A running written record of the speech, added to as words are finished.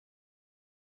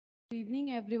Good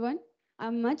evening, everyone.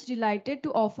 I'm much delighted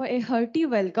to offer a hearty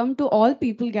welcome to all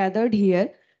people gathered here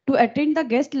to attend the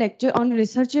guest lecture on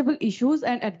researchable issues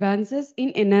and advances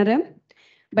in NRM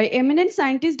by eminent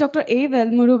scientist Dr. A.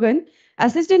 Velmurugan,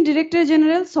 Assistant Director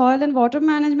General, Soil and Water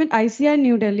Management, ICI,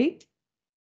 New Delhi.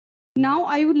 Now,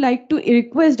 I would like to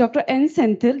request Dr. N.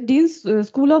 Senthil, Dean,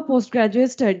 School of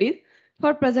Postgraduate Studies,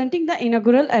 for presenting the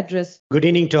inaugural address. Good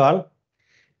evening to all.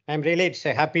 It's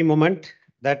a happy moment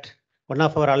that one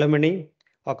of our alumni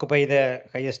occupy the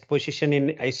highest position in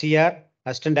ICR,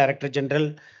 Assistant Director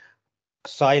General,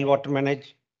 Soil Water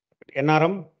Management,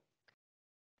 NRM,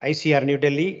 ICR New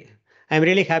Delhi. I'm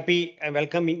really happy and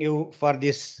welcoming you for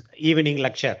this evening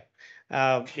lecture.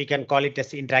 We can call it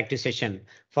as interactive session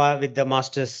with the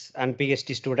masters and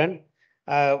PhD student.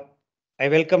 I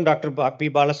welcome Dr. P.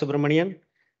 Balasubramanian,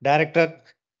 Director,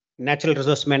 Natural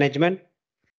Resource Management,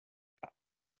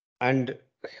 and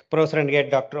Professor and Head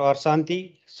Dr. R.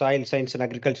 Santi, Soil Science and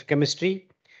Agriculture Chemistry.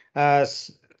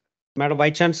 Madam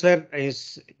Vice Chancellor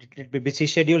is busy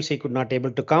schedule, she could not able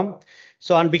to come.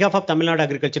 So on behalf of Tamil Nadu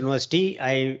Agriculture University,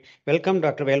 I welcome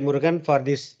Dr. Velmurugan for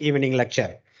this evening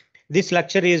lecture. This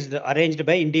lecture is arranged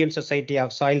by Indian Society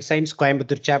of Soil Science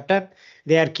Coimbatore chapter.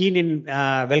 They are keen in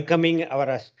welcoming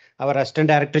our Assistant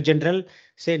Director General,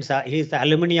 since he is the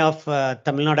alumni of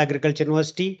Tamil Nadu Agriculture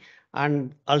University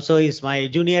and also is my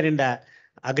junior in the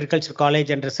Agriculture College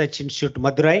and Research Institute,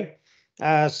 Madurai.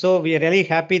 So we are really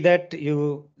happy that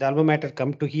the alma mater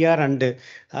come to here and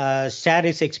share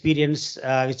his experience,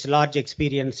 his large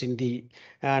experience in the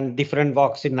and different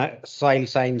walks in soil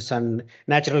science and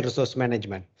natural resource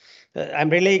management.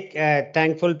 I'm really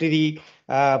thankful to the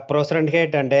Professor and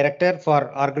Head and Director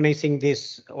for organizing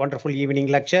this wonderful evening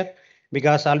lecture,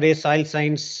 because always soil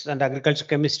science and agriculture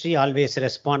chemistry always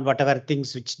respond whatever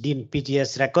things which Dean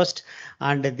PGS request,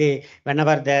 and they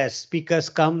whenever the speakers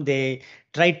come, they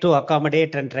try to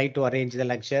accommodate and try to arrange the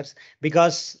lectures,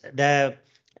 because the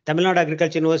Tamil Nadu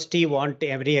Agriculture University want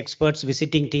every experts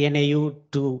visiting TNAU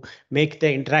to make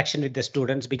the interaction with the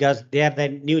students, because they are the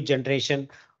new generation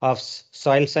of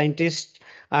soil scientists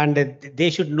and they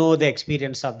should know the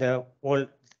experience of the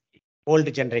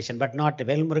old generation, but not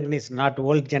Velmurugan is not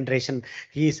old generation.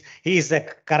 He is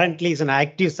currently is an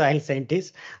active soil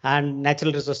scientist and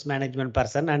natural resource management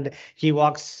person, and he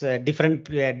walks different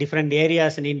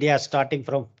areas in India, starting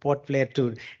from Port Blair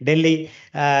to Delhi,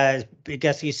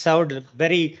 because he served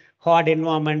very hard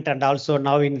environment and also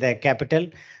now in the capital.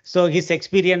 So his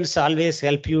experience always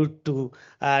help you to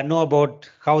know about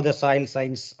how the soil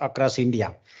science across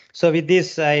India. So with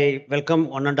this, I welcome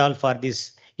one and all for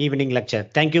this evening lecture.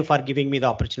 Thank you for giving me the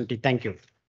opportunity. Thank you.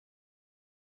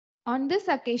 On this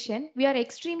occasion, we are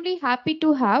extremely happy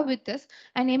to have with us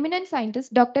an eminent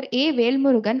scientist, Dr. A.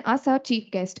 Velmurugan, as our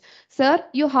chief guest. Sir,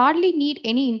 you hardly need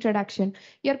any introduction.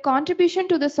 Your contribution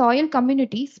to the soil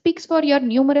community speaks for your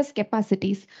numerous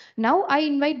capacities. Now, I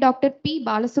invite Dr. P.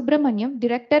 Balasubramaniam,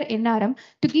 Director NRM,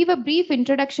 to give a brief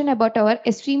introduction about our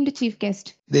esteemed chief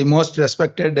guest. The most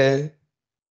respected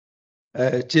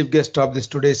chief guest of this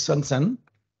today's function,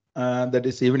 that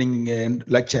is evening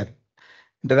lecture,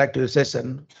 interactive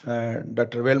session,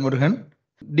 Dr. Velmurugan,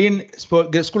 Dean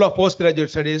School of Postgraduate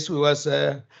Studies, who was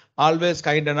always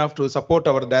kind enough to support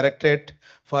our directorate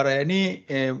for any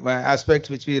aspects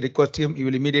which we request him. He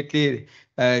will immediately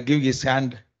give his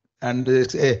hand, and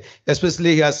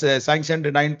especially he has sanctioned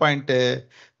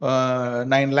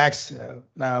 9.9 lakhs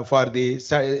for the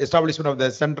establishment of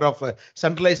the Center of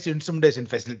Centralized Instrumentation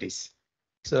Facilities.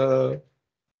 So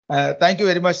thank you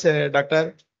very much,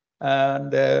 Doctor.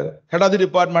 And head of the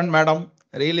department, madam,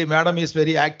 really madam is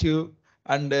very active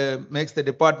and makes the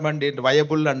department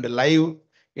viable and live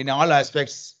in all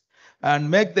aspects, and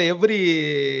make the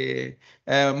every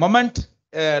moment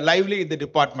lively in the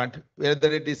department,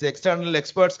 whether it is external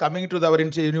experts coming to our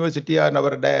university and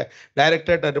our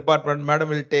directorate or department, madam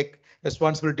will take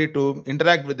responsibility to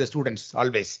interact with the students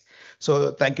always.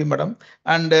 So thank you, madam.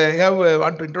 And I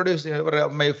want to introduce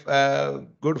my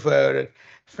good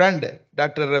friend,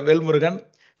 Dr. Velmurugan.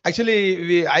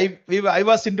 Actually, I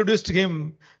was introduced to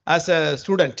him as a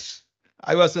student.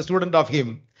 I was a student of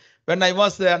him when I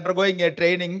was undergoing a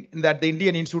training in the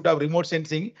Indian Institute of Remote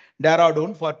Sensing,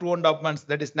 Dehradun, for 2.5 months.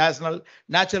 That is National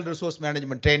Natural Resource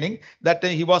Management Training. That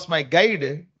he was my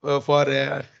guide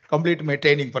for complete my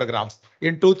training programs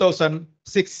in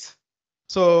 2006.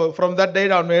 So from that day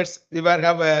onwards, we were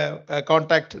have a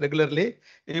contact regularly.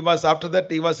 He was after that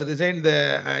he was resigned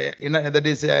that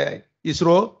is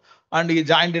ISRO, and he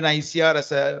joined in ICR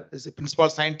as a principal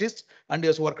scientist, and he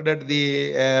has worked at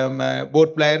the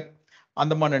Port Blair,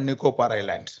 Andaman and Nicobar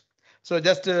Islands. So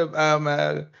just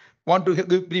want to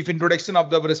give brief introduction of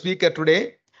the speaker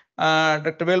today.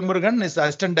 Dr. Velmurugan is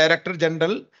Assistant Director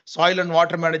General, Soil and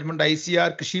Water Management,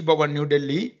 ICR, Krishi Bhavan, New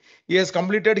Delhi. He has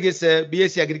completed his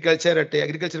BSc Agriculture at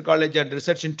Agriculture College and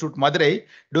Research Institute, Madurai,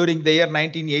 during the year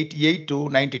 1988 to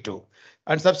 92.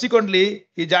 And subsequently,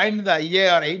 he joined the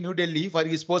IARI, New Delhi, for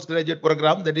his postgraduate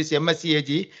program, that is MSc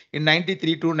AG, in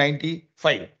 93 to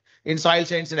 95 in Soil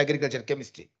Science and Agriculture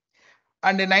Chemistry.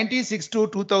 And in 1996 to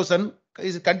 2000,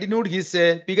 he continued his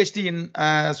PhD in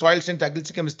soil science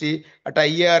agriculture chemistry at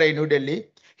IARI New Delhi.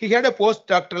 He had a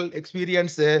postdoctoral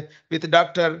experience with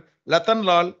Dr. Latan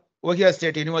Lal, Ohio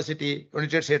State University,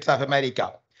 United States of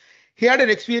America. He had an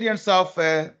experience of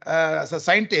as a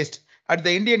scientist at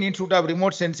the Indian Institute of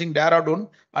Remote Sensing, Dehradun,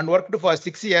 and worked for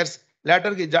 6 years.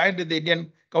 Later, he joined the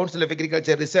Indian Council of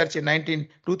Agriculture Research in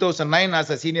 2009 as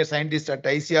a senior scientist at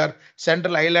ICR,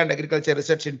 Central Island Agriculture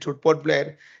Research Institute, Port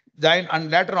Blair. Joined, and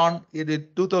later on, in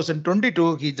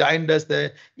 2022, he joined as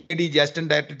the ADG, Assistant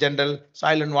Director General,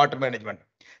 Soil and Water Management.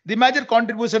 The major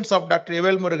contributions of Dr.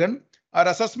 Velmurugan are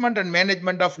assessment and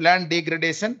management of land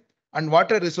degradation and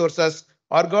water resources,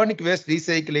 organic waste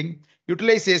recycling,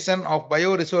 utilization of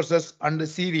bioresources and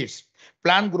seaweeds,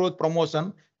 plant growth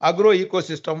promotion,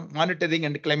 agro-ecosystem monitoring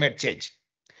and climate change,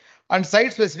 and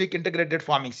site-specific integrated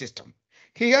farming system.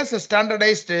 He has a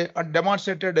standardized and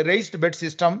demonstrated raised bed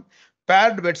system,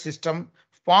 paired bed system,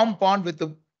 farm pond with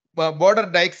border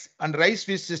dikes and rice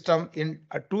fish system in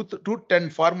a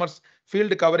 210 farmers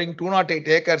field covering 208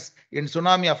 acres in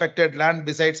tsunami affected land,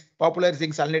 besides popularizing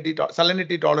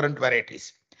salinity tolerant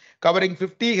varieties covering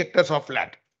 50 hectares of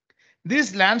land.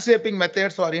 These landscaping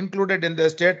methods are included in the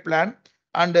state plan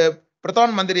and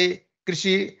Pradhan Mantri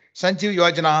Krishi Sanjeev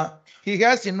Yojana. He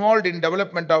has involved in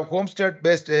development of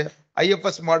homestead-based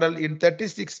IFS model in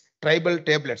 36 tribal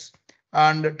tablets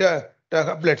and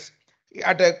tablets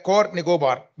at a core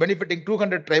Nicobar, benefiting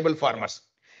 200 tribal farmers.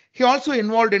 He also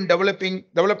involved in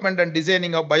development and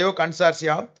designing of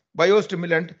bioconsortia,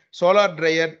 biostimulant, solar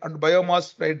dryer, and biomass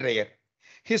spray dryer.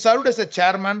 He served as a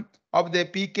chairman of the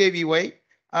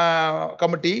PKVY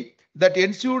committee that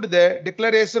ensured the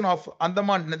declaration of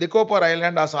Andaman Nicobar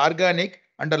Island as organic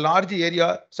and a large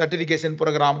area certification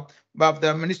program of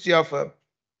the Ministry of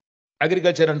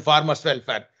Agriculture and Farmers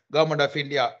Welfare, Government of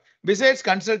India. Besides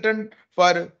consultant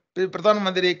for Pradhan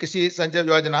Mantri Krishi Sanjeev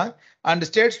Yojana and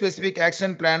state-specific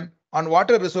action plan on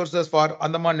water resources for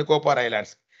Andaman Nicobar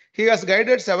Islands. He has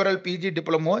guided several PG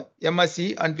diploma,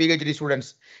 MSc and PhD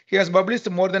students. He has published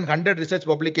more than 100 research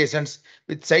publications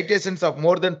with citations of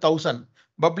more than 1,000,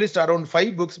 published around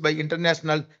 5 books by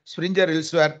international, Springer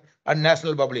Elsewhere and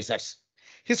national publishers.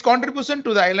 His contribution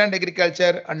to the island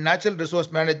agriculture and natural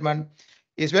resource management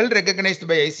is well recognized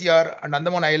by ICR and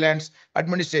Andaman Islands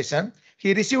Administration.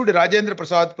 He received Rajendra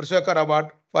Prasad Purushkar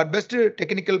Award for Best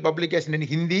Technical Publication in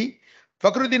Hindi,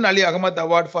 Fakhruddin Ali Ahmad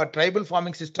Award for Tribal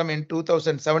Farming System in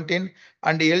 2017,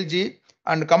 and LG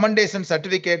and Commendation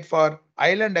Certificate for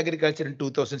Island Agriculture in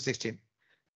 2016.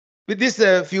 With this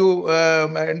few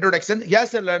introduction, he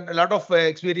has a lot of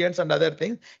experience and other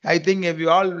things. I think we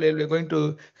all are going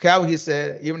to have his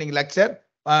evening lecture.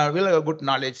 We'll have good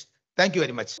knowledge. Thank you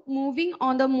very much. Moving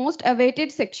on the most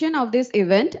awaited section of this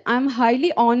event, I'm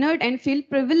highly honored and feel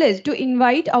privileged to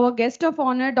invite our guest of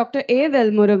honor, Dr. A.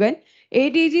 Velmurugan,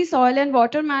 ADG Soil and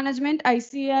Water Management,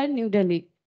 ICR, New Delhi.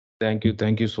 Thank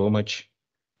you so much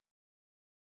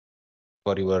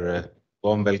for your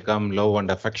warm welcome, love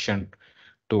and affection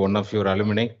to one of your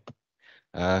alumni.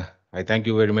 I thank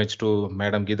you very much to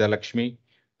Madam Geeta Lakshmi,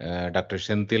 Dr.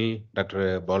 Senthil,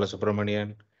 Dr.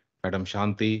 Balasubramanian, Madam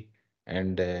Shanti,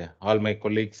 and all my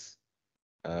colleagues,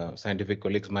 scientific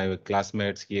colleagues, my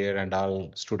classmates here, and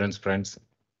all students, friends.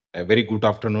 A very good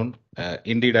afternoon.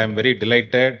 Indeed, I'm very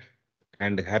delighted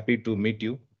and happy to meet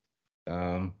you.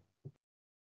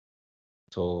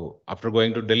 So after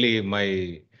going to Delhi,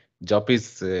 my job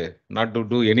is not to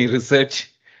do any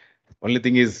research. Only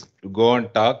thing is to go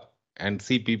and talk and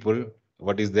see people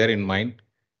what is there in mind,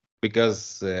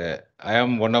 because I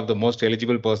am one of the most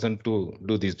eligible person to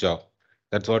do this job.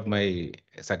 That's what my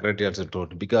secretary also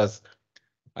told, because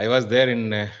I was there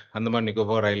in Andaman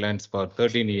Nicobar Islands for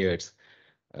 13 years.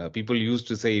 People used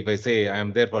to say, if I say I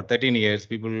am there for 13 years,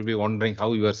 people will be wondering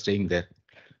how you are staying there.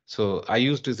 So I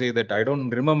used to say that I don't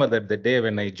remember that the day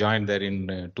when I joined there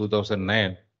in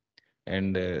 2009,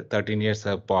 and 13 years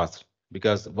have passed.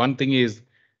 Because one thing is,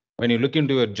 when you look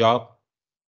into your job,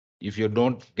 if you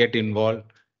don't get involved,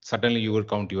 suddenly you will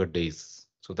count your days.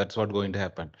 So that's what going to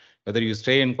happen. Whether you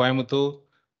stay in Coimbatore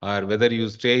or whether you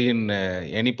stay in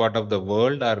any part of the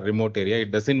world or remote area,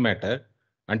 it doesn't matter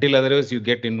until otherwise you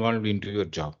get involved into your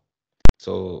job.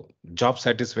 So job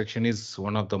satisfaction is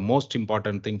one of the most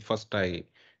important thing. First, I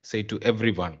say to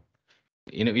everyone,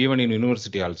 even in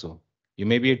university also. You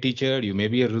may be a teacher, you may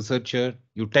be a researcher,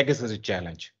 you take it as a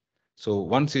challenge. So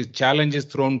once a challenge is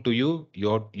thrown to you,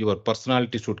 your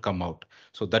personality should come out.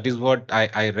 So that is what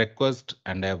I request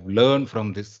and I have learned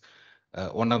from this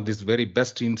one of this very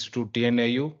best institute,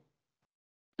 TNAU,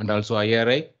 and also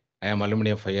IRI. I am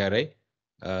alumni of IRI.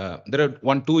 There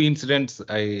are two incidents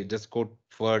I just quote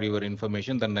for your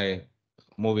information, then I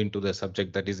move into the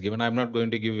subject that is given. I'm not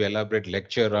going to give you elaborate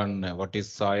lecture on what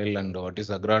is soil and what is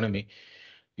agronomy.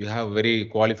 You have very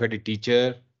qualified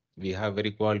teacher. We have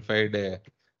very qualified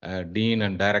dean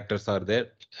and directors are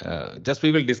there. Just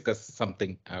we will discuss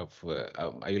something of,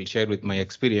 I will share with my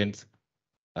experience,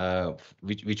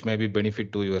 which may be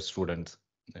benefit to your students.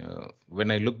 When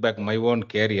I look back my own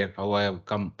career, how I have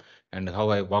come and how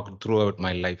I walked throughout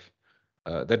my life,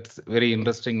 that's very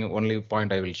interesting. Only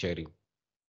point I will share you.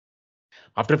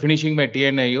 After finishing my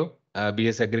TNIU,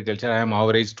 BS Agriculture, I am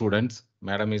average students.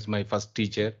 Madam is my first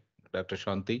teacher, Dr.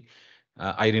 Shanti.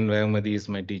 Irene Vayamadi is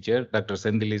my teacher. Dr.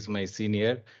 Sendil is my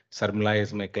senior. Sarmila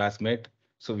is my classmate.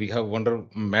 So we have Wonder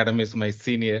Madam is my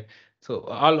senior. So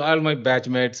all my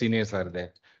batchmates, seniors are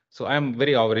there. So I am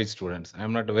very average students. I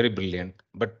am not very brilliant.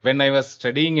 But when I was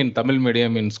studying in Tamil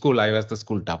medium in school, I was the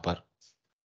school topper.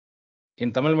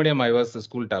 In Tamil medium, I was the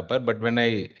school topper, but when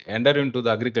I entered into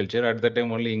the agriculture, at that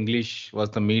time only English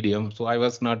was the medium, so I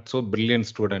was not so brilliant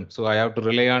student. So I have to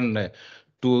rely on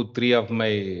two, three of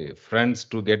my friends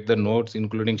to get the notes,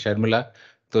 including Sharmila.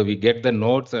 So we get the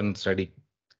notes and study.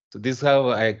 So this is how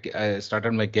I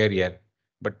started my career.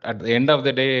 But at the end of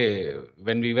the day,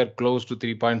 when we were close to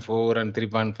 3.4 and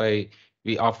 3.5,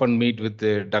 we often meet with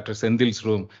Dr. Sendil's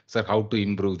room, sir, how to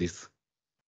improve this.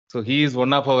 So he is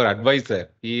one of our advisor.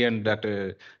 He and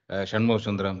Dr. Shanmo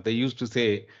Sundaram, they used to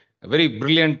say very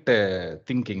brilliant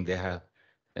thinking they have.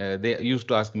 They used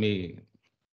to ask me,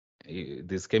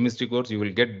 this chemistry course, you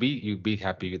will get B, you be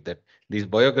happy with that. This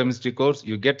biochemistry course,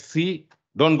 you get C,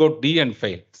 don't go D and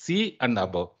fail. C and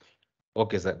above.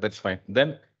 Okay, sir, that's fine.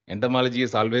 Then entomology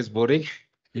is always boring.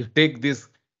 You take this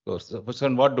course. So,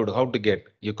 son, what to do? How to get?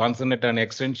 You concentrate on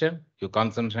extension. You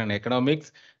concentrate on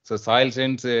economics. So soil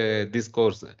science, this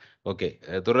course. Okay,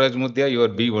 Durraj Mudya, you are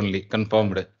B only,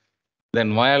 confirmed.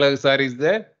 Then Mayalaga sir is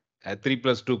there.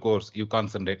 3+2 course, you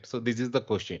concentrate. So this is the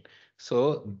question.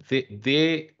 So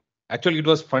they actually it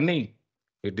was funny.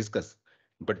 We discuss,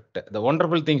 but the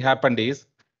wonderful thing happened is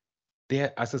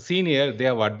as a senior, they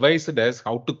have advised us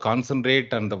how to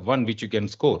concentrate on the one which you can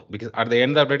score, because at the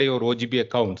end of the day, your OGP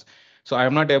accounts. So I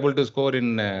am not able to score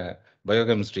in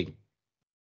biochemistry.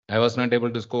 I was not able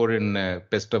to score in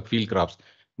pest of field crops.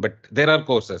 But there are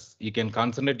courses you can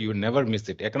concentrate, you never miss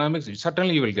it. Economics,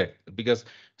 certainly you will get, because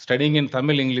studying in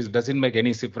Tamil English doesn't make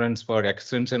any difference for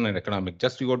extension and economic.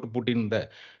 Just you got to put in the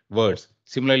words.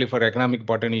 Similarly, for economic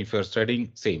botany, if you're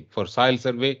studying, same. For soil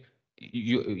survey,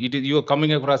 you are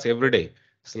coming across every day.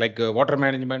 It's like water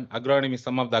management, agronomy,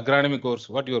 some of the agronomy course,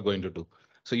 what you are going to do.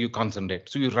 So you concentrate.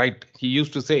 So you write. He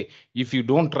used to say, if you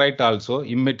don't write also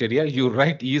immaterial, you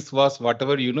write is, was,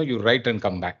 whatever you know, you write and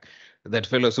come back. That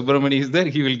fellow Subramani is there,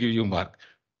 he will give you mark.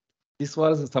 This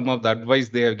was some of the advice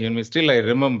they have given me. Still, I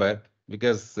remember,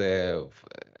 because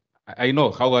I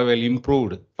know how I will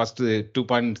improved. First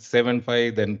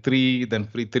 2.75, then 3, then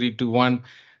 3 to 1.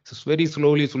 So very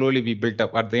slowly we built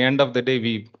up. At the end of the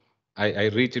day, I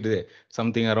reached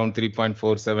something around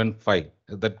 3.475.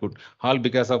 That good. All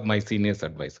because of my seniors'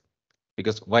 advice.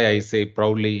 Because why I say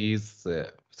proudly is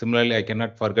similarly, I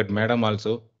cannot forget Madam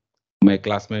also, my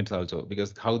classmates also,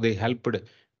 because how they helped a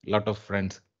lot of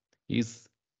friends is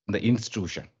the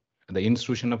institution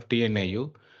of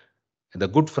TNIU, the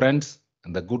good friends,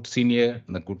 and the good senior,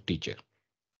 and the good teacher.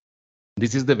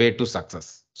 This is the way to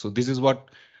success. So this is what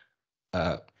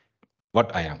I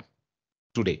am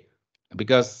today,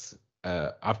 because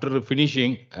after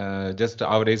finishing just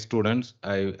average students,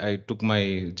 I took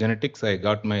my genetics, I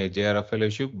got my JRF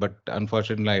fellowship, but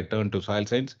unfortunately I turned to soil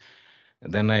science.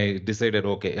 Then I decided,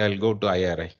 okay, I'll go to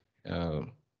IRI.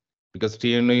 Because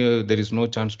TNU, there is no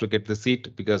chance to get the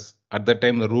seat, because at that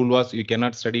time the rule was you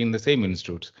cannot study in the same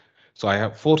institutes. So I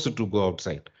have forced to go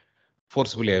outside.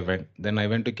 Forcefully I went. Then I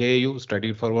went to KAU,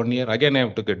 studied for 1 year. Again, I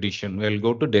have took a decision. Well,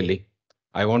 go to Delhi.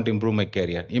 I want to improve my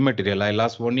career. Immaterial. I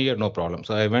last 1 year, no problem.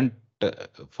 So I went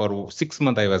for 6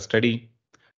 months. I was studying.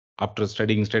 After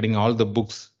studying all the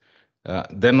books,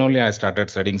 then only I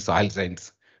started studying soil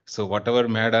science. So whatever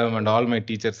madam and all my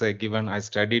teachers I given, I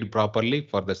studied properly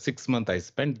for the 6 months I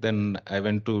spent. Then I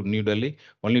went to New Delhi.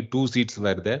 Only 2 seats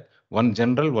were there. One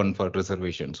general, one for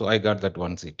reservation. So I got that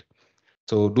 1 seat.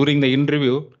 So during the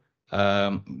interview,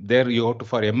 There you have to,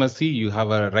 for MSc, you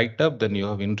have a write-up, then you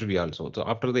have interview also. So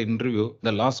after the interview,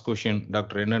 the last question,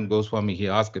 Dr. Renan Goswami, he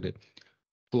asked it,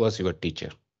 who was your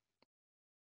teacher?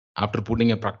 After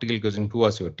putting a practical question, who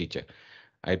was your teacher?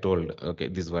 I told, okay,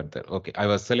 this was there. Okay, I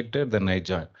was selected, then I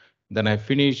joined. Then I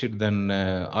finished, then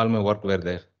all my work were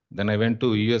there. Then I went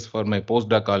to US for my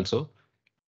postdoc also.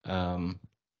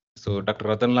 So Dr.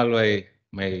 Ratan Lal,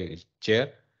 my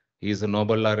chair, he is a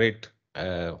Nobel laureate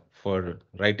for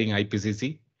writing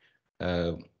IPCC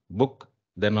book.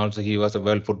 Then also he was a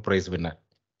World Food Prize winner.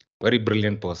 Very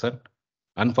brilliant person.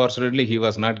 Unfortunately, he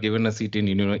was not given a seat in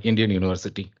Indian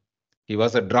University. He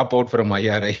was a dropout from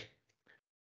IRI.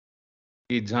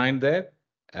 He joined there.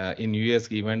 In US,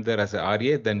 he went there as a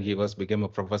RA. Then he became a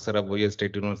professor of Ohio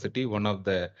State University, one of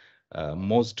the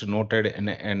most noted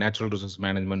and natural resource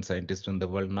management scientist in the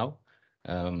world now,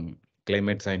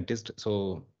 climate scientist.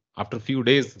 So after a few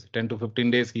days, 10 to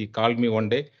 15 days, he called me one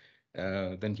day.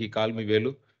 Then he called me,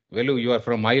 Velu, you are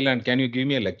from Ireland. Can you give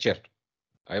me a lecture?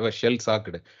 I was shell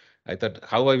shocked. I thought,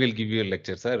 how I will give you a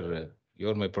lecture, sir?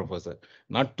 You're my professor.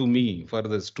 Not to me, for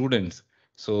the students.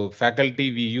 So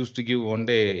faculty, we used to give one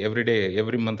day,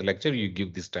 every month lecture, you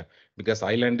give this time because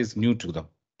Ireland is new to them.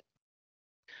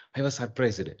 I was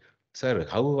surprised. Sir,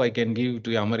 how I can give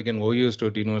to American Ohio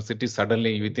State University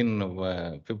suddenly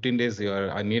within 15 days,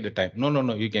 I need a time.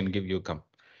 No, you can give, you come.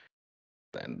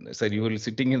 Then, sir, you will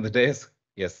sitting in the desk?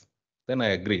 Yes. Then I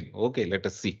agreed. Okay, let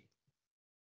us see.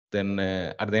 Then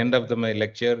at the end of my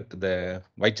lecture, the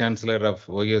Vice Chancellor of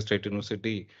Ohio State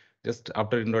University, just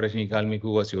after introduction, he called me,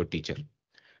 who was your teacher?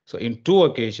 So in two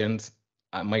occasions,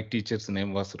 my teacher's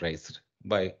name was raised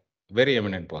by very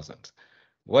eminent persons.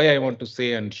 Why I want to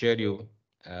say and share you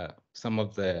some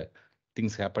of the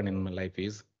things happen in my life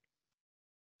is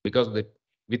because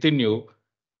within you,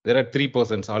 there are three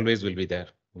persons always will be there.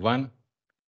 One,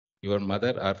 your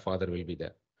mother or father will be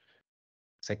there.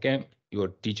 Second, your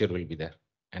teacher will be there.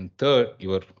 And third,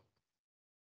 your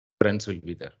friends will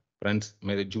be there. Friends,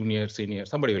 maybe junior, senior,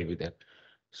 somebody will be there.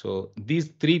 So these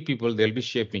three people, they'll be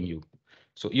shaping you.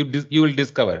 So you will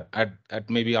discover at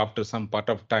maybe after some part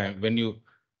of time when your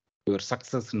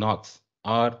success knocks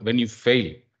or when you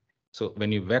fail. So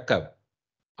when you wake up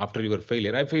after your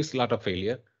failure, I faced a lot of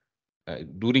failure.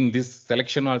 During this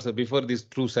selection also, before these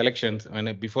two selections,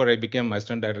 before I became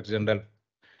Assistant Director General,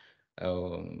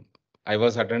 I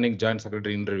was attending Joint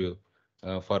Secretary interview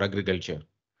for agriculture.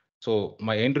 So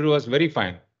my interview was very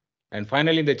fine. And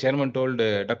finally, the chairman told,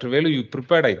 Dr. Velu, you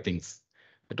prepared, I think.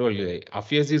 I told you,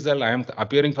 I am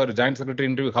appearing for a Joint Secretary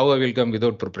interview. How I will come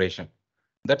without preparation?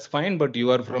 That's fine, but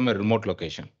you are from a remote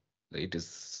location. It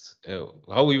is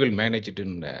how we will manage it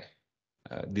in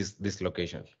this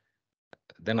location.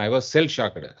 Then I was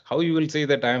shell-shocked. How you will say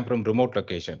that I am from remote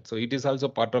location? So it is also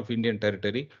part of Indian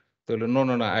territory. So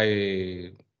no.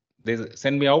 They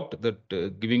send me out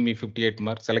that giving me 58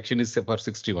 marks. Selection is for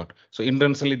 61. So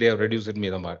intensely they have reduced me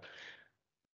the mark.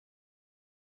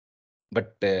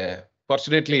 But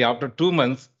fortunately, after 2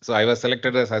 months, so I was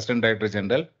selected as Assistant Director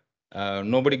General.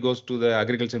 Nobody goes to the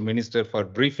Agriculture Minister for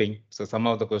briefing. So some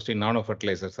of the question nano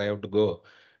fertilizers, I have to go,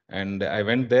 and I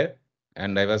went there.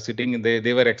 And I was sitting.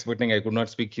 They were expecting I could not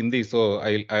speak Hindi, so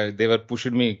they were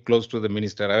pushing me close to the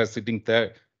minister. I was sitting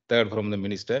third from the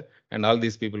minister, and all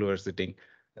these people were sitting.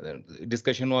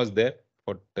 Discussion was there,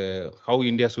 but how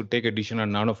India should take a decision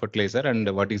on nano fertilizer and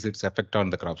what is its effect on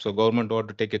the crop. So government ought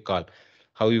to take a call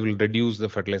how you will reduce the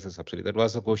fertilizer subsidy. That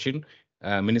was a question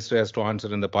minister has to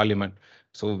answer in the parliament.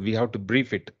 So we have to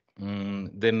brief it.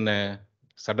 Then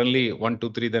suddenly 1,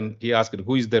 2, 3. Then he asked,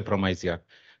 who is there from ICR?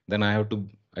 Then I have to.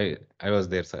 I was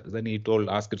there, sir. Then he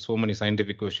asked so many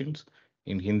scientific questions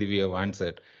in Hindi. We have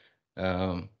answered.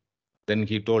 Then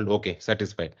he told, okay,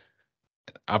 satisfied.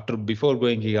 Before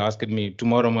going, he asked me,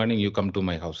 tomorrow morning you come to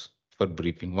my house for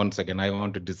briefing. Once again, I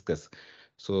want to discuss.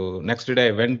 So next day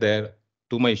I went there.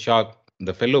 To my shock,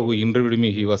 the fellow who interviewed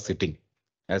me, he was sitting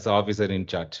as officer in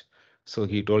charge. So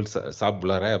he told, Saab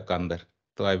bula raha hai aapka andar.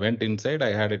 So I went inside.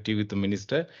 I had a tea with the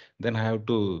minister. Then I have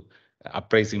to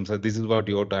appraise him. So this is what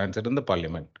you have to answer in the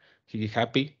parliament. He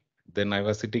happy. Then I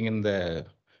was sitting in the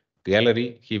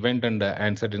gallery. He went and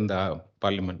answered in the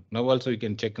parliament. Now also you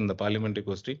can check in the parliamentary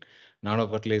question. Nano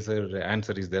fertilizer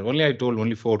answer is there. Only I told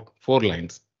only four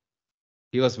lines.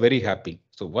 He was very happy.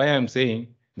 So why I'm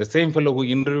saying the same fellow who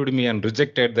interviewed me and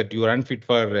rejected that you are unfit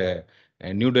for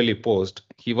a New Delhi post,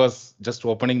 he was just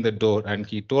opening the door and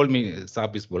he told me,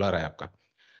 Saab is bula raha hai aapka.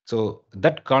 So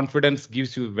that confidence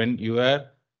gives you when you are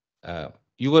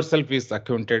yourself is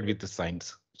acquainted with the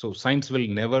science. So science will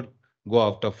never go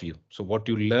out of you. So what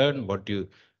you learn, what you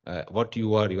what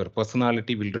you are, your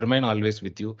personality will remain always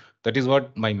with you. That is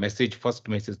what my message, first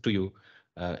message to you.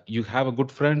 You have a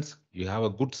good friends, you have a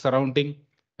good surrounding,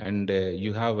 and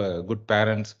you have good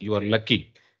parents. You are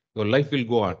lucky. Your life will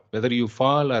go on. Whether you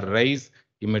fall or rise,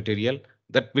 immaterial,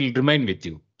 that will remain with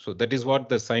you. So that is what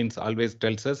the science always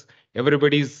tells us.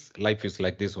 Everybody's life is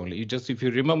like this only. You just, if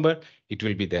you remember, it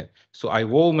will be there. So I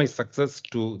owe my success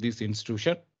to this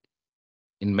institution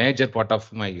in major part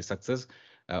of my success,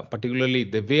 particularly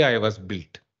the way I was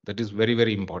built. That is very,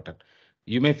 very important.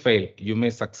 You may fail, you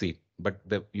may succeed, but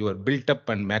your built up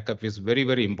and makeup is very,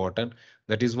 very important.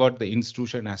 That is what the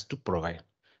institution has to provide.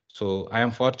 So I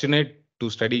am fortunate to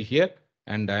study here,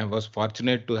 and I was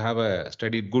fortunate to have a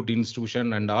studied good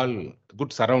institution and all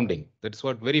good surrounding. That's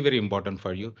what very, very important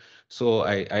for you. So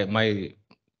my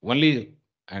only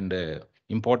and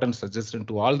important suggestion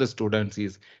to all the students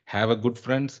is have a good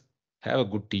friends, have a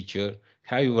good teacher,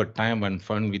 have your time and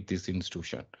fun with this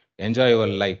institution. Enjoy your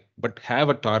life, but have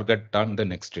a target done the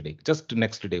next day. Just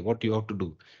next day, what you have to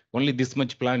do. Only this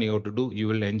much plan you have to do. You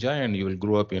will enjoy and you will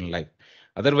grow up in life.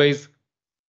 Otherwise,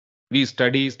 we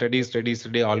study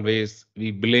always.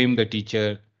 We blame the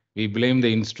teacher, we blame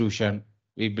the institution,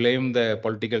 we blame the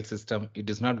political system. It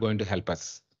is not going to help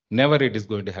us. Never it is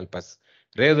going to help us.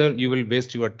 Rather, you will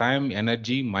waste your time,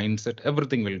 energy, mindset,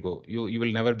 everything will go. You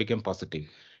will never become positive.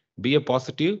 Be a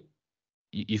positive.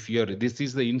 If you're, this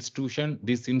is the institution,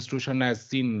 this institution has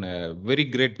seen very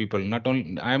great people. Not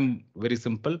only, I am very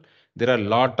simple. There are a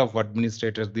lot of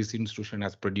administrators this institution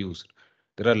has produced.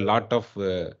 There are a lot of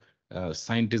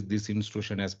scientists this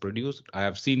institution has produced. I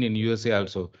have seen in USA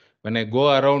also. When I go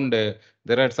around, there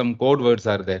are some code words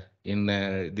are there in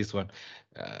this one.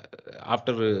 Uh,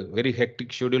 After a very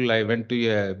hectic schedule, I went to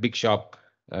a big shop.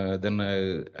 Then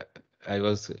I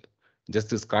was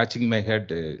just scratching my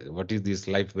head. What is this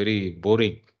life? Very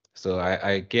boring. So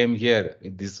I came here.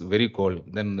 This very cold.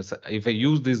 Then if I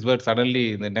use this word,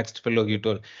 suddenly the next fellow he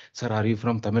told, "Sir, are you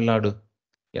from Tamil Nadu?"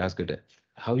 He asked it.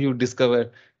 How you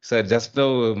discover, sir? Just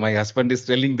now my husband is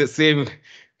telling the same.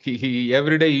 He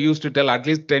every day he used to tell at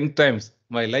least 10 times.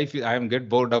 My life, I am get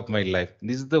bored of my life.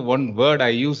 This is the one word I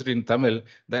used in Tamil.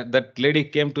 That lady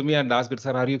came to me and asked,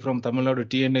 "Sir, are you from Tamil Nadu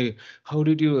TNA? How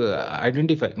did you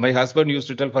identify?" My husband used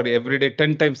to tell for every day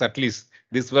 10 times at least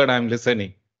this word I am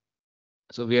listening.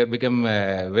 So we have become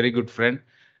a very good friend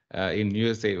in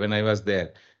USA when I was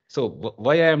there. So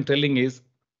why I am telling is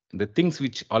the things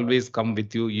which always come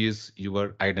with you is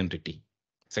your identity.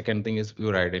 Second thing is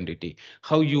your identity.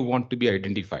 How you want to be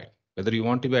identified. Whether you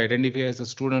want to be identified as a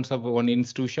student of one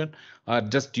institution or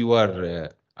just you are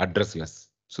addressless.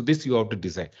 So this you have to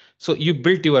decide. So you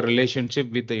built your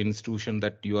relationship with the institution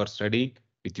that you are studying,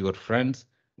 with your friends,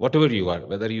 whatever you are,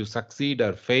 whether you succeed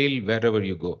or fail, wherever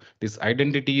you go. This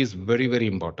identity is very, very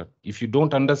important. If you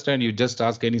don't understand, you just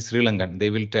ask any Sri Lankan, they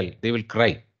will tell, they will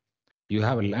cry. You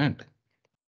have a land,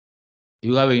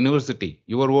 you have a university,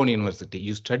 your own university,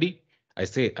 you study. I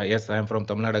say, yes, I am from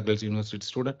Tamil Nadu Girls University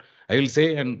student. I will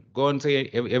say and go and say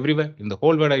everywhere in the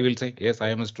whole world, I will say, yes, I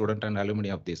am a student and alumni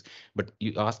of this. But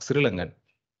you ask Sri Lankan,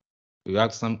 you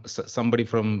ask somebody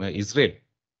from Israel,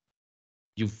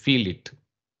 you feel it.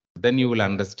 Then you will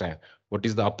understand what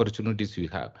is the opportunities you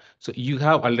have. So you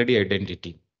have already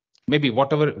identity. Maybe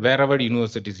whatever, wherever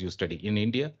universities you study in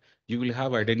India, you will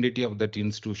have identity of that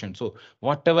institution. So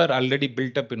whatever already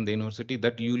built up in the university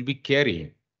that you will be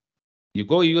carrying. You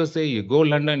go USA, you go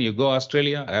London, you go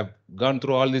Australia. I have gone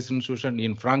through all these institutions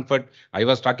in Frankfurt. I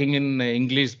was talking in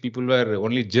English. People were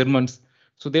only Germans.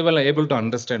 So they were able to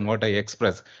understand what I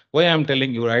express. Why I'm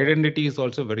telling you, identity is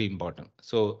also very important.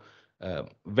 So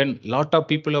when lot of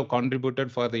people have contributed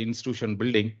for the institution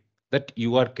building, that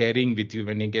you are carrying with you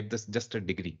when you get this just a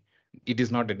degree. It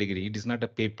is not a degree. It is not a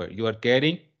paper. You are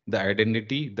carrying the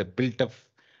identity, the built up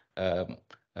um,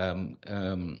 um,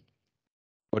 um,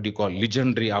 what do you call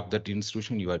legendary of that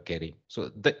institution you are carrying.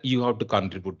 So that you have to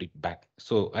contribute it back.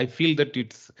 So I feel that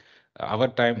it's our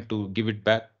time to give it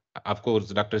back. Of course,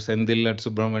 Dr. Sendil and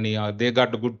Subramani, they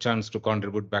got a good chance to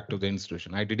contribute back to the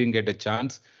institution. I didn't get a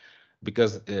chance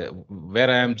because where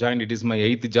I am joined, it is my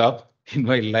eighth job in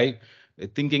my life.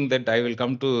 Thinking that I will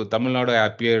come to Tamil Nadu, I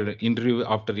appear interview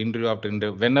after interview after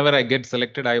interview. Whenever I get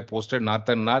selected, I posted North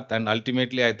and North, and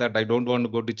ultimately I thought I don't want to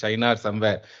go to China or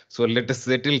somewhere. So let us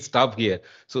settle, stop here.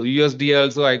 So USD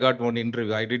also I got one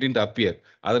interview. I didn't appear.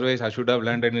 Otherwise, I should have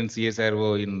landed in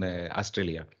CSRO in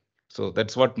Australia. So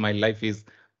that's what my life is.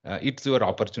 It's your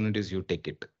opportunities. You take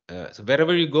it. So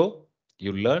wherever you go,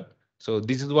 you learn. So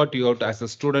this is what you have to, as a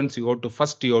students, you have to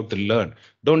first you have to learn.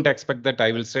 Don't expect that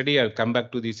I will study, I'll come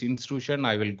back to this institution,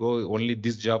 I will go only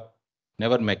this job.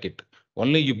 Never make it.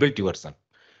 Only you build yourself.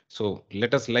 So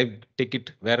let us live, take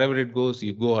it wherever it goes.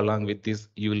 You go along with this,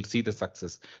 you will see the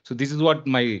success. So this is what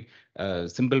my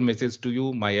simple message to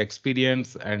you, my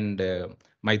experience, and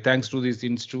my thanks to these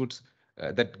institutes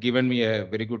that given me a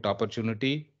very good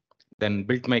opportunity, then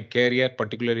built my career,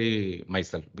 particularly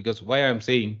myself. Because why I'm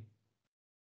saying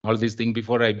all these things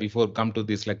before come to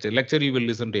this lecture, you will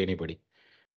listen to anybody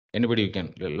you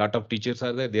can. A lot of teachers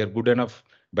are there, they are good enough,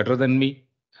 better than me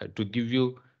to give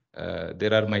you.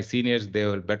 There are my seniors, they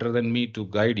are better than me to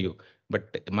guide you.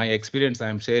 But my experience I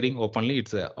am sharing openly.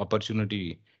 It's an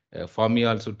opportunity for me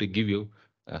also to give you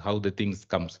how the things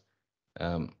comes.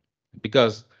 Um,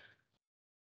 because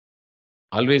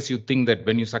always you think that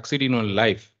when you succeed in your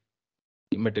life,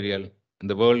 immaterial in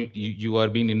the world, you are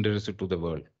being introduced to the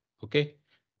world. Okay.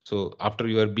 So after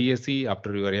your BSc,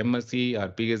 after your MSc or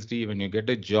PhD, when you get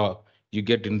a job, you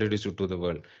get introduced to the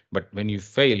world. But when you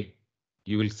fail,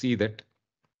 you will see that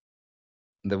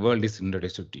the world is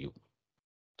introduced to you.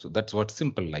 So that's what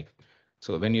simple life.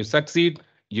 So when you succeed,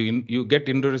 you get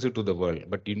introduced to the world.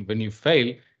 But when you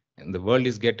fail, and the world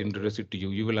is get introduced to you,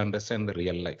 you will understand the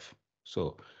real life.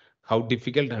 So how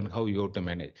difficult and how you have to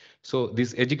manage. So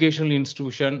this educational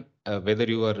institution, whether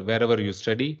you are wherever you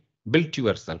study, built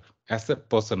yourself as a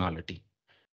personality,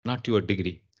 not your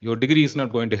degree. Your degree is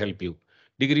not going to help you.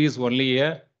 Degree is only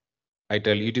a, I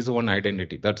tell you, it is one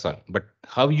identity. That's all. But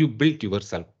how you built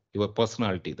yourself, your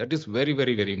personality, that is very,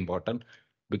 very, very important,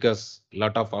 because a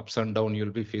lot of ups and downs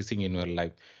you'll be facing in your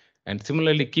life. And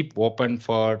similarly, keep open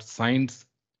for science,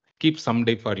 keep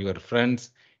someday for your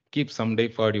friends, keep someday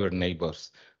for your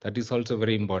neighbors. That is also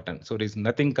very important. So there's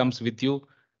nothing comes with you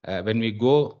when we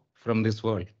go from this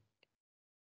world.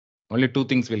 Only two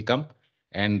things will come.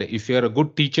 And if you're a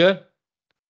good teacher,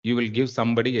 you will give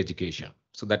somebody education.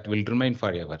 So that will remain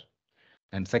forever.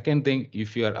 And second thing,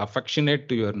 if you are affectionate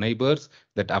to your neighbors,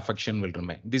 that affection will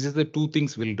remain. This is the two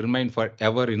things will remain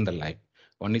forever in the life.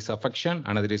 One is affection,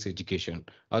 another is education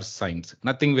or science.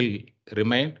 Nothing will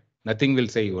remain, nothing will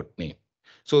say your name.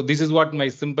 So this is what my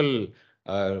simple,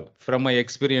 from my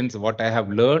experience, what I have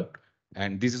learned,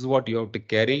 and this is what you have to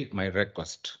carry my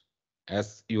request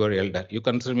as your elder. You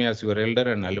consider me as your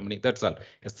elder and alumni. That's all.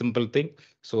 A simple thing.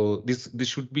 So this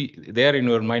should be there in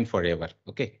your mind forever.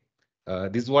 Okay.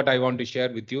 This is what I want to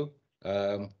share with you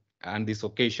on this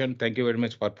occasion. Thank you very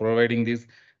much for providing this.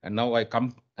 And now I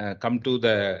come to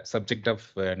the subject of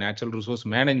natural resource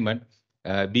management.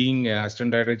 Being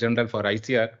Assistant Director General for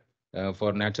ICR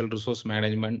for natural resource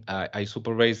management, I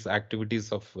supervise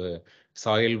activities of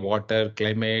soil, water,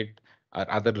 climate,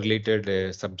 or other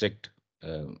related subject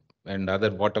and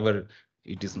other whatever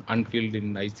it is unfilled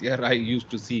in ICR. I used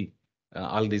to see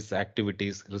all these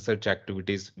activities, research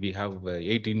activities. We have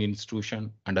 18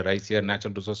 institution under ICR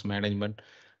Natural Resource Management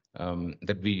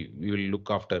that we will look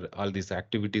after all these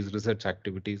activities, research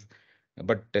activities.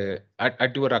 But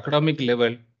at your academic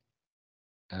level,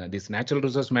 this natural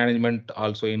resource management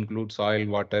also includes soil,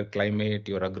 water, climate,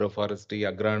 your agroforestry,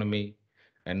 agronomy,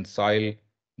 and soil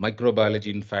microbiology,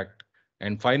 in fact.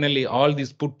 And finally, all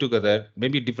these put together,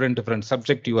 maybe different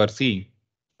subject you are seeing.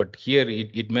 But here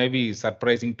it may be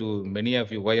surprising to many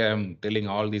of you why I am telling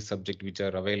all these subjects which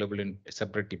are available in a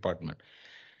separate department.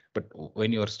 But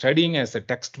when you are studying as a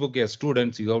textbook as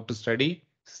students, you have to study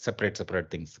separate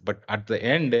things. But at the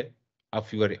end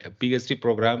of your PhD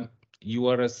program, you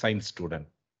are a science student,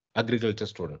 agriculture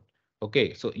student.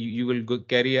 Okay, so you will go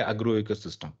carry a agro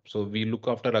ecosystem. So we look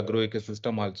after agro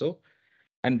ecosystem also.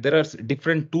 And there are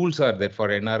different tools are there for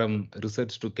NRM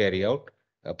research to carry out.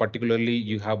 Particularly,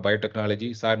 you have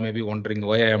biotechnology. Sir may be wondering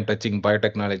why I am touching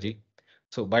biotechnology.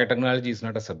 So biotechnology is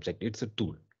not a subject; it's a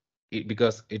tool.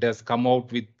 Because it has come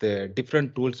out with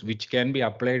different tools which can be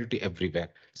applied to everywhere.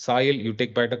 Soil, you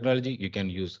take biotechnology, you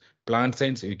can use. Plant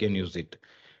science, you can use it.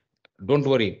 Don't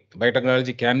worry,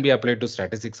 biotechnology can be applied to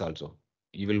statistics also.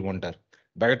 You will wonder.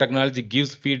 Biotechnology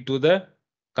gives feed to the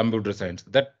computer science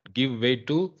that give way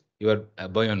to your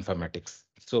bioinformatics.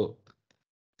 So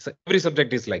every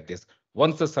subject is like this.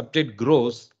 Once the subject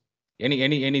grows,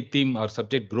 any theme or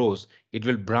subject grows, it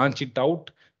will branch it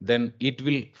out. Then it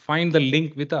will find the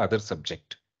link with the other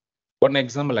subject. One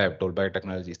example I have told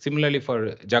biotechnology. Similarly,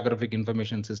 for geographic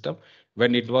information system,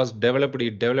 when it was developed,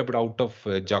 it developed out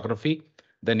of geography.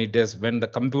 Then it is when the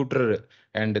computer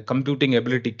and computing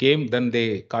ability came, then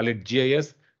they call it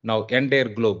GIS. Now entire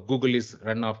globe, Google is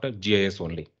run after GIS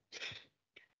only.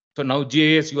 So now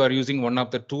GIS, you are using one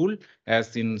of the tool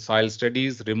as in soil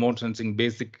studies, remote sensing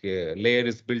basic layer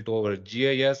is built over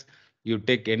GIS. You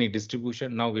take any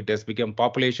distribution, now it has become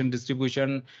population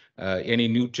distribution, any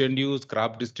nutrient use,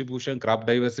 crop distribution, crop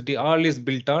diversity, all is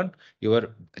built on your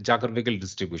geographical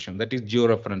distribution. That is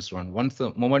georeferenced one. Once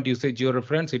the moment you say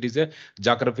georeference, it is a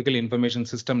geographical information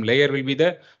system layer will be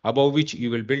there, above which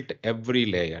you will build every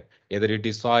layer, either it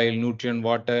is soil, nutrient,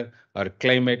 water, or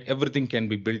climate, everything can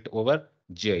be built over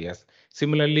GIS.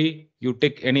 Similarly, you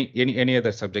take any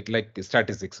other subject like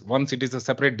statistics. Once it is a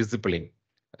separate discipline,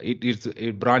 it is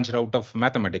a branched out of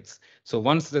mathematics. So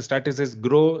once the statistics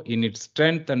grow in its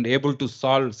strength and able to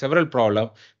solve several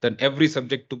problems, then every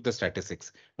subject took the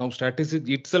statistics. Now statistics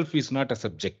itself is not a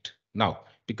subject now,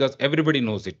 because everybody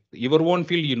knows it. Your own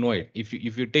field, you know it. If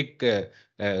you take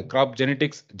crop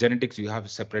genetics, you have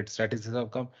separate statistics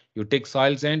have come. You take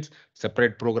soil science,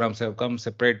 separate programs have come,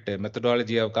 separate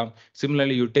methodology have come.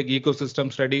 Similarly, you take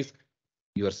ecosystem studies,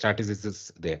 your statistics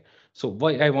is there. So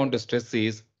why I want to stress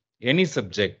is, any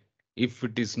subject, if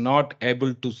it is not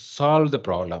able to solve the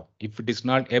problem, if it is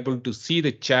not able to see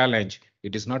the challenge,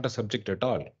 it is not a subject at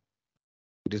all.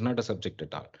 It is not a subject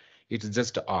at all. It's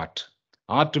just art.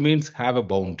 Art means have a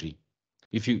boundary.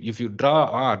 If you draw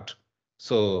art,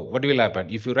 so what will happen?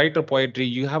 If you write a poetry,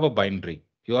 you have a boundary.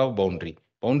 You have a boundary.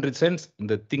 Boundary sense in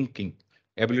the thinking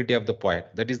ability of the poet.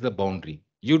 That is the boundary.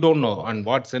 You don't know on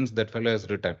what sense that fellow has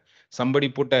written. Somebody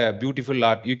put a beautiful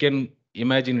art. You can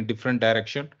imagine a different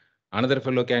direction. Another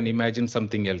fellow can imagine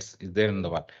something else is there in the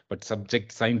world. But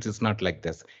subject science is not like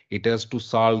this. It has to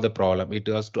solve the problem. It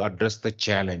has to address the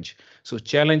challenge. So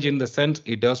challenge in the sense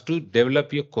it has to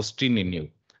develop a question in you.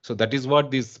 So that is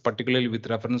what this, particularly with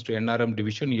reference to NRM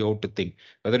division, you have to think.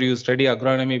 Whether you study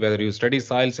agronomy, whether you study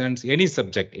soil science, any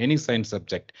subject, any science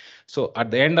subject. So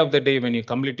at the end of the day, when you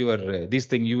complete your this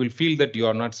thing, you will feel that you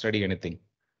are not studying anything.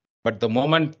 But the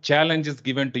moment challenge is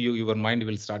given to you, your mind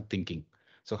will start thinking.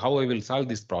 So how I will solve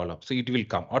this problem? So it will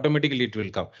come automatically. It will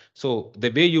come. So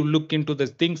the way you look into the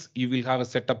things, you will have a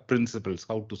set of principles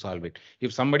how to solve it.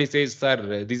 If somebody says,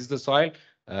 "Sir, this is the soil.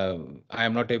 I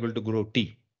am not able to grow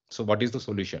tea." So what is the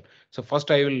solution? So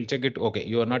first I will check it. Okay,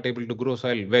 you are not able to grow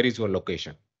soil. Where is your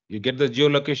location? You get the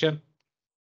geolocation.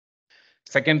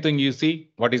 Second thing you see,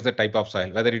 what is the type of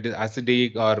soil, whether it is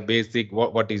acidic or basic,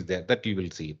 what is there, that you will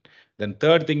see it. Then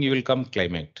third thing you will come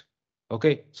climate.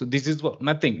 Okay, so this is what,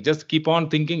 nothing, just keep on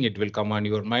thinking, it will come on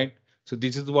your mind. So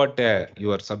this is what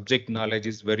your subject knowledge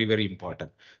is very, very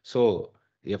important. So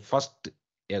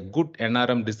a good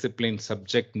NRM discipline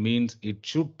subject means it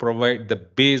should provide the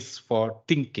base for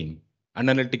thinking,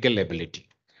 analytical ability.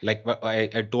 Like what I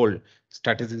told,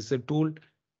 statistics is a tool,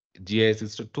 GIS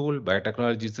is a tool,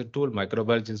 biotechnology is a tool,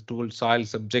 microbiology is a tool, soil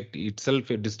subject itself,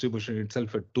 a distribution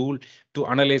itself, a tool to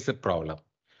analyze a problem.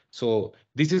 So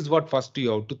this is what first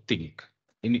you have to think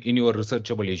in your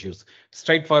researchable issues.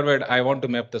 Straightforward, I want to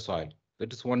map the soil.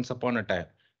 That is once upon a time.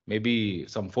 Maybe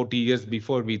some 40 years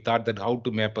before we thought that how to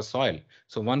map a soil.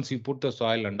 So once you put the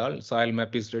soil and all, soil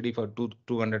map is ready for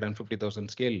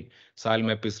 250,000 scale. Soil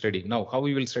map is ready. Now how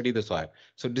we will study the soil?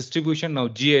 So distribution, now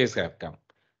GIS have come.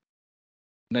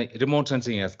 Now, remote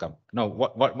sensing has come. Now,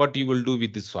 what you will do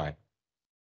with this soil?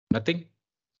 Nothing.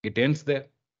 It ends there.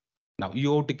 Now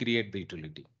you have to create the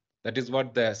utility. That is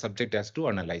what the subject has to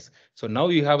analyze. So now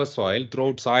you have a soil.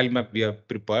 Throughout soil map we have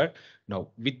prepared. Now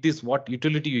with this, what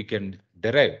utility you can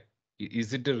derive?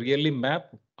 Is it a really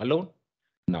map alone?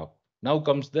 Now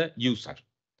comes the user.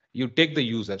 You take the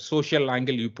user, social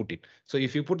angle, you put it. So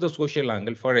if you put the social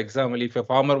angle, for example, if a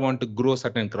farmer want to grow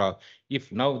certain crop, if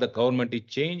now the government is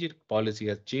changed, policy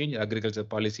has changed, agriculture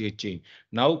policy has changed.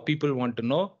 Now people want to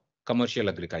know commercial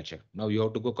agriculture. Now you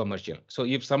have to go commercial. So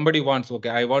if somebody wants, okay,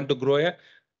 I want to grow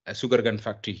a sugarcane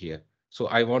factory here. So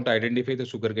I want to identify the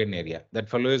sugarcane area. That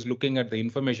fellow is looking at the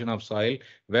information of soil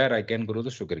where I can grow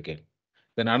the sugarcane.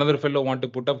 Then another fellow want to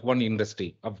put up one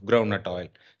industry of groundnut oil.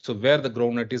 So where the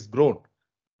groundnut is grown,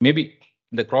 maybe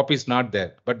the crop is not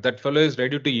there, but that fellow is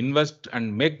ready to invest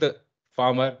and make the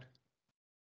farmer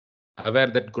aware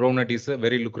that groundnut is a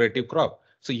very lucrative crop.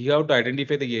 So you have to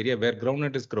identify the area where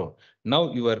groundnut is grown.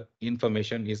 Now your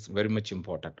information is very much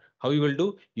important. How you will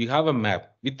do? You have a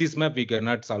map. With this map, we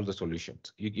cannot solve the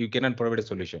solutions. You cannot provide a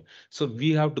solution. So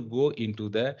we have to go into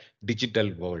the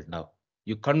digital world now.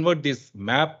 You convert this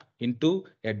map into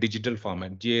a digital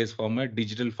format, GIS format,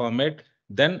 digital format,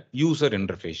 then user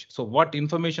interface. So what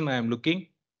information I am looking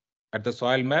at the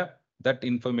soil map, that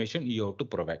information you have to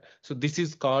provide. So this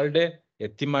is called a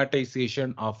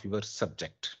thematization of your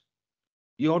subject.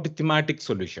 You have a thematic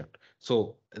solution.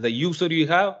 So the user you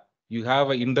have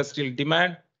an industrial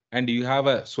demand, and you have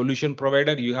a solution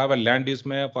provider, you have a land use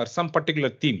map for some particular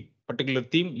theme.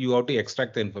 You have to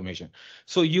extract the information.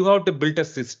 So you have to build a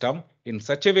system in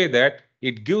such a way that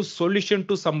It gives solution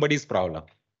to somebody's problem,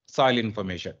 soil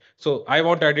information. So I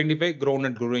want to identify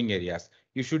groundnut growing areas.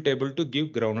 You should be able to give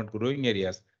groundnut growing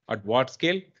areas. At what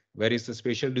scale? Where is the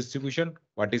spatial distribution?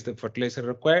 What is the fertilizer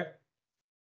required?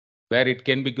 Where it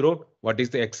can be grown? What is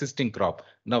the existing crop?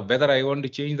 Now, whether I want to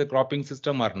change the cropping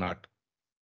system or not.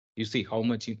 You see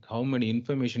how many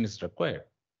information is required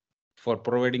for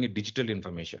providing a digital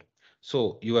information.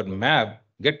 So your map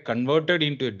get converted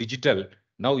into a digital.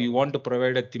 Now you want to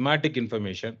provide a thematic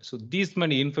information. So these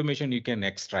many information you can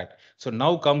extract. So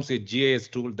now comes a GIS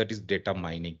tool, that is data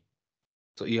mining.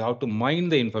 So you have to mine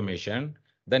the information,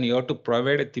 then you have to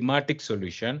provide a thematic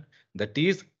solution that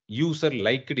is user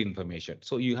liked information.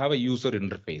 So you have a user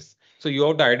interface. So you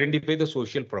have to identify the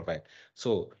social profile.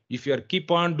 So if you are keep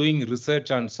on doing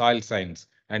research on soil science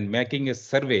and making a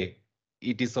survey,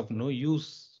 it is of no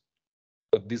use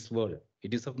for this world.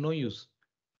 It is of no use.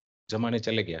 Zamane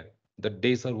chale gaya. The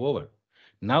days are over.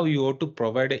 Now you have to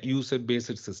provide a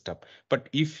user-based system. But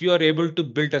if you are able to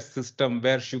build a system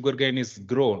where sugarcane is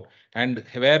grown and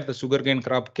where the sugarcane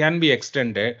crop can be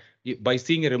extended by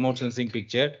seeing a remote sensing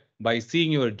picture, by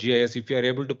seeing your GIS, if you are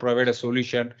able to provide a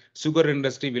solution, sugar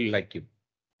industry will like you.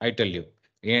 I tell you.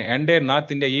 And in North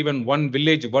India, even one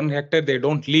village, 1 hectare, they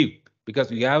don't leave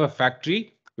because you have a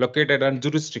factory located on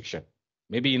jurisdiction.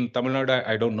 Maybe in Tamil Nadu,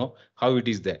 I don't know how it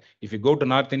is there. If you go to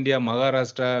North India,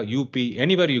 Maharashtra, UP,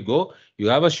 anywhere you go, you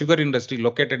have a sugar industry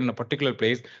located in a particular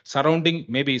place. Surrounding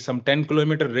maybe some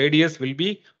 10-kilometer radius will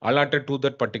be allotted to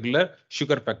that particular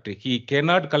sugar factory. He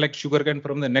cannot collect sugarcane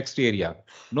from the next area.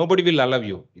 Nobody will allow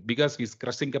you because his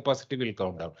crushing capacity will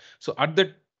count down. So at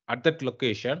that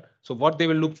location, so what they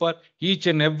will look for, each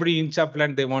and every inch of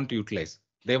land they want to utilize.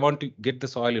 They want to get the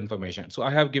soil information. So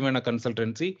I have given a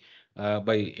consultancy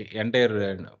by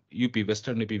entire UP,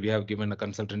 Western UP, we have given a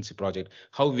consultancy project,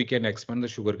 how we can expand the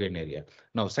sugarcane area.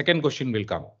 Now, second question will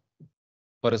come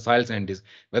for a soil scientist,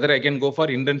 whether I can go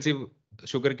for intensive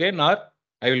sugarcane or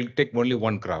I will take only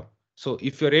one crop. So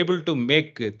if you're able to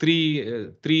make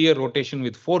three-year rotation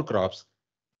with 4 crops,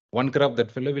 one crop that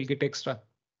fellow will get extra.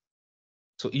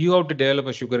 So you have to develop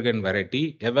a sugarcane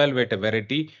variety, evaluate a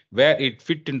variety where it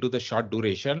fit into the short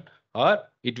duration or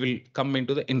it will come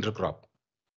into the intercrop.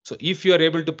 So if you are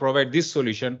able to provide this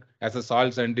solution as a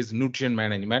soil scientist, nutrient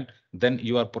management, then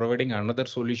you are providing another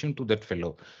solution to that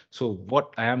fellow. So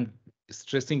what I am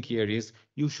stressing here is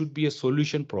you should be a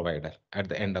solution provider at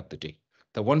the end of the day.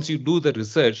 The once you do the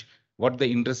research, what the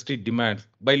industry demands,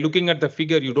 by looking at the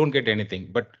figure, you don't get anything,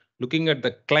 but looking at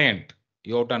the client,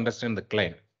 you have to understand the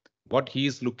client. What he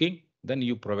is looking, then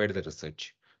you provide the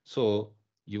research. So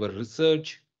your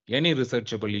research, any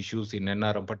researchable issues in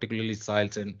NRM, particularly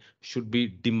soils, and should be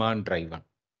demand driven.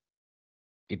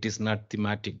 It is not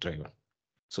thematic driven.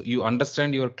 So you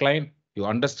understand your client, you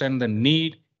understand the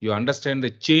need, you understand the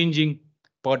changing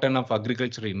pattern of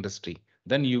agriculture industry.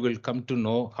 Then you will come to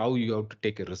know how you have to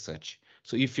take a research.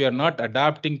 So if you are not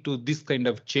adapting to this kind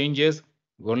of changes,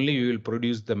 only you will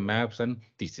produce the maps and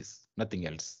thesis, nothing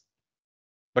else.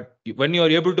 But when you are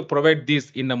able to provide this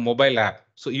in a mobile app,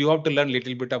 so you have to learn a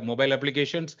little bit of mobile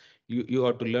applications, you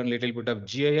have to learn a little bit of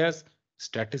GIS,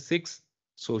 statistics,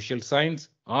 social science,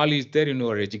 all is there in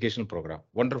your educational program.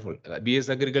 Wonderful. BS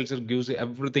Agriculture gives you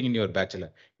everything in your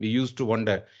bachelor. We used to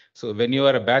wonder. So when you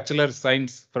are a bachelor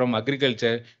science from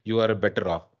agriculture, you are better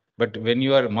off. But when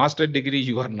you are a master degree,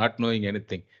 you are not knowing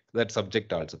anything. That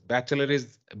subject also. Bachelor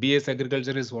is BS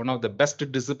Agriculture is one of the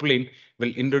best discipline,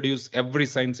 will introduce every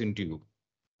science into you.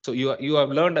 So you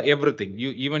have learned everything.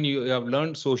 You have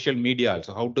learned social media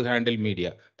also, how to handle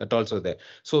media. That also there.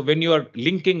 So when you are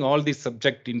linking all these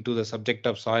subject into the subject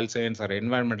of soil science or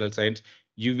environmental science,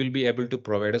 you will be able to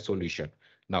provide a solution.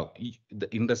 Now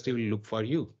the industry will look for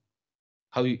you.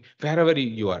 Wherever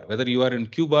you are, whether you are in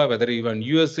Cuba, whether you are in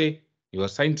USA, your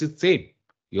science is same.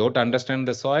 You have to understand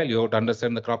the soil. You have to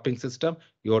understand the cropping system.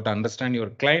 You have to understand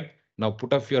your client. Now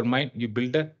put off your mind. You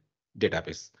build a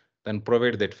database. Then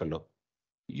provide that fellow.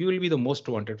 You will be the most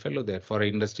wanted fellow there for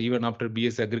industry. Even after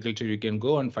BS Agriculture, you can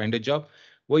go and find a job.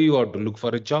 Why you have to look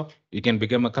for a job? You can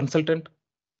become a consultant.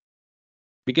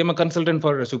 Become a consultant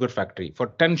for a sugar factory. For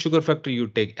 10 sugar factory, you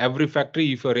take every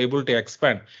factory. If you are able to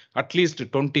expand at least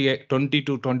 20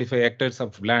 to 25 hectares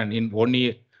of land in 1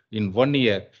 year,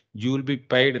 you will be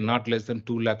paid not less than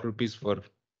 2 lakh rupees per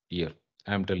year.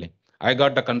 I am telling. I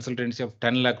got a consultancy of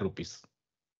 10 lakh rupees.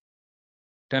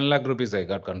 10 lakh rupees I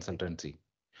got consultancy.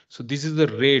 So this is the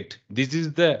rate. This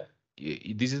is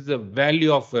the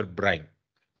value of your brain.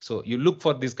 So you look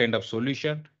for this kind of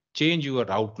solution, change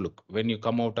your outlook when you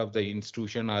come out of the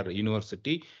institution or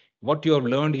university. What you have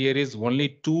learned here is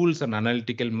only tools and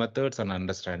analytical methods and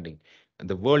understanding.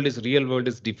 The world is real world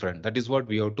is different. That is what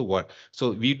we have to work.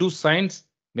 So we do science.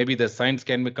 Maybe the science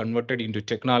can be converted into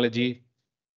technology,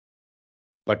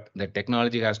 but the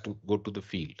technology has to go to the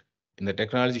field. And the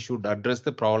technology should address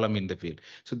the problem in the field.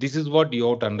 So this is what you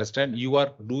have to understand. You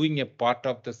are doing a part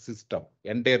of the system,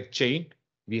 entire chain.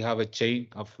 We have a chain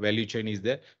of value chain is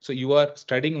there. So you are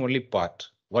studying only part,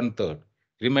 1/3.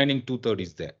 Remaining 2/3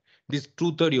 is there. This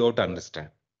 2/3 you have to understand.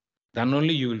 Then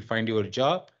only you will find your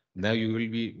job. Now you will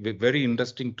be very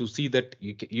interesting to see that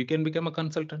you can become a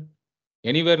consultant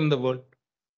anywhere in the world.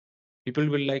 People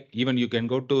will like, even you can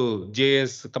go to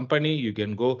JS company, you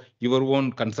can go your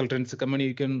own consultancy company,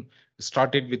 you can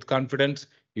start it with confidence,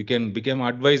 you can become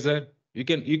advisor, you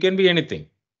can be anything.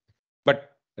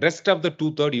 But rest of the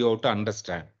 2/3 you have to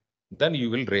understand. Then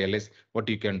you will realize what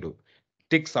you can do.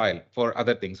 Take soil for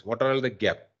other things. What are all the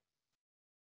gap?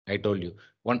 I told you,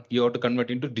 one, you have to convert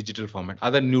into digital format.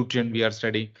 Other nutrient we are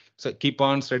studying. So keep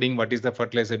on studying what is the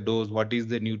fertilizer dose, what is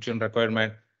the nutrient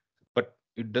requirement. But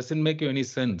it doesn't make you any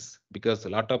sense because a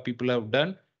lot of people have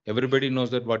done. Everybody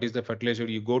knows that what is the fertilizer.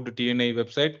 You go to TNA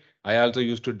website. I also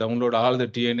used to download all the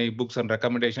TNA books and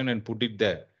recommendation and put it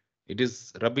there. It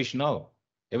is rubbish now.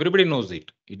 Everybody knows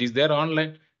it. It is there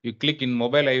online. You click in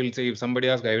mobile. I will say if somebody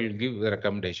asks, I will give the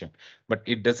recommendation. But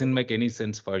it doesn't make any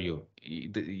sense for you.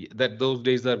 That those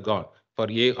days are gone. For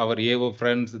our AO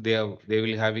friends, they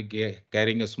will have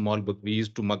carrying a small book. We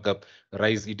used to mug up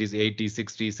rice. It is 80,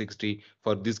 60, 60.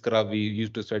 For this crop, we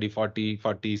used to study 40,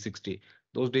 40, 60.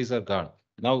 Those days are gone.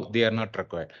 Now they are not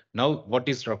required. Now what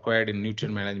is required in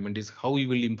nutrient management is how you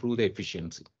will improve the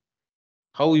efficiency.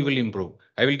 How you will improve?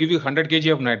 I will give you 100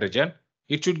 kg of nitrogen.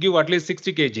 It should give at least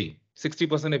 60 kg.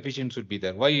 60% efficiency should be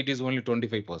there. Why it is only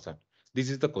 25%? This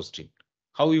is the question.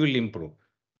 How you will improve?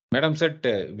 Madam said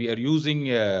we are using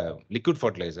liquid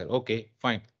fertilizer. Okay,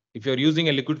 fine. If you are using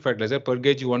a liquid fertilizer per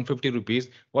kg 150 rupees,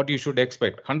 what you should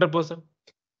expect? 100%.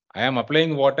 I am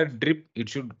applying water drip. It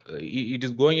should it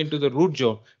is going into the root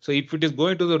zone. So if it is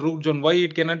going to the root zone, why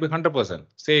it cannot be 100%?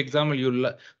 Say example,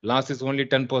 your loss is only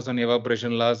 10%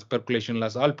 evaporation loss, percolation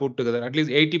loss, all put together. At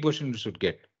least 80% you should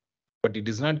get, but it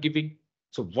is not giving.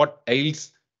 So what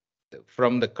else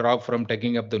from the crop from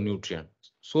taking up the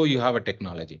nutrients? So you have a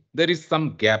technology. There is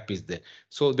some gap is there.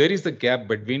 So there is a gap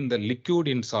between the liquid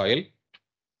in soil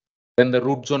then the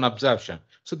root zone absorption.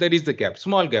 So there is the gap,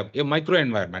 small gap, a micro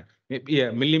environment, maybe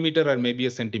a millimeter or maybe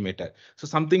a centimeter. So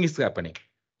something is happening.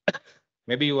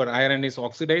 Maybe your iron is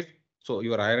oxidized, so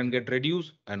your iron get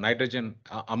reduced, and nitrogen,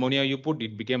 ammonia you put,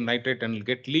 it became nitrate and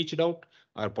get leached out,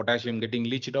 or potassium getting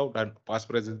leached out, or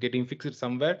phosphorus is getting fixed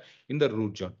somewhere in the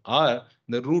root zone, or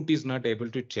the root is not able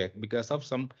to check because of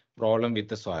some problem with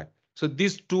the soil. So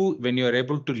these two, when you are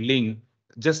able to link,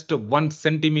 just 1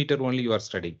 centimeter only you are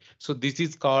studying. So this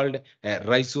is called a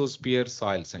rhizosphere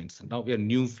soil science. Now a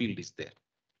new field is there,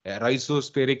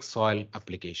 rhizospheric soil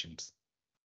applications.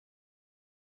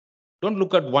 Don't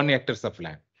look at 1 hectares of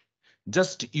land.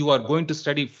 Just you are going to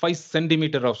study 5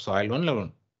 centimeter of soil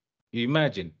alone. You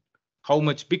imagine how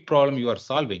much big problem you are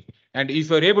solving. And if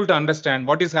you are able to understand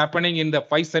what is happening in the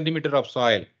 5 centimeter of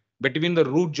soil between the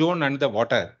root zone and the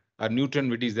water or nutrient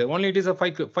which is there, only it is a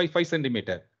 5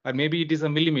 centimeter or maybe it is a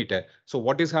millimeter. So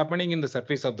what is happening in the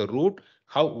surface of the root?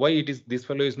 Why it is this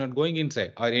fellow is not going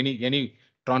inside, or any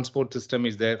transport system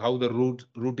is there, how the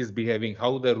root is behaving,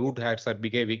 how the root hairs are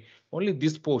behaving. Only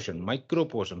this portion, micro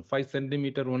portion, 5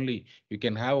 centimeter only, you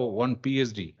can have 1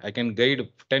 PhD. I can guide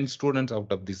 10 students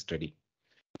out of this study.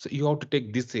 So you have to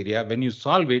take this area. When you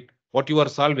solve it, what you are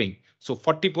solving. So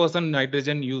 40%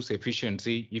 nitrogen use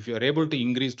efficiency, if you are able to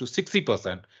increase to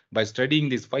 60% by studying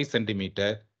this 5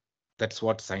 centimeter, that's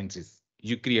what science is.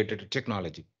 You created a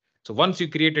technology. So once you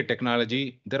create a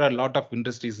technology, there are a lot of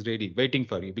industries ready, waiting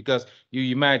for you, because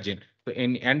you imagine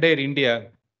in entire India,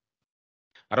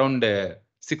 around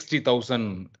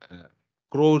 60,000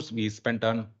 crores we spent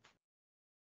on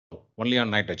only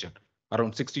on nitrogen,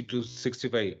 around 60 to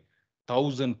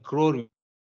 65,000 crore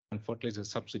on fertilizer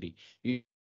subsidy.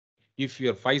 If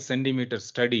your 5 centimeter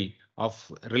study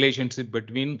of relationship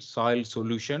between soil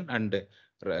solution and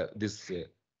this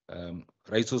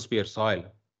rhizosphere soil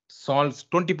solves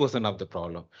 20% of the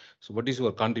problem. So what is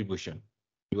your contribution?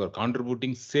 You are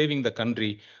contributing, saving the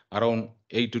country around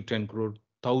 8 to 10 crore,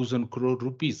 1,000 crore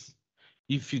rupees.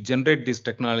 If you generate this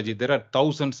technology, there are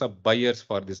thousands of buyers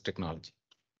for this technology.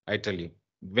 I tell you,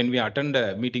 when we attend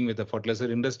a meeting with the fertilizer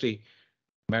industry,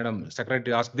 Madam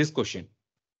Secretary asked this question.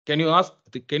 Can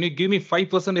you give me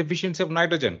 5% efficiency of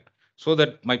nitrogen so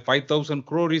that my 5,000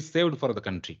 crore is saved for the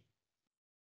country?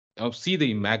 Now see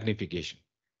the magnification.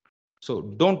 So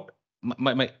don't,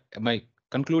 my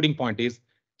concluding point is,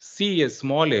 see a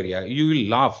small area, you will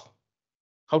laugh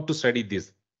how to study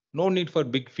this. No need for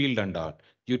big field and all.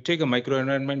 You take a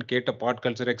microenvironment, get a pot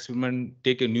culture experiment,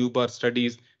 take a new bar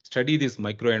studies, study this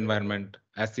microenvironment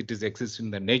as it is exists in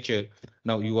the nature.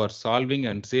 Now you are solving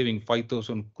and saving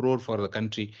 5,000 crore for the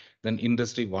country, then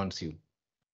industry wants you.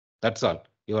 That's all.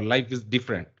 Your life is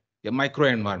different. A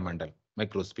microenvironmental,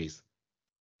 microspace.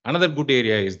 Another good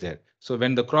area is there. So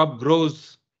when the crop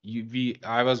grows,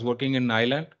 I was working in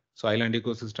island, so island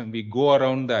ecosystem, we go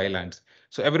around the islands.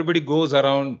 So everybody goes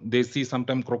around, they see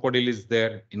sometimes crocodile is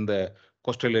there in the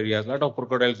coastal areas. A lot of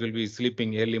crocodiles will be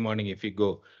sleeping early morning if you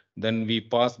go. Then we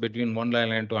pass between one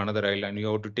island to another island.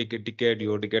 You have to take a ticket,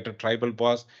 you have to get a tribal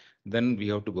pass, then we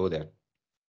have to go there.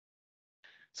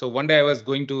 So one day I was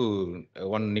going to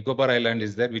one Nicobar Island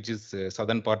is there, which is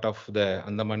southern part of the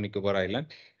Andaman Nicobar Island.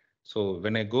 So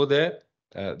when I go there,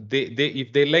 they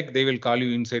if they like, they will call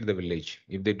you inside the village.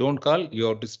 If they don't call, you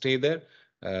have to stay there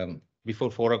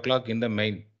before 4 o'clock in the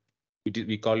main.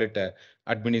 We call it a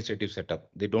administrative setup.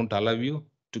 They don't allow you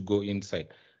to go inside.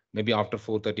 Maybe after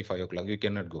 4:35 o'clock, you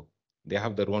cannot go. They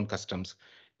have their own customs.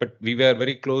 But we were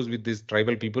very close with these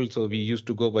tribal people, so we used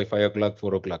to go by 5 o'clock,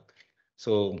 4 o'clock.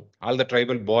 So all the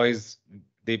tribal boys,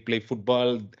 they play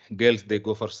football. Girls, they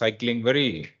go for cycling.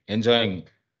 Very enjoying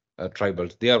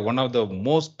tribals. They are one of the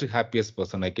most happiest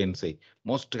person, I can say.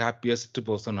 Most happiest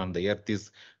person on the earth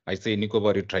is, I say,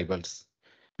 Nicobari tribals,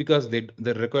 because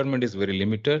the requirement is very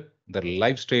limited. Their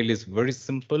lifestyle is very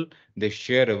simple. They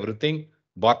share everything.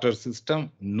 Barter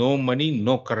system, no money,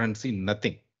 no currency,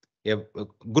 nothing. You have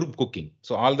group cooking.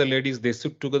 So all the ladies, they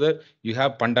sit together. You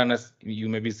have pandanas. You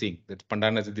may be seeing that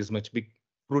pandanas is this much big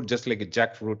fruit, just like a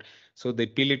jackfruit. So they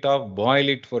peel it off, boil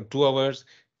it for 2 hours.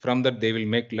 From that, they will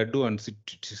make laddu and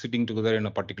sitting together in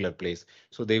a particular place.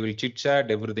 So they will chit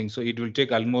chat everything. So it will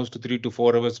take almost 3 to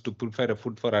 4 hours to prepare a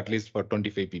food for at least for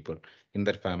 25 people in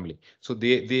their family. So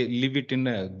they live it in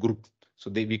a group.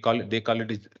 So they call it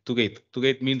Tugait.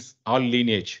 Tugait means all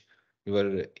lineage.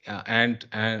 Your aunt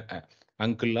and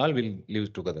uncle all will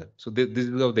live together. So this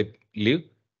is how they live.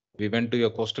 We went to a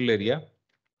coastal area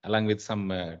along with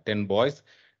some 10 boys.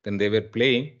 Then they were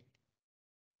playing.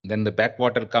 Then the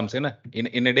backwater comes in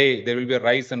a day, there will be a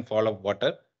rise and fall of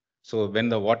water. So when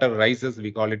the water rises,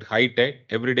 we call it high tide.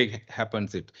 Every day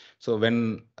happens it. So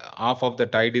when half of the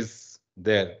tide is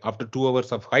there, after 2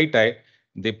 hours of high tide,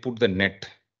 they put the net.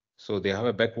 So they have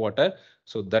a backwater.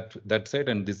 So that side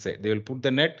and this side, they will put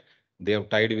the net. They have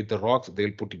tied with the rocks. They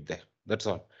will put it there. That's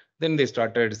all. Then they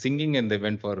started singing and they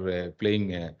went for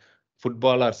playing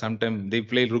football, or sometimes they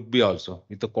play rugby also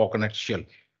with the coconut shell.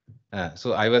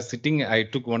 So I was sitting, I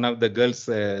took one of the girls'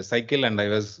 cycle and I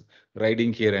was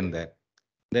riding here and there.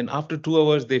 Then after 2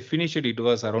 hours, they finished it. It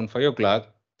was around 5 o'clock.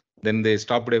 Then they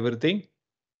stopped everything.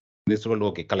 They told,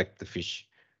 okay, collect the fish.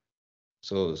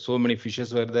 So many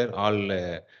fishes were there.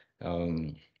 All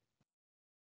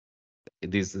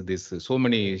so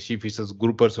many she fishes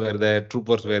groupers were there,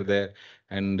 troopers were there,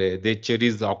 and they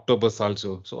cherish the octopus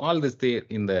also. So all this there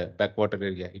in the backwater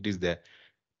area, it is there.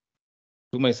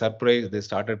 To my surprise, they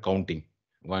started counting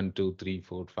 1, 2, 3,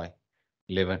 4, 5,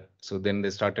 11. So then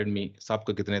they started me,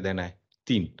 Sabko kitne dena hai?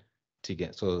 3.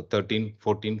 So 13,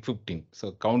 14, 15.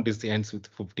 So count is the ends with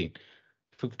 15.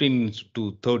 15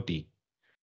 to 30.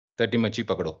 30 machi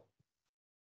pakado.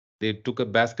 They took a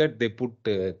basket, they put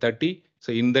 30.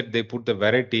 So in that they put the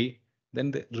variety, then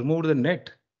they removed the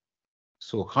net.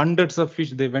 So hundreds of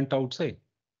fish, they went outside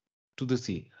to the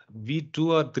sea. We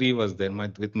 2 or 3 was there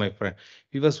with my friend.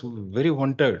 He was very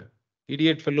wondered.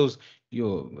 Idiot fellows,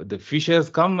 the fish has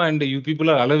come and you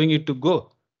people are allowing it to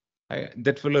go.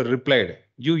 That fellow replied,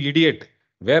 you idiot,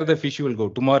 where the fish will go?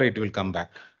 Tomorrow it will come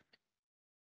back.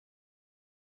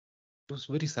 It was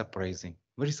very surprising,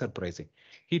 very surprising.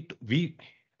 We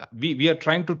are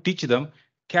trying to teach them,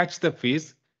 catch the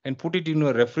fish and put it in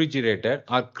a refrigerator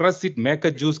or crush it, make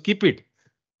a juice, keep it.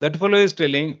 That fellow is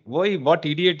telling, why, what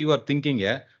idiot you are thinking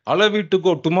here? Allow it to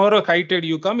go. Tomorrow, high tide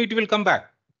you come, it will come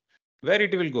back. Where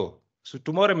it will go? So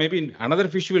tomorrow, maybe another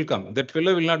fish will come. That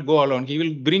fellow will not go alone. He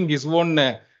will bring his own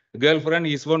girlfriend,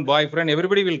 his own boyfriend.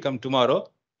 Everybody will come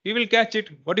tomorrow. He will catch it.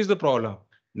 What is the problem?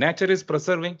 Nature is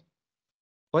preserving.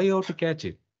 Why you have to catch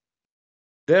it?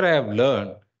 There I have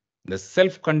learned the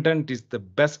self-content is the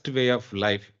best way of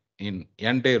life in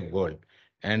entire world.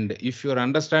 And if you're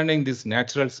understanding this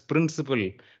natural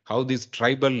principle, how this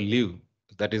tribal live,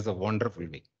 that is a wonderful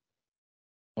way.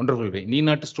 Wonderful way. Need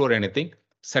not to store anything.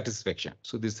 Satisfaction.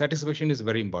 So this satisfaction is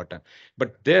very important.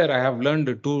 But there I have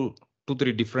learned two,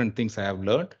 3 different things I have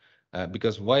learned.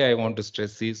 Because why I want to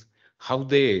stress is how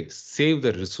they save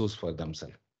the resource for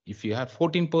themselves. If you have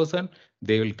 14%,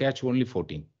 they will catch only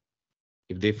 14.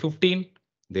 If they 15,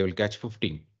 they will catch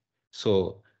 15.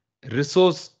 So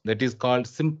resource that is called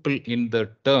simple in the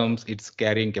terms, its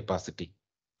carrying capacity.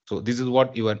 So this is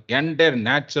what your entire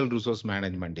natural resource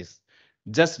management is.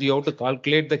 Just you have to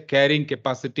calculate the carrying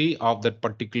capacity of that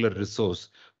particular resource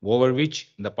over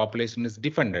which the population is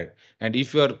dependent. And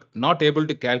if you are not able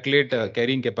to calculate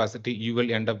carrying capacity, you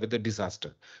will end up with a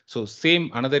disaster. So same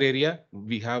another area,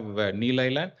 we have Neil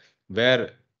Island,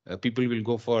 where people will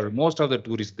go for, most of the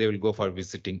tourists, they will go for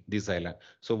visiting this island.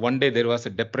 So one day there was a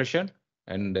depression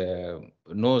and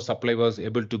no supply was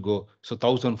able to go. So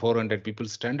 1,400 people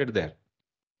stranded there.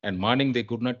 And morning they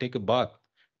could not take a bath,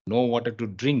 no water to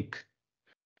drink,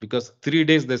 because 3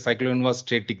 days the cyclone was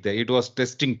static there. It was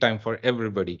testing time for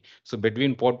everybody. So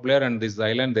between Port Blair and this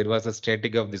island, there was a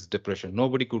static of this depression.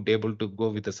 Nobody could able to go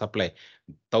with the supply.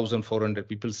 1,400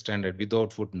 people stranded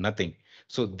without food, nothing.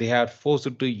 So they are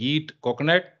forced to eat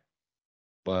coconut,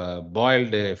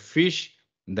 boiled fish,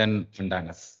 then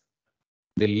bananas.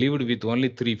 They lived with only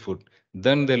 3 food.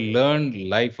 Then they learned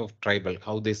life of tribal,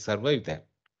 how they survive there.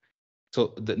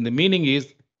 So the meaning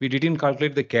is we didn't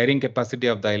calculate the carrying capacity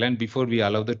of the island before we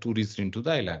allow the tourists into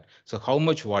the island. So how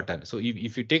much water? So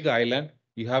if you take the island,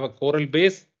 you have a coral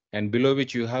base and below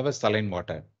which you have a saline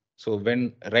water. So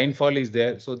when rainfall is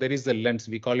there, so there is a lens,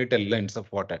 we call it a lens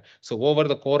of water. So over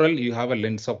the coral, you have a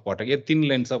lens of water, a thin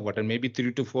lens of water, maybe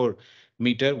 3 to 4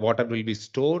 meter water will be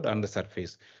stored on the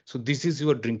surface. So this is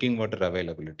your drinking water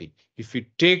availability. If you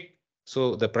take,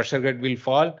 so the pressure gate will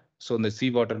fall, so the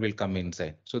seawater will come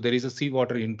inside. So there is a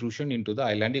seawater intrusion into the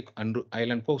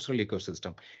island coastal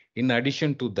ecosystem. In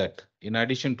addition to that,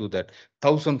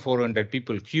 1,400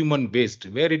 people, human waste,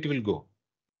 where it will go?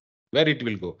 Where it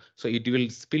will go? So it will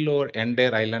spill over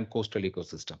entire island coastal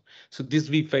ecosystem. So this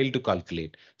we fail to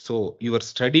calculate. So your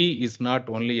study is not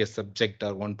only a subject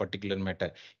or one particular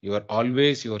matter. Your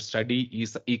study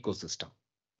is ecosystem.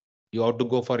 You have to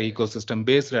go for ecosystem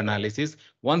based analysis.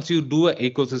 Once you do a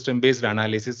ecosystem based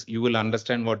analysis, you will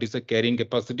understand what is the carrying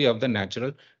capacity of the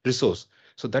natural resource.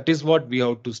 So that is what we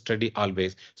have to study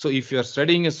always. So if you are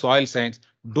studying a soil science,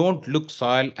 don't look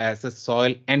soil as a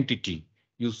soil entity.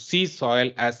 You see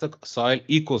soil as a soil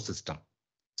ecosystem.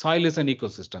 Soil is an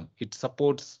ecosystem. It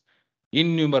supports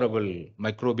innumerable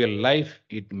microbial life.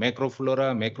 It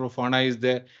macroflora, macrofauna is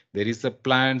there. There is a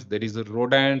plants, there is a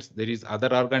rodents, there is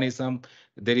other organism.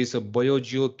 There is a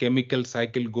biogeochemical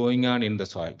cycle going on in the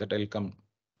soil. That will come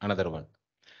another one.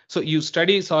 So you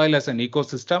study soil as an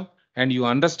ecosystem and you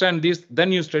understand this,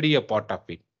 then you study a part of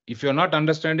it. If you're not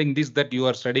understanding this, that you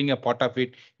are studying a part of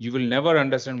it, you will never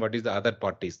understand what is the other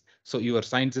part is. So your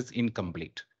science is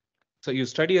incomplete. So you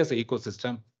study as an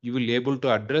ecosystem, you will be able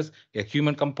to address a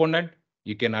human component,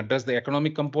 you can address the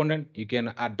economic component, you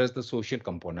can address the social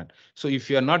component. So if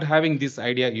you are not having this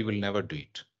idea, you will never do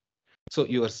it. So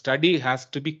your study has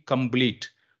to be complete,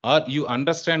 or you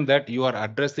understand that you are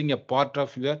addressing a part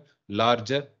of your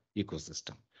larger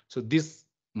ecosystem. So this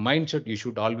mindset you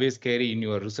should always carry in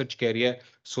your research career,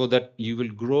 so that you will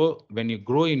grow. When you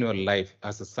grow in your life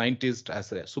as a scientist,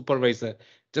 as a supervisor,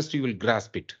 just you will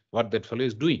grasp it, what that fellow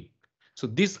is doing. So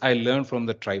this I learned from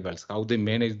the tribals, how they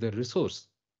manage the resource.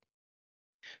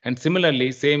 And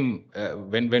similarly, same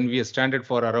when we are stranded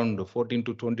for around 14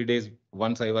 to 20 days.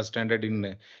 Once I was stranded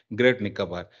in Great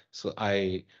Nicobar. So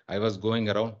I was going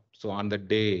around. So on that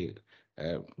day,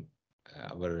 uh,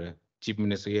 our chief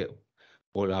minister,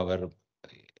 or our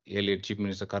earlier chief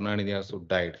minister Karnanidhi also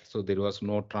died. So there was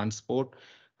no transport.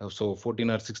 So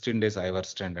 14 or 16 days I was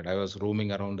stranded. I was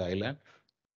roaming around the island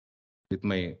with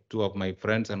my two of my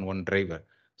friends and one driver.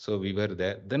 So we were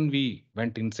there. Then we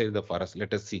went inside the forest.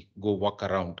 Let us see, go walk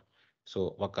around.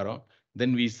 So walk around.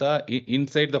 Then we saw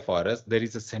inside the forest, there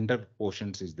is a center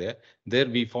portions is there. There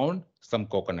we found some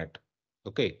coconut.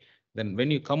 Okay. Then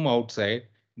when you come outside,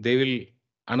 they will,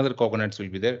 another coconuts will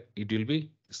be there. It will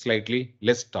be slightly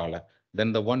less taller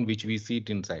than the one which we see it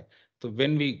inside. So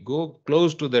when we go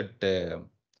close to that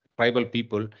tribal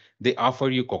people, they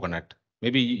offer you coconut.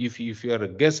 Maybe if you are a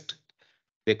guest,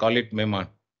 they call it Mehman.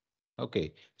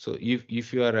 Okay. So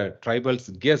if you are a tribal's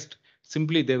guest,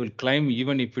 simply they will climb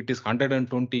even if it is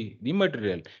 120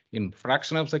 immaterial. In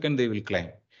fraction of second, they will climb.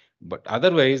 But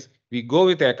otherwise, we go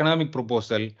with the economic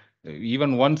proposal.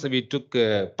 Even once we took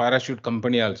a parachute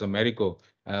company also, Marico,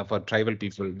 for tribal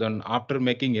people. Then after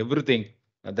making everything,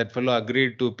 that fellow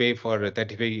agreed to pay for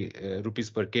 35 rupees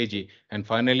per kg. And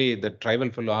finally, the tribal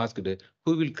fellow asked,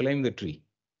 who will climb the tree?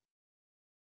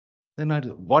 Then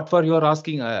what for you are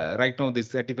asking right now this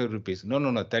 35 rupees?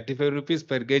 No, 35 rupees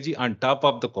per kg on top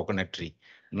of the coconut tree,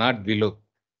 not below.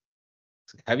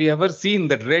 Have you ever seen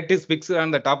that rate is fixed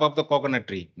on the top of the coconut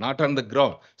tree, not on the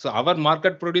ground? So our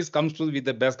market produce comes to with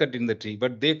the basket in the tree,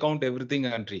 but they count everything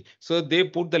on tree. So they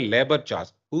put the labor charge.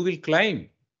 Who will climb?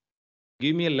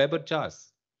 Give me a labor charge.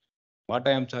 What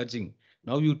I am charging.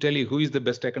 Now you tell you who is the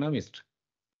best economist?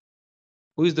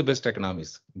 Who is the best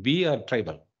economist? We are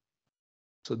tribal.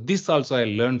 So this also I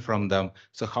learned from them.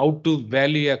 So how to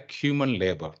value a human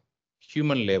labor,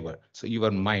 human labor. So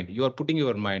your mind, you are putting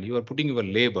your mind, you are putting your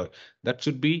labor that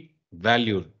should be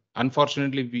valued.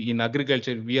 Unfortunately, in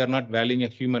agriculture, we are not valuing a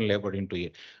human labor into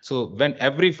it. So when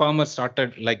every farmer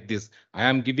started like this, I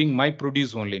am giving my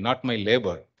produce only, not my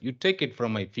labor. You take it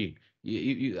from my field.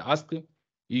 You ask them,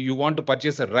 you want to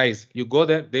purchase a rice, you go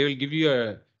there, they will give you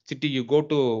a city, you go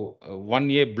to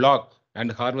 1A block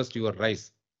and harvest your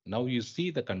rice. Now you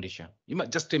see the condition. You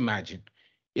must just imagine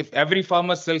if every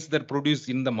farmer sells their produce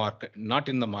in the market, not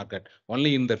in the market,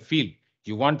 only in their field.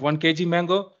 You want 1 kg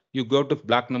mango, you go to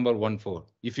block number 14.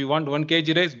 If you want 1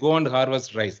 kg rice, go and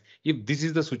harvest rice. If this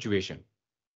is the situation,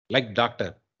 like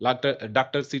doctor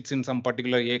sits in some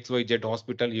particular XYZ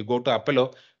hospital, you go to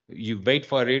Apollo, you wait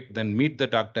for it, then meet the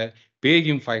doctor, pay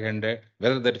him 500,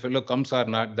 whether that fellow comes or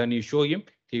not, then you show him,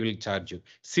 he will charge you.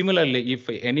 Similarly, if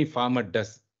any farmer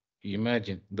does,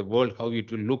 imagine the world, how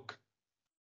it will look.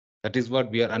 That is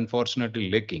what we are unfortunately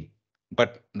lacking.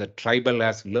 But the tribal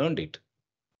has learned it.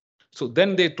 So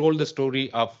then they told the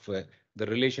story of the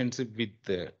relationship with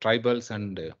tribals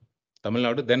and Tamil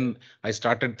Nadu. Then I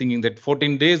started thinking that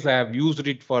 14 days I have used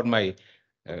it for my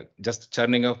just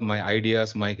churning of my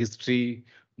ideas, my history,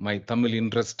 my Tamil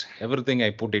interest, everything I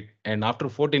put it. And after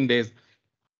 14 days,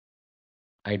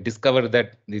 I discovered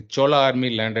that the Chola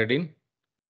army landed in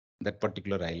that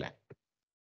particular island,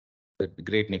 the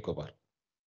Great Nicobar.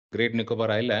 Great Nicobar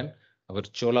Island, our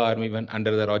Chola army went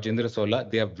under the Rajendra Chola,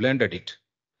 they have landed it.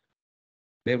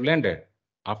 They have landed.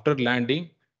 After landing,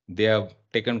 they have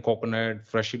taken coconut,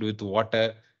 flushed it with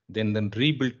water, then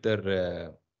rebuilt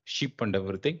their ship and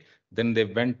everything. Then they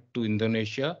went to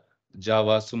Indonesia,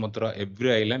 Java, Sumatra,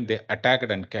 every island. They attacked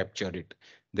and captured it.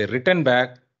 They returned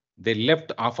back. They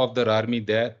left half of their army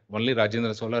there. Only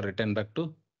Rajendra Chola returned back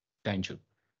to Tanjore.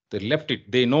 They left it.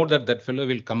 They know that that fellow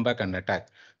will come back and attack.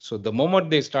 So the moment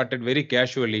they started very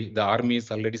casually, the army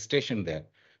is already stationed there.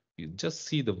 You just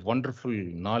see the wonderful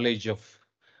knowledge of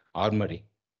armory,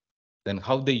 then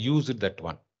how they used that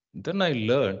one. Then I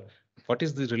learned what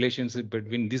is the relationship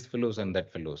between these fellows and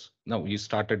that fellows. Now you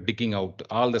started digging out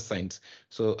all the signs.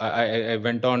 So I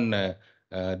went on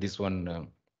this one.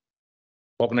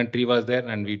 Coconut tree was there,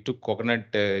 and we took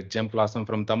coconut gem blossom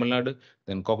from Tamil Nadu,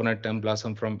 then coconut gem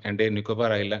blossom from entire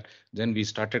Nicobar Island. Then we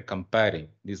started comparing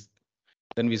this.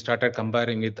 Then we started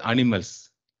comparing with animals.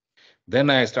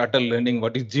 Then I started learning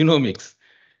what is genomics.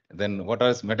 Then what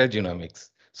is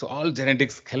metagenomics. So all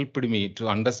genetics helped me to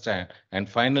understand. And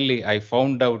finally, I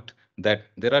found out that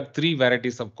there are 3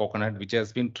 varieties of coconut which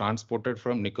has been transported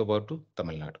from Nicobar to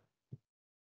Tamil Nadu.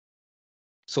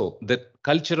 So the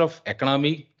culture of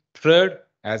economic trade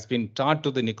has been taught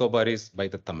to the Nicobaris by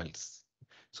the Tamils.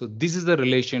 So this is the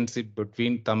relationship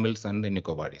between Tamils and the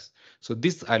Nicobaris. So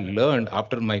this I learned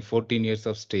after my 14 years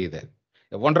of stay there.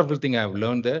 A wonderful thing I have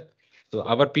learned there. So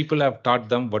our people have taught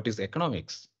them what is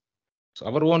economics. So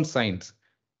our own science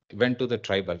went to the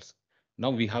tribals. Now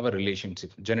we have a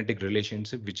relationship, genetic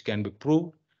relationship, which can be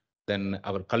proved. Then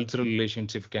our cultural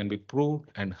relationship can be proved,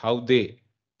 and how they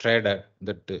trade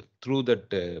that through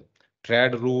that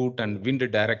trade route and wind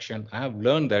direction. I have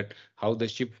learned that how the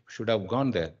ship should have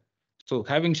gone there. So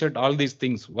having said all these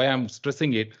things, why I'm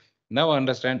stressing it, now I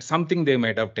understand something they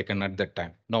might have taken at that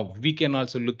time. Now we can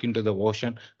also look into the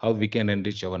ocean, how we can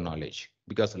enrich our knowledge,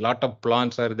 because a lot of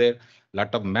plants are there,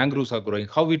 lot of mangroves are growing,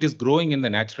 how it is growing in the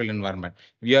natural environment.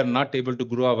 We are not able to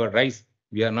grow our rice.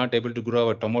 We are not able to grow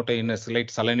our tomato in a slight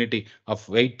salinity of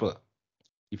 8 per.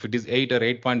 If it is 8 or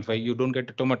 8.5, you don't get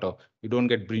a tomato, you don't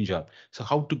get brinjal. So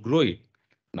how to grow it?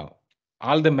 Now,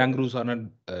 all the mangroves are not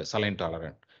saline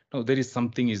tolerant. No, there is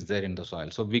something is there in the soil.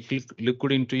 So we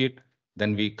looked into it,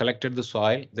 then we collected the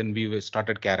soil, then we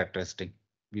started characterizing.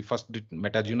 We first did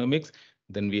metagenomics,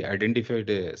 then we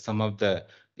identified some of the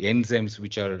enzymes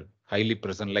which are highly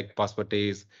present, like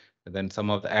phosphatase, then some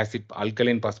of the acid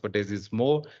alkaline phosphatase is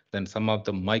more, then some of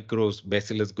the microbes,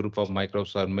 bacillus group of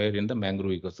microbes are made in the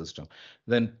mangrove ecosystem.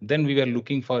 Then we were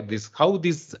looking for this, how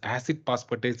this acid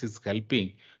phosphatase is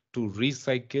helping to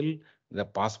recycle the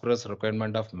phosphorus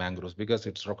requirement of mangroves, because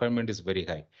its requirement is very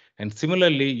high. And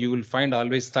similarly, you will find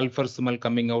always sulfur smell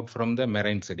coming out from the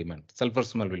marine sediment. Sulfur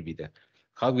smell will be there.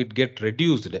 How it get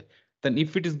reduced? Then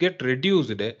if it is get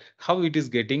reduced, how it is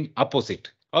getting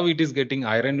opposite? How it is getting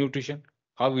iron nutrition?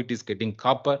 How it is getting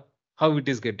copper? how it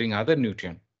is getting other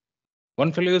nutrient.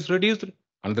 One fellow is reduced,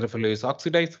 another fellow is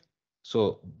oxidized.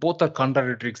 So both are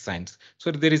contradictory signs.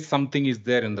 So there is something is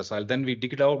there in the soil. Then we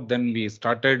dig it out. Then we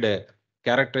started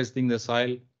characterizing the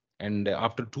soil. And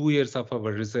after 2 years of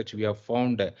our research, we have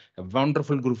found a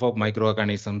wonderful group of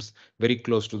microorganisms very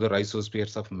close to the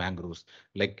rhizospheres of mangroves.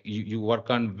 Like you work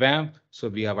on WAM, so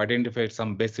we have identified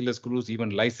some bacillus groups,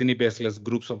 even Lysine-bacillus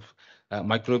groups of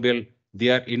microbial. They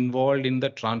are involved in the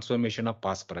transformation of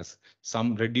phosphorus.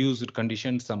 Some reduced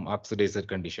condition, some oxidized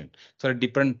condition. So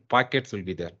different packets will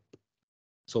be there.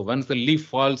 So once the leaf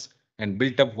falls and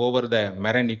built up over the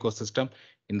marine ecosystem,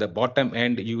 in the bottom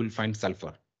end, you will find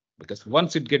sulfur. Because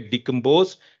once it get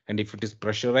decomposed and if it is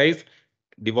pressurized,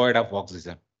 devoid of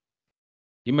oxygen,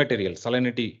 immaterial,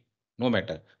 salinity, no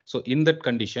matter. So in that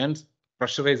conditions,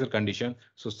 pressurizer condition,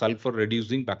 so sulfur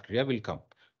reducing bacteria will come.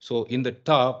 So in the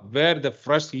top, where the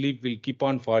fresh leaf will keep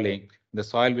on falling, the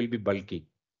soil will be bulky.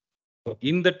 So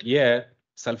in that air,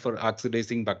 sulfur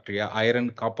oxidizing bacteria,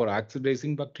 iron, copper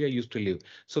oxidizing bacteria used to live.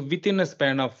 So within a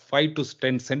span of 5 to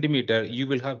 10 centimeter, you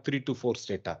will have 3 to 4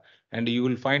 strata, and you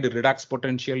will find redox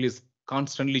potential is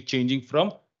constantly changing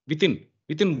from within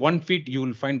 1 feet. You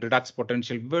will find redox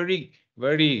potential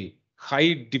very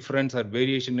high difference or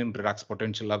variation in redox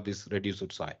potential of this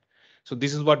reduced soil. So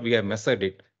this is what we have measured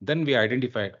it. Then we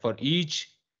identified for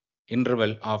each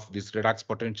interval of this redox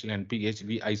potential and pH,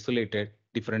 we isolated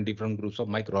different groups of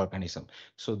microorganisms.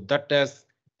 So that has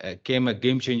came a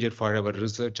game changer for our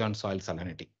research on soil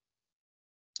salinity.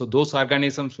 So those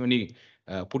organisms, when you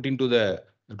put into the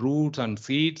roots and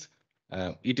seeds,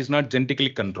 it is not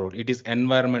genetically controlled. It is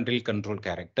environmentally controlled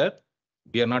character.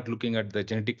 We are not looking at the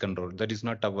genetic control. That is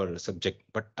not our subject.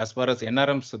 But as far as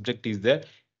NRM subject is there,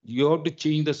 you have to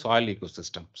change the soil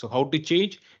ecosystem. So how to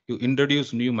change? You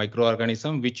introduce new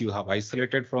microorganism which you have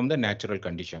isolated from the natural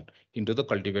condition into the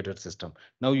cultivated system.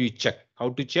 Now you check. How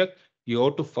to check? You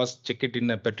have to first check it in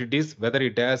a petri dish whether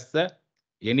it has the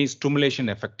any stimulation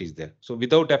effect is there. So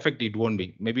without effect, it won't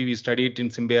be. Maybe we study it in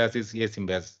symbiosis, yes,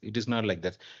 symbiosis. It is not like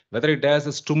that. Whether it has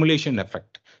a stimulation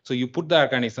effect. So you put the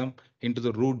organism into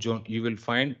the root zone, you will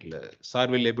find SAR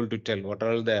will able to tell what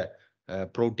are all the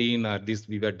protein or this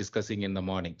we were discussing in the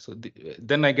morning. So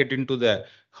then I get into the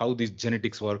how these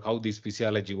genetics work, how this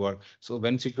physiology work. So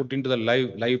once you put into the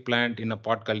live plant in a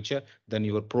pot culture, then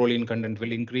your proline content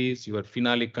will increase, your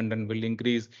phenolic content will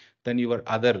increase, then your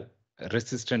other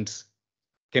resistance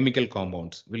chemical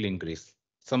compounds will increase.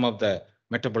 Some of the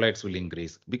metabolites will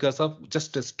increase because of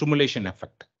just a stimulation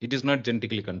effect. It is not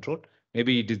genetically controlled.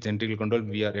 Maybe it is genetically controlled.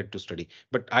 We are yet to study.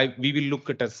 But we will look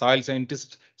at a soil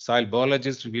scientist, soil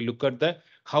biologist. We look at the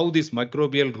how this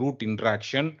microbial root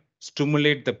interaction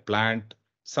stimulate the plant,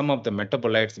 some of the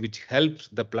metabolites which helps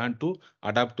the plant to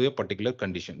adapt to a particular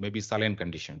condition, maybe saline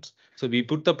conditions. So we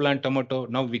put the plant tomato.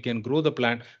 Now we can grow the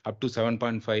plant up to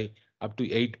 7.5 up to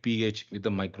 8 pH with the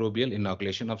microbial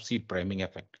inoculation of seed priming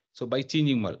effect. So by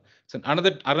changing mold. So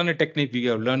another technique we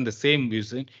have learned the same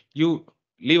using, you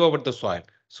leave over the soil.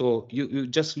 So you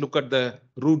just look at the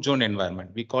root zone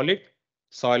environment. We call it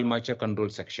soil moisture control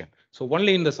section. So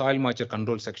only in the soil moisture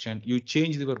control section, you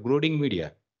change your growing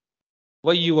media.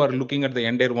 Why you are looking at the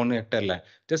entire 1 hectare land?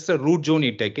 Just the root zone,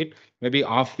 you take it. Maybe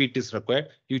half feet is required.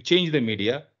 You change the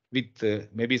media with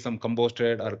maybe some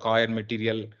composted or coir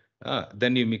material.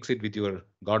 Then you mix it with your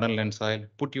garden land soil.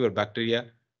 Put your bacteria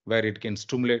where it can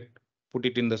stimulate. Put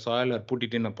it in the soil or put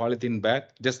it in a polythene bag,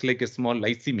 just like a small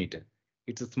lysimeter.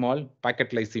 It's a small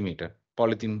packet lysimeter,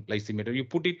 polythene lysimeter. You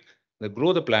put it,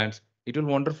 grow the plants. It will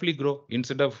wonderfully grow.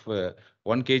 Instead of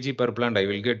 1 kg per plant, I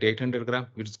will get 800 gram.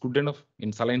 It's good enough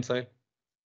in saline soil.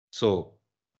 So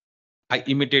I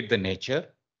imitate the nature.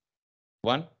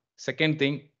 One. Second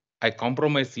thing, I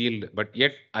compromise yield, but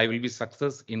yet I will be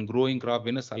success in growing crop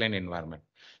in a saline environment.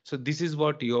 So this is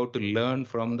what you have to learn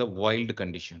from the wild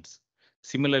conditions.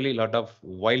 Similarly, a lot of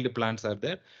wild plants are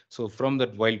there. So from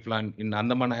that wild plant in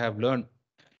Andaman, I have learned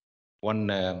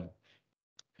one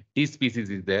tea species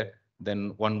is there.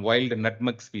 Then one wild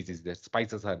nutmeg species there.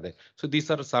 Spices are there. So these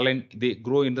are saline. They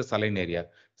grow in the saline area.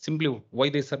 Simply why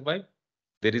they survive?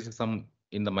 There is some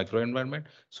in the microenvironment.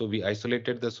 So we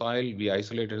isolated the soil, we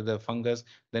isolated the fungus,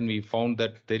 then we found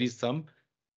that there is some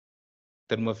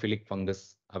thermophilic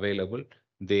fungus available.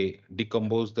 They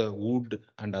decompose the wood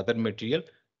and other material.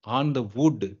 On the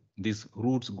wood, these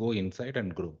roots go inside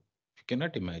and grow. You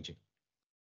cannot imagine.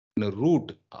 In a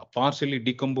root, partially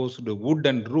decomposed wood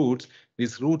and roots,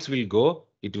 these roots will go,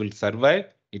 it will survive,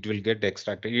 it will get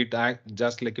extracted. It acts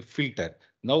just like a filter.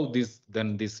 Now this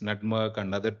nutmeg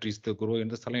and other trees to grow in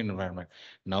the saline environment.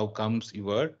 Now comes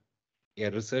your a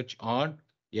research on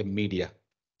a media.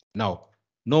 Now,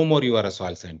 no more you are a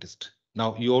soil scientist.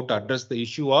 Now you have to address the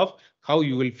issue of how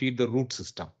you will feed the root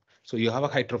system. So you have a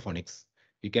hydroponics.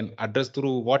 You can address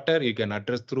through water, you can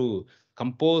address through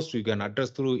compost, you can address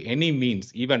through any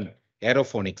means, even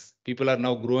aeroponics. People are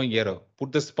now growing aero.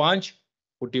 Put the sponge,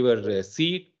 put your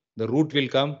seed, the root will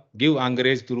come, give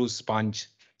anchorage through sponge,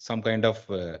 some kind of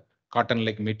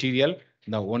cotton-like material.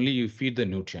 Now only you feed the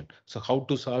nutrient. So how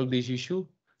to solve this issue?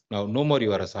 Now, no more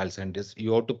you are a soil scientist.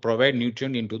 You have to provide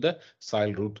nutrient into the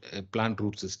soil root, plant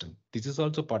root system. This is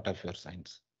also part of your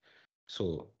science.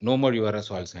 So no more you are a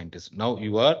soil scientist. Now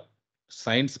you are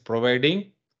science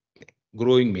providing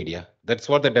growing media. That's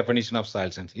what the definition of soil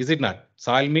science. Is it not?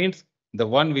 Soil means the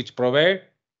one which provide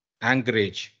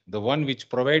anchorage, the one which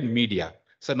provide media.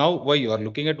 So now why you are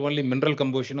looking at only mineral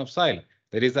composition of soil?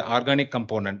 There is the organic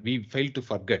component. We fail to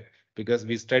forget because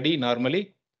we study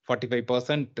normally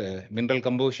 45% mineral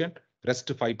composition, rest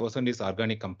 5% is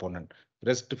organic component,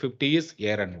 rest 50 is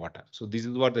air and water. So this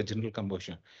is what the general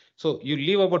composition. So you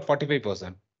leave about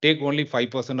 45%, take only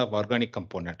 5% of organic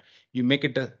component. You make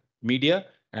it a media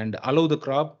and allow the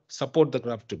crop, support the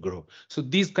crop to grow. So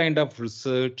this kind of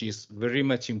research is very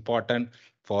much important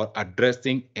for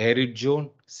addressing arid zone,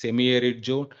 semi-arid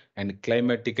zone, and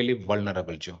climatically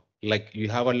vulnerable zone. Like you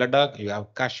have a Ladakh, you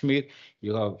have Kashmir,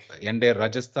 you have entire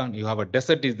Rajasthan, you have a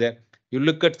desert is there. You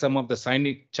look at some of the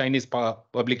Chinese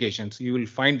publications, you will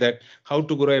find that how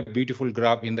to grow a beautiful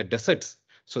crop in the deserts.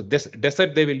 So this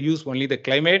desert, they will use only the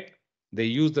climate, they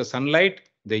use the sunlight,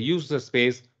 they use the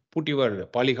space, put your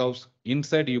polyhouse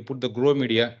inside, you put the grow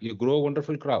media, you grow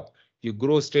wonderful crop, you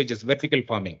grow stages, vertical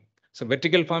farming. So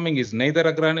vertical farming is neither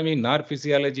agronomy, nor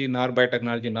physiology, nor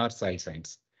biotechnology, nor soil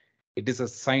science. It is a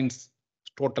science,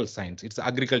 total science. It's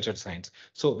agriculture science.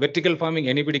 So vertical farming,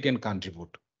 anybody can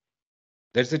contribute.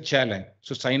 There's a challenge.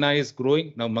 So China is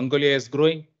growing. Now Mongolia is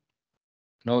growing.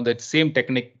 Now that same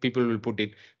technique, people will put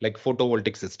it like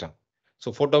photovoltaic system.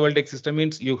 So photovoltaic system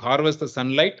means you harvest the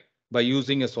sunlight by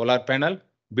using a solar panel,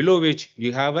 below which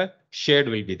you have a shade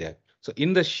will be there. So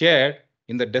in the shade,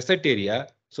 in the desert area,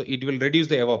 so it will reduce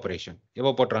the evaporation,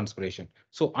 evapotranspiration.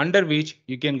 So under which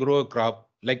you can grow a crop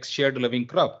like shade loving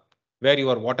crop, where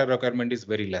your water requirement is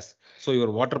very less. So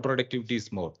your water productivity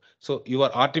is more. So you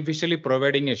are artificially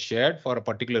providing a shade for a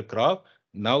particular crop.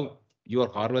 Now you are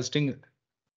harvesting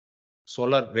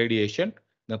solar radiation,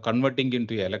 now converting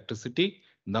into electricity.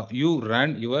 Now you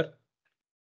run your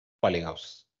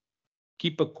polyhouse.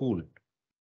 Keep a cool.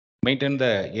 Maintain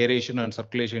the aeration and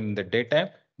circulation in the daytime.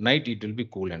 Night it will be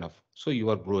cool enough. So you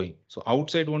are growing. So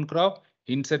outside one crop,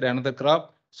 inside another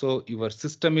crop. So your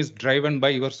system is driven by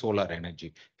your solar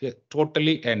energy.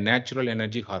 Totally a natural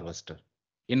energy harvester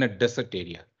in a desert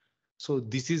area. So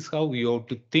this is how you have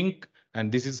to think,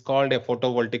 and this is called a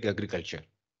photovoltaic agriculture,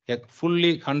 a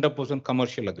fully 100%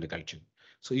 commercial agriculture.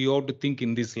 So you have to think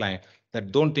in this line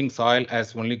that don't think soil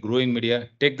as only growing media.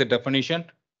 Take the definition.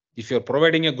 If you're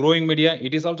providing a growing media,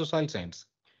 it is also soil science.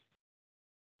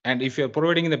 And if you're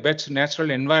providing the best natural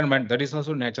environment, that is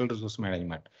also natural resource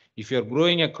management. If you're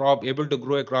growing a crop, able to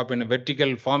grow a crop in a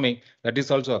vertical farming, that is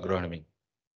also agronomy.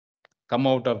 Come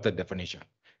out of the definition.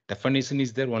 Definition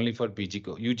is there only for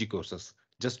UG courses,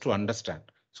 just to understand.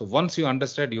 So once you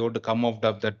understand, you have to come out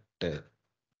of that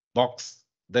box,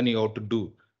 then you have to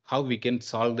do how we can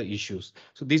solve the issues.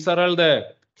 So these are all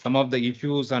the some of the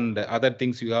issues and the other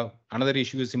things you have. Another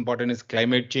issue is important is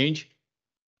climate change.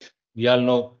 We all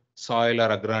know soil or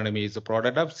agronomy is a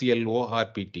product of CLO or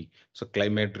PT. So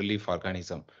climate relief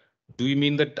organism. Do you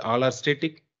mean that all are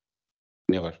static?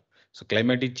 Never. So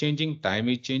climate is changing, time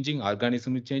is changing,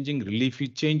 organism is changing, relief is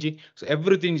changing. So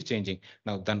everything is changing.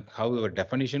 Now then how your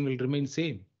definition will remain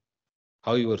same?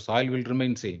 How your soil will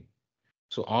remain same?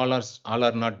 So all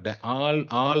are not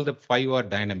all the five are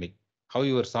dynamic. How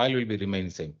your soil will be remain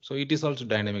same. So it is also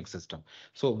dynamic system.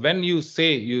 So when you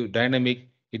say you dynamic,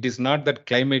 it is not that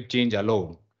climate change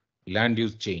alone, land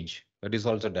use change. That is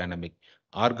also dynamic.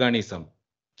 Organism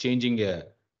changing a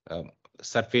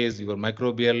surface, your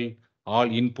microbial,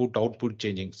 all input output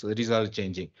changing. So it is all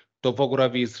changing.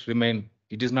 Topography is remain.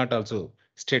 It is not also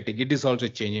static. It is also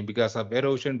changing because of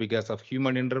erosion, because of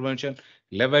human intervention,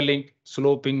 leveling,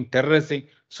 sloping, terracing.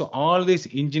 So all this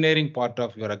engineering part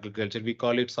of your agriculture, we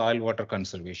call it soil water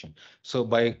conservation. So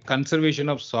by conservation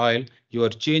of soil, you are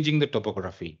changing the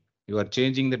topography. You are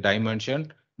changing the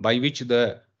dimension by which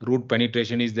the root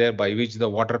penetration is there, by which the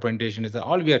water penetration is there.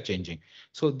 All we are changing.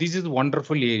 So this is a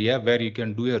wonderful area where you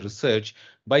can do a research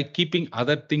by keeping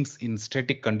other things in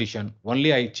static condition.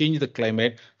 Only I change the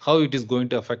climate, how it is going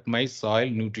to affect my soil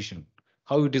nutrition,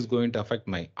 how it is going to affect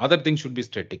my other things should be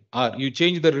static. Or you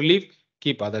change the relief,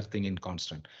 keep other thing in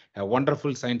constant. A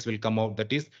wonderful science will come out.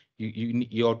 That is,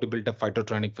 you have to build a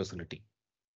phytotronic facility.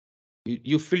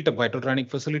 You built a phytotronic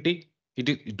facility.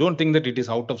 Don't think that it is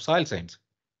out of soil science.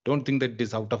 Don't think that it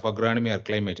is out of agronomy or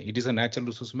climate. It is a natural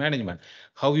resource management.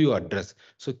 How you address.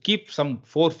 So keep some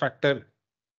 4-factor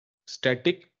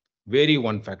static, vary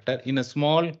 1 factor in a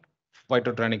small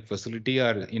phytotronic facility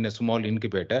or in a small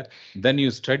incubator. Then you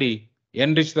study,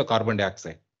 enrich the carbon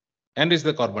dioxide. Enrich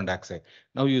the carbon dioxide.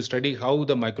 Now you study how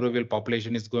the microbial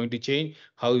population is going to change,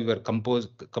 how your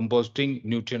composting,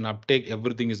 nutrient uptake,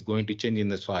 everything is going to change in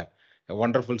the soil. A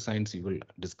wonderful science you will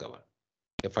discover.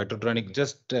 A phytotronic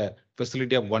just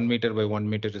facility of 1 meter by 1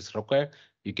 meter is required.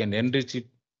 You can enrich it.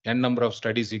 N number of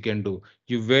studies you can do.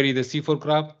 You vary the C4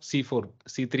 crop, C4,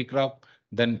 C3 crop,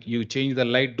 then you change the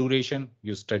light duration,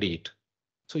 you study it.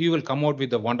 So you will come out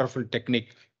with a wonderful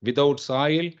technique without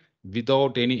soil,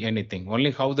 without anything.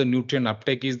 Only how the nutrient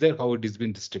uptake is there, how it is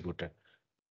being distributed.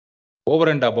 Over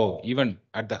and above, even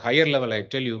at the higher level, I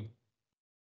tell you,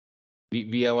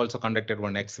 we have also conducted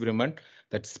one experiment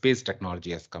that space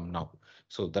technology has come now.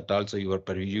 So that also you will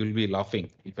be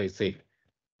laughing if I say,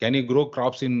 can you grow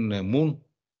crops in moon?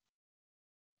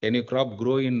 Can you crop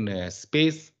grow in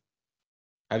space?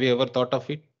 Have you ever thought of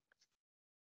it?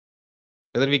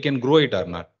 Whether we can grow it or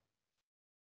not?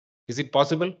 Is it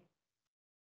possible?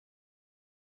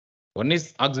 One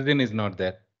is oxygen is not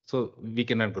there, so we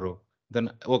cannot grow. Then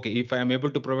okay, if I am able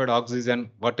to provide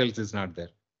oxygen, what else is not there?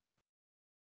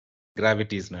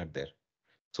 Gravity is not there.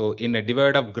 So in a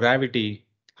divide of gravity,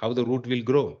 how the root will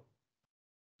grow?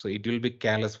 So it will be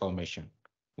callus formation.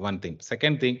 One thing.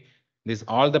 Second thing, this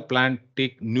all the plant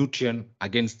take nutrient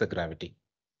against the gravity.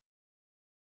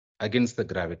 Against the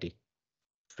gravity.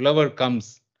 Flower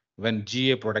comes when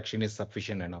GA production is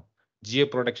sufficient enough. GA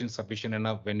production is sufficient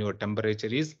enough when your temperature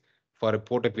is for a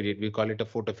photoperiod. We call it a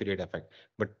photoperiod effect.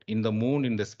 But in the moon,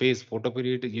 in the space,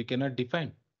 photoperiod, you cannot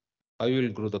define how you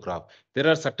will grow the crop. There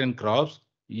are certain crops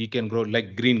you can grow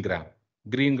like green gram.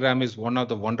 Green gram is one of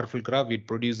the wonderful crop. It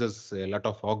produces a lot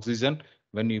of oxygen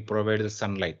when you provide the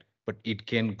sunlight, but it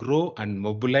can grow and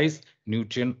mobilize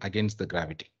nutrient against the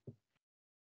gravity.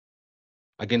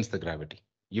 Against the gravity.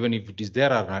 Even if it is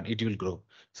there or not, it will grow.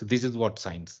 So this is what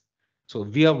science. So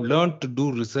we have learned to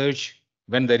do research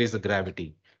when there is a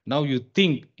gravity. Now you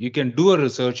think you can do a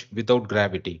research without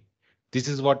gravity. This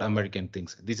is what American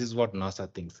thinks. This is what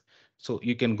NASA thinks. So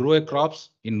you can grow a crops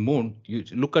in moon. You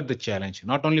look at the challenge,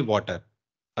 not only water,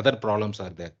 other problems are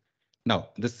there. Now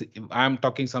this I am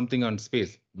talking something on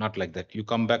space, not like that. You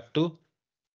come back to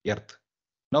Earth.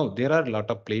 Now there are a lot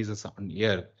of places on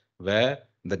Earth where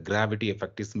the gravity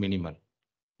effect is minimal.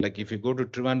 Like if you go to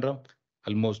Trivandrum,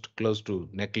 almost close to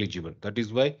negligible. That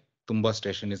is why Tumba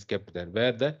station is kept there,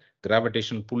 where the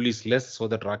gravitational pull is less so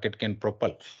that rocket can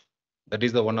propel. That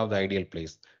is the one of the ideal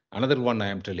place. Another one I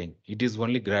am telling, it is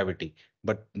only gravity,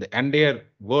 but the entire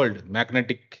world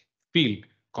magnetic field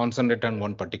concentrate on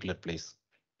one particular place.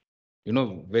 You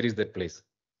know, where is that place?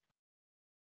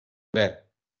 Where?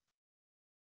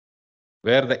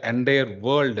 Where the entire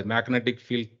world magnetic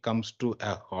field comes to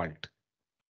a halt.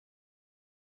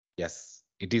 Yes,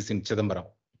 it is in Chidambaram.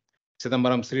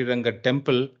 Chidambaram Sri Ranga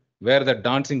temple, where the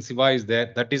dancing Shiva is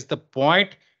there. That is the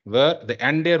point where the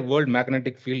entire world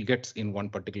magnetic field gets in one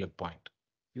particular point.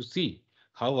 You see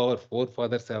how our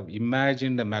forefathers have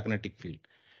imagined the magnetic field.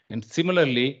 And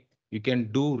similarly, you can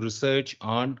do research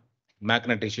on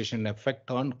magnetization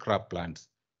effect on crop plants.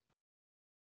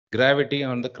 Gravity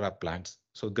on the crop plants.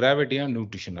 So gravity on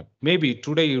nutrition. Maybe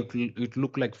today it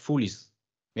look like foolish.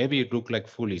 Maybe it look like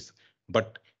foolish,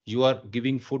 but you are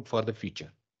giving food for the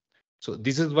future. So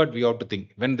this is what we have to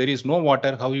think. When there is no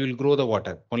water, how you will grow the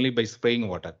water? Only by spraying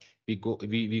water.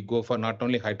 We go for not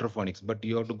only hydroponics, but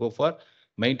you have to go for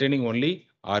maintaining only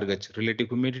RH, relative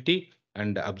humidity,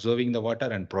 and observing the water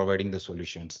and providing the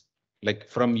solutions. Like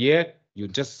from here, you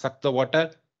just suck the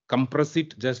water, compress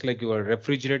it just like your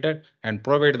refrigerator, and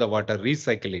provide the water,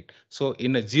 recycle it. So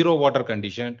in a zero water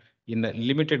condition, in a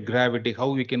limited gravity, how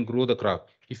we can grow the crop?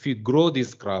 If you grow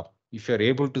this crop, if you are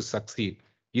able to succeed,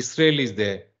 Israel is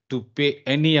there to pay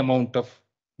any amount of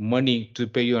money to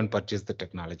pay you and purchase the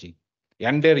technology.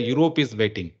 And there Europe is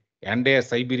waiting, and there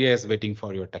Siberia is waiting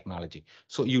for your technology.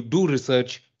 So you do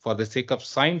research for the sake of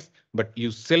science, but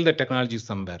you sell the technology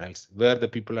somewhere else where the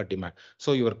people are demand.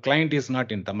 So your client is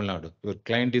not in Tamil Nadu, your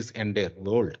client is in their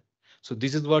world. So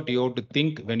this is what you have to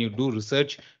think when you do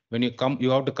research. When you come, you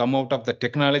have to come out of the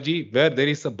technology where there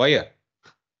is a buyer,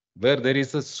 where there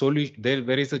is a solution,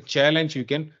 there is a challenge, you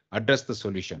can address the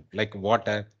solution, like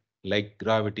water, like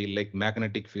gravity, like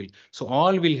magnetic field. So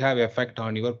all will have effect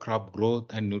on your crop growth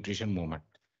and nutrition movement.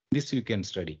 This you can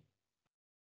study.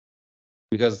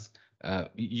 Because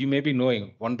you may be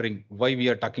wondering why we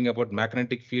are talking about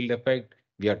magnetic field effect.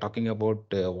 We are talking about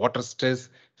water stress.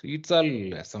 So it's all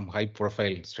some high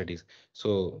profile studies.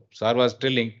 So Sir was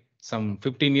telling some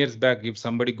 15 years back, if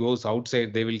somebody goes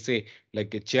outside, they will say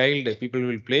like a child, people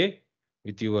will play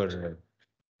with your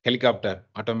helicopter,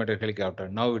 automated helicopter.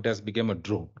 Now it has become a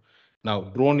drone. Now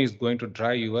drone is going to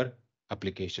drive your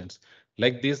applications.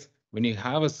 Like this, when you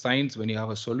have a science, when you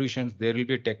have a solutions, there will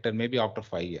be a techter. Maybe after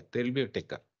 5 years, there will be a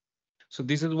techter. So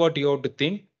this is what you have to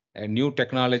think. New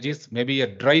technologies, maybe a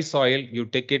dry soil, you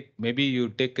take it, maybe you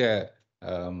take a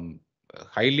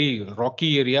highly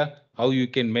rocky area, how you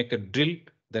can make a drill.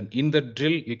 Then in the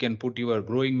drill, you can put your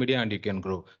growing media and you can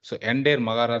grow. So entire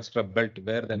Maharashtra belt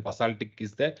where the basaltic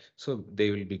is there, so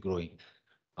they will be growing.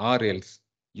 Or else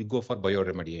you go for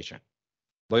bioremediation.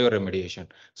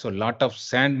 So lot of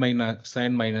sand mines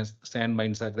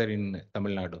are there in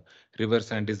Tamil Nadu. River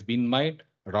sand is being mined,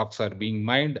 rocks are being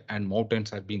mined, and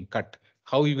mountains are being cut.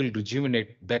 How you will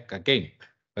rejuvenate back again?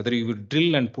 Whether you will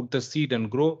drill and put the seed and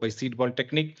grow by seed ball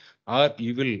technique, or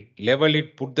you will level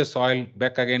it, put the soil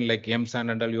back again like M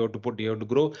sand and all you have to put, you have to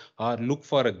grow, or look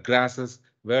for a grasses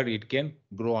where it can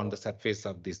grow on the surface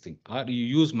of this thing, or you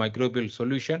use microbial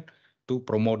solution to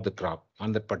promote the crop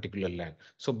on that particular land.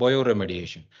 So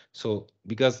bioremediation. So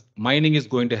because mining is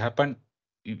going to happen,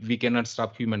 we cannot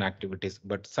stop human activities.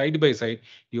 But side by side,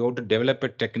 you have to develop a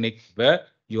technique where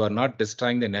you are not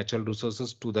destroying the natural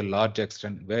resources to the large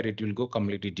extent where it will go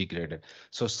completely degraded.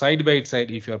 So side by side,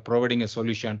 if you are providing a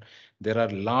solution, there are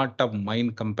a lot of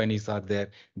mine companies are there.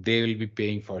 They will be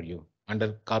paying for you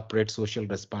under Corporate Social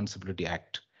Responsibility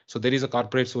Act. So there is a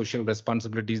corporate social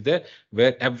responsibilities there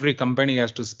where every company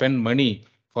has to spend money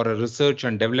for a research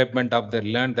and development of their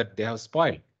land that they have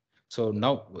spoiled. So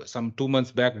now, some 2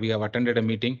 months back, we have attended a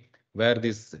meeting where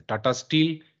this Tata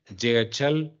Steel,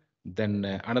 JHL, then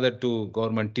another two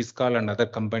government, Tiscal and other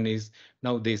companies,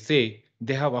 now they say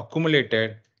they have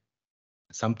accumulated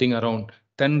something around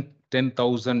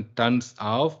 10,000 tons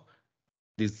of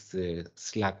this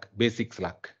basic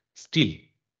slag, steel.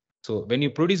 So when you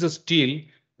produce a steel,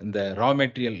 the raw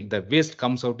material, the waste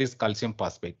comes out is calcium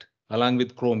phosphate along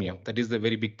with chromium. That is the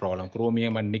very big problem.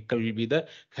 Chromium and nickel will be the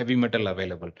heavy metal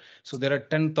available. So there are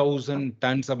 10,000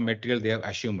 tons of material they have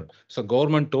assumed. So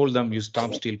government told them you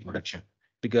stop steel production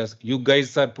because you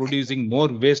guys are producing more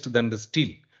waste than the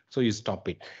steel. So you stop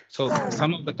it. So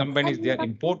some of the companies, they are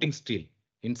importing steel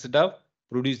instead of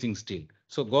producing steel.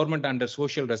 So government under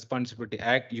Social Responsibility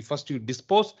Act, you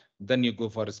dispose, then you go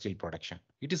for a steel production.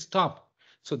 It is stopped.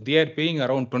 So they are paying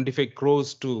around 25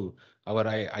 crores to our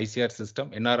ICR system.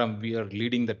 NRM, we are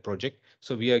leading that project.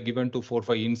 So we are given to 4 or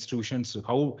 5 institutions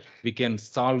how we can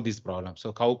solve this problem.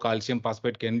 So how calcium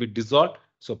phosphate can be dissolved.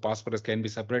 So phosphorus can be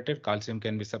separated, calcium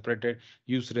can be separated,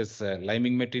 used as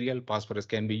liming material, phosphorus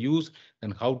can be used,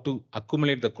 and how to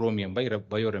accumulate the chromium by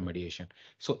bioremediation.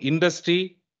 So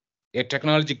industry, a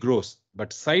technology grows,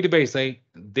 but side by side,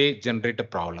 they generate a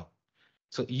problem.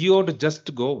 So you have to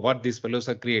just go what these fellows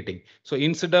are creating. So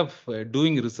instead of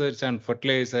doing research on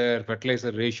fertilizer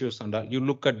ratios and all, you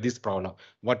look at this problem,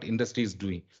 what industry is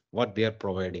doing, what they are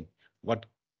providing, what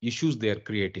issues they are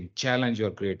creating, challenge you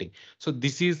are creating. So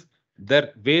this is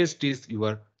their waste is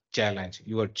your challenge.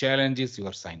 Your challenge is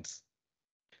your science.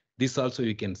 This also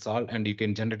you can solve and you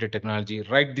can generate a technology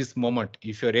right this moment.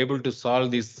 If you're able to solve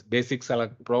this basic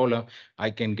problem, I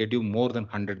can get you more than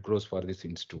 100 crores for this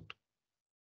institute.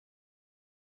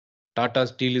 Tata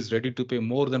Steel is ready to pay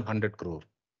more than 100 crore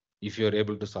if you are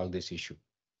able to solve this issue.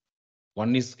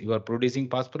 One is you are producing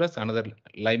phosphorus, another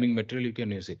liming material, you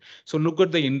can use it. So look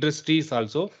at the industries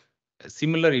also,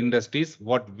 similar industries,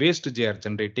 what waste they are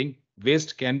generating.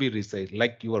 Waste can be recycled,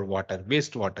 like your water,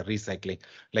 wastewater recycling.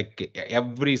 Like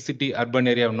every city, urban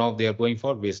area now they are going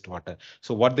for wastewater.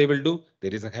 So what they will do,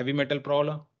 there is a heavy metal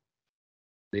problem,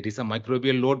 there is a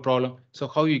microbial load problem. So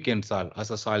how you can solve as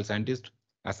a soil scientist,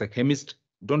 as a chemist,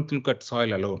 don't look at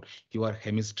soil alone. You are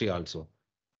chemistry also.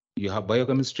 You have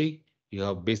biochemistry, you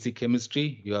have basic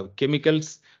chemistry, you have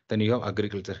chemicals, then you have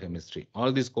agriculture chemistry.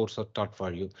 All these courses are taught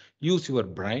for you. Use your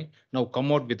brain. Now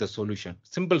come out with a solution.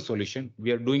 Simple solution.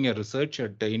 We are doing a research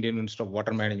at the Indian Institute of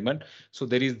Water Management. So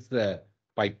there is the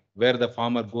pipe where the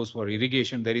farmer goes for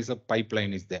irrigation. There is a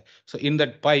pipeline is there. So in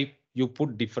that pipe, you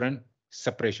put different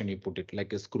separation. You put it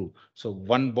like a screw. So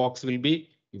one box will be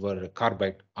your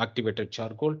carbide, activated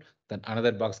charcoal. Then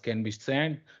another box can be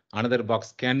sand. Another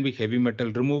box can be heavy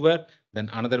metal remover. Then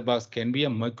another box can be a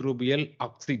microbial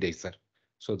oxidizer.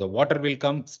 So the water will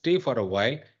come, stay for a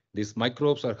while. These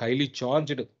microbes are highly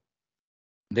charged.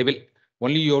 They will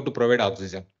only you have to provide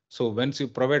oxygen. So once you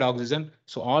provide oxygen,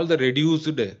 so all the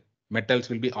reduced metals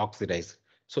will be oxidized.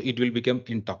 So it will become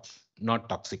intox, not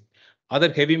toxic.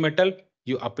 Other heavy metal,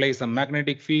 You apply some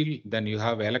magnetic field, then you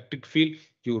have electric field,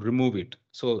 you remove it.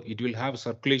 So it will have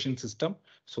circulation system.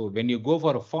 So when you go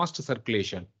for a fast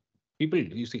circulation, people,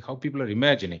 you see how people are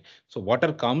imagining. So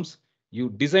water comes, you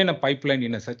design a pipeline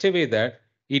in a such a way that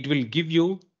it will give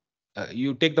you,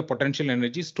 you take the potential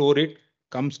energy, store it,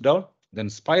 comes down, then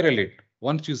spiral it.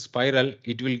 Once you spiral,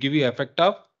 it will give you effect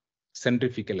of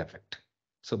centrifugal effect.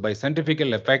 So by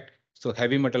centrifugal effect, so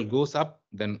heavy metal goes up,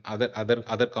 then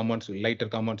other compounds, lighter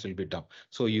compounds will be down.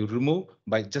 So you remove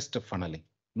by just a funneling.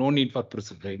 No need for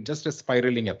precipitation, just a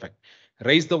spiraling effect.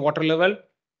 Raise the water level,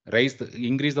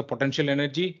 increase the potential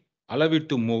energy, allow it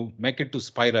to move, make it to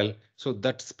spiral. So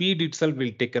that speed itself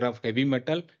will take care of heavy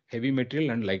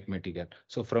material and light material.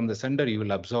 So from the center, you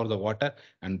will absorb the water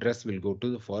and rest will go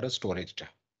to the forest storage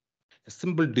tank. A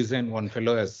simple design, one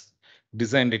fellow has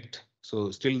designed it.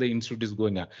 So still the institute is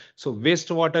going on. So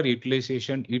wastewater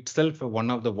utilization itself,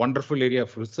 one of the wonderful area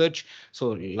of research.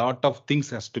 So a lot of things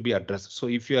has to be addressed. So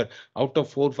if you are out of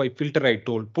 4 or 5 filter, I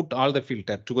told, put all the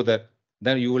filter together,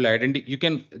 then you will identify. You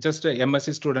can just a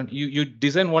MSc student, you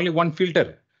design only one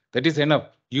filter. That is enough.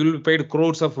 You will be paid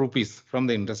crores of rupees from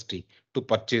the industry to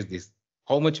purchase this.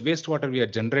 How much wastewater we are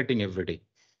generating every day.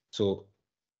 So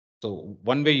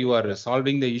one way you are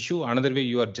solving the issue, another way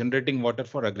you are generating water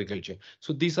for agriculture.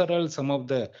 So these are all some of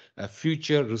the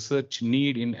future research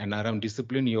need in NRM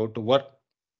discipline you have to work.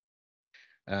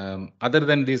 Other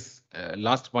than this,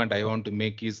 last point I want to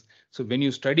make is, so when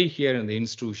you study here in the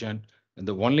institution,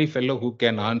 the only fellow who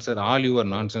can answer all your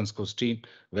nonsense question,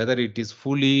 whether it is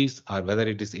foolish or whether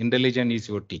it is intelligent, is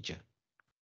your teacher.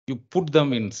 You put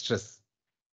them in stress.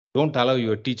 Don't allow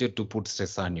your teacher to put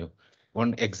stress on you.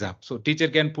 One exam. So teacher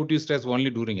can put you stress only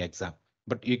during exam,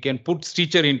 but you can put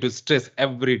teacher into stress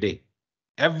every day.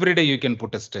 Every day you can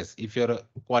put a stress. If you're a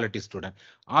quality student,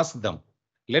 ask them.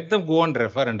 Let them go and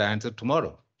refer and answer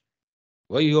tomorrow.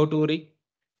 Why you have to worry?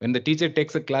 When the teacher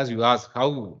takes a class, you ask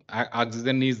how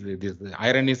oxygen is, this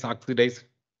iron is oxidized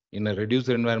in a reduced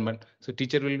environment. So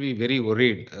teacher will be very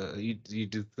worried.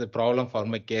 It is the problem for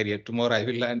my career. Tomorrow I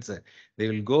will answer. They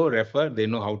will go refer. They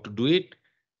know how to do it.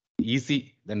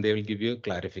 Easy. Then they will give you a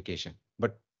clarification.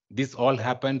 But this all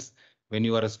happens when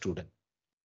you are a student.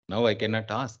 Now I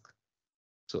cannot ask.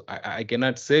 So I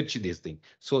cannot search this thing.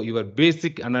 So your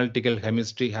basic analytical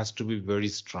chemistry has to be very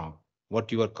strong.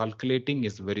 What you are calculating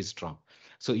is very strong.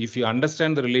 So if you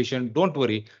understand the relation, don't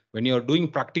worry. When you are doing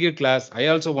practical class, I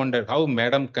also wonder how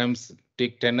madam comes,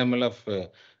 take 10 ml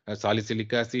of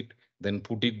salicylic acid, then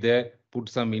put it there, put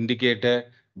some indicator,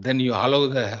 then you allow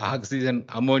the oxygen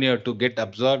ammonia to get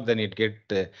absorbed, then it get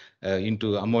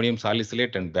into ammonium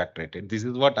salicylate and bactrated. This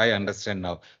is what I understand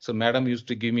now. So madam used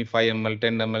to give me 5 ml,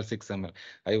 10 ml, 6 ml.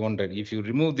 I wondered if you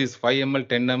remove this 5 ml,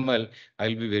 10 ml,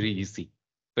 I'll be very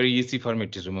easy for me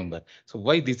to remember. So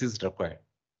why this is required?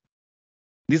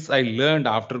 This I learned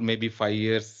after maybe 5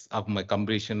 years of my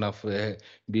completion of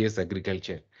BS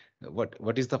agriculture.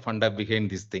 What is the funda behind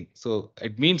this thing? So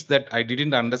it means that I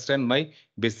didn't understand my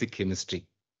basic chemistry.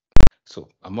 So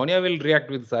ammonia will react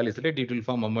with salicylate, it will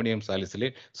form ammonium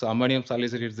salicylate. So ammonium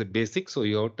salicylate is the basic, so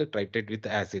you have to titrate with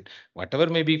acid. Whatever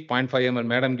may be 0.5 ml,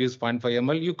 madam gives 0.5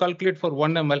 ml, you calculate for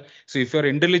 1 ml. So if you're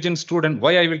an intelligent student,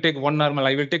 why I will take 1 normal,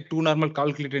 I will take 2 normal,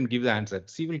 calculate and give the answer.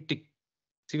 She will tick,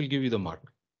 she will give you the mark.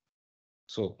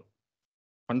 So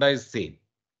funda is same.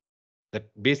 That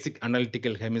basic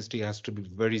analytical chemistry has to be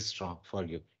very strong for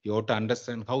you. You have to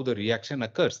understand how the reaction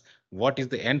occurs. What is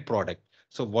the end product?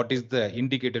 So what is the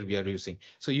indicator we are using?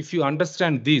 So if you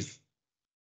understand this,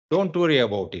 don't worry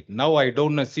about it. Now I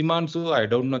don't know Simansu, I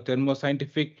don't know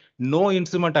thermoscientific. No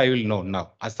instrument I will know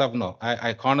now. As of now,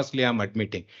 I honestly am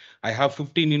admitting. I have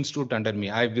 15 institute under me.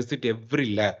 I visit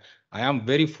every lab. I am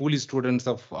very fully students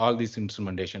of all this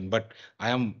instrumentation, but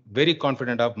I am very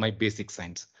confident of my basic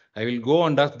science. I will go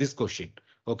and ask this question.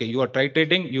 Okay, you are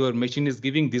titrating, your machine is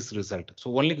giving this result.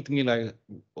 So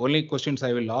only questions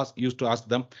I will ask, used to ask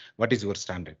them, what is your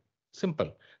standard?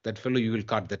 Simple. That fellow, you will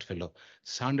cut that fellow.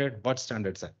 Standard, what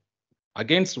standard, sir?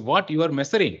 Against what you are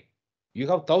measuring? You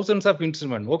have thousands of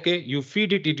instruments. Okay, you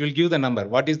feed it, it will give the number.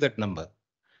 What is that number?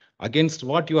 Against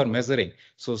what you are measuring?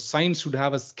 So science should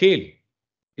have a scale.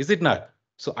 Is it not?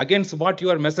 So against what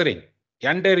you are measuring?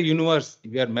 Entire universe,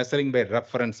 we are measuring by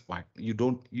reference point. You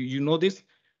don't, you know this?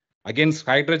 Against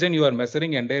hydrogen, you are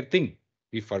measuring entire thing.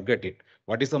 We forget it.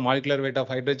 What is the molecular weight of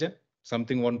hydrogen?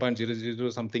 Something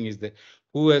 1.000 something is there.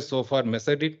 Who has so far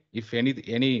measured it? If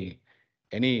any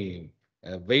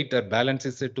weight or balance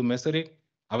is said to measure it,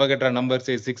 Avogadro number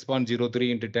says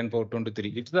 6.03 into 10 power 23.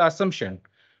 It's the assumption.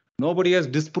 Nobody has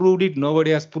disproved it.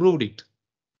 Nobody has proved it.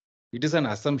 It is an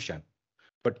assumption.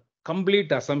 But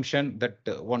complete assumption that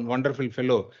one wonderful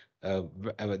fellow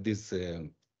this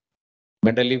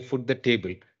mentally put the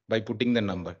table by putting the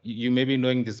number. You may be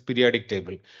knowing this periodic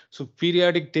table. So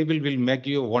periodic table will make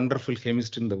you a wonderful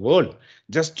chemist in the world.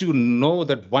 Just to know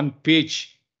that one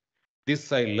page,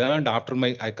 this I learned after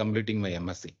I completing my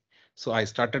MSc. So I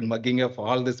started mugging up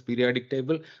all this periodic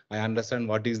table. I understand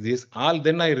what is this. All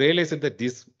then I realized that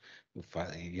this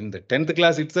in the 10th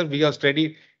class itself we have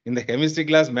studied. In the chemistry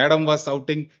class, madam was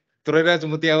shouting. Thuraraj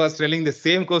Mutia was telling the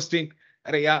same question.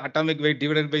 Arey, yeah, atomic weight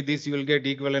divided by this, you will get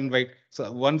equivalent weight.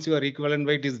 So once your equivalent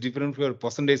weight is different from your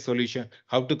percentage solution,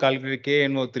 how to calculate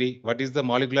KNO3, what is the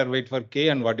molecular weight for K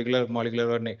and molecular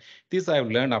weight? This I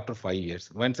have learned after 5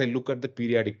 years. Once I look at the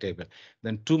periodic table,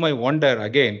 then to my wonder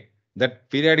again, that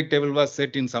periodic table was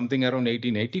set in something around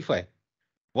 1885.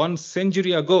 1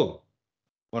 century ago,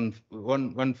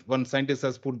 one scientist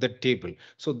has put that table.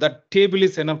 So that table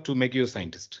is enough to make you a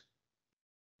scientist.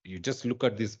 You just look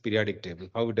at this periodic table,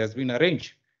 how it has been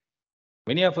arranged.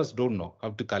 Many of us don't know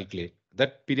how to calculate.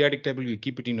 That periodic table, you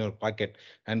keep it in your pocket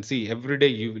and see every day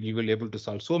you will able to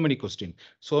solve so many questions,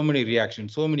 so many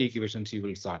reactions, so many equations you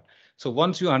will solve. So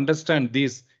once you understand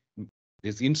this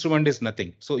instrument is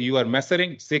nothing. So you are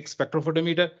measuring, say,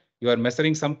 spectrophotometer, you are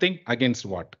measuring something against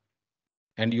what?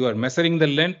 And you are measuring the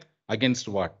length against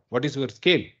what? What is your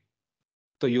scale?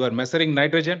 So you are measuring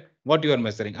nitrogen, what you are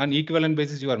measuring? On equivalent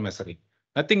basis, you are measuring.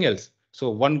 Nothing else. So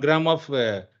 1 gram of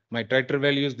my titer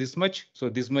value is this much. So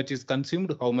this much is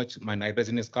consumed. How much my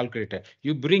nitrogen is calculated?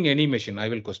 You bring any machine, I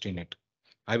will question it.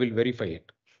 I will verify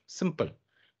it. Simple.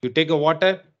 You take a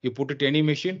water, you put it any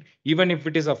machine, even if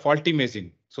it is a faulty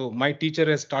machine. So my teacher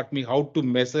has taught me how to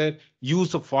measure,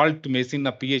 use a fault machine,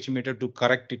 a pH meter to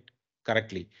correct it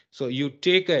correctly. So you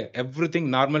take everything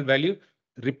normal value,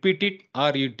 repeat it,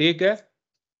 or you take a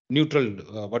neutral,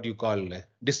 what you call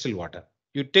distilled water.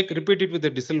 You repeat it with the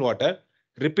distilled water,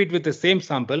 repeat with the same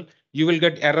sample, you will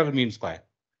get error mean square.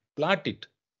 Plot it.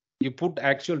 You put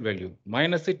actual value,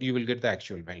 minus it, you will get the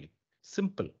actual value.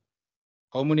 Simple.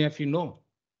 How many of you know?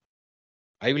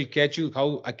 I will catch you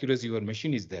how accuracy your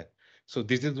machine is there. So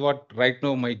this is what right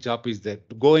now my job is there,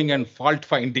 going and fault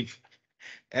finding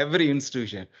every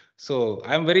institution. So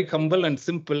I'm very humble and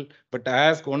simple, but I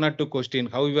ask 1 or 2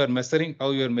 questions: how you are measuring, how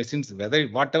your machines, whether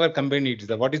whatever company it is,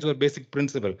 what is your basic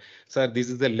principle? Sir, this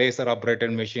is the laser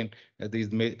operated machine.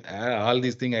 All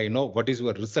these things I know. What is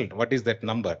your result? What is that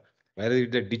number? Whether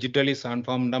it is a digitally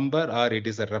transformed number, or it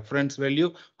is a reference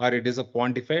value, or it is a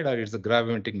quantified, or it's a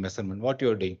gravimetric measurement. What you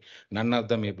are doing? None of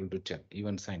them able to tell,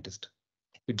 even scientists.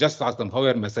 You just ask them how you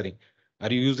are measuring.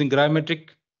 Are you using gravimetric?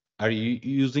 Are you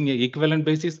using an equivalent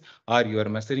basis, or you are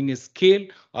measuring a scale,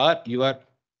 or you are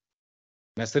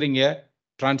measuring a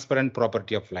transparent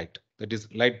property of light? That is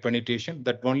light penetration,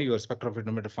 that only your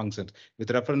spectrophotometer functions.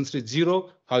 With reference to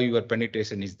 0, how your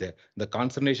penetration is there. The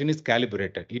concentration is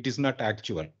calibrated. It is not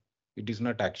actual. It is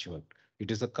not actual. It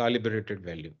is a calibrated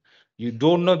value. You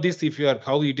don't know this if you are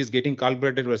how it is getting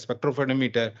calibrated with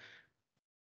spectrophotometer,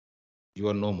 you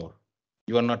are no more.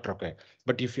 You are not required.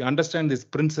 But if you understand this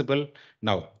principle,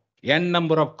 now n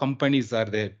number of companies are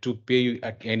there to pay you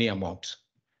at any amount.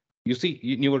 You see,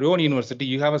 in your own university,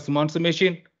 you have a smart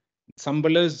machine.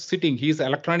 Somebody is sitting, he is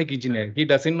electronic engineer. He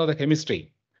doesn't know the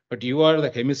chemistry, but you are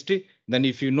the chemistry. Then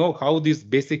if you know how this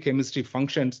basic chemistry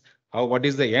functions, what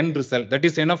is the end result, that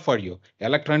is enough for you.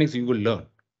 Electronics, you will learn.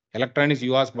 Electronics,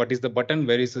 you ask what is the button,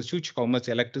 where is the switch, how much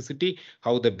electricity,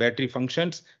 how the battery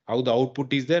functions, how the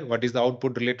output is there, what is the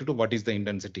output related to, what is the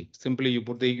intensity. Simply you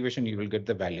put the equation, you will get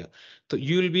the value. So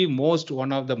you will be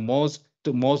one of the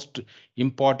most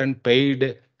important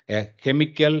paid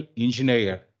chemical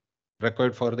engineer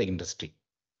required for the industry.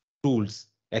 Tools,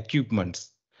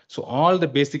 equipments. So all the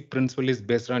basic principle is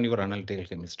based on your analytical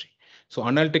chemistry. So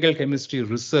analytical chemistry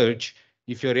research,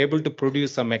 if you're able to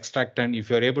produce some extractant, if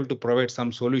you're able to provide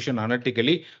some solution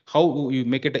analytically, how you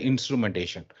make it an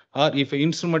instrumentation? Or if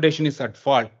instrumentation is at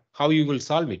fault, how you will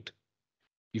solve it?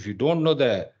 If you don't know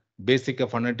the basic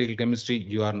of analytical chemistry,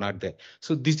 you are not there.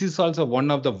 So this is also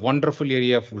one of the wonderful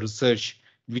area of research,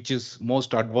 which is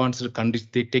most advanced countries.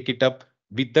 They take it up.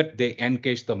 With that, they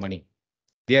encash the money.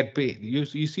 They are pay. You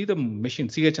see the machine,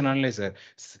 CH analyzer,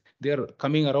 they are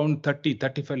coming around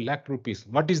 35 lakh rupees.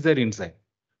 What is there inside?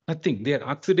 Nothing. They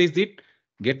oxidize it,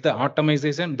 get the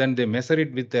atomization, then they measure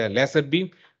it with the laser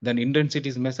beam, then intensity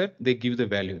is measured, they give the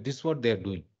value. This is what they are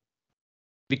doing.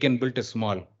 We can build a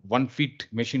small 1 feet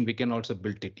machine. We can also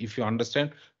build it if you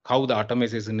understand how the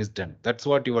atomization is done. That's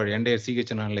what your entire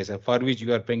CH analyzer, for which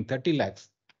you are paying 30 lakhs.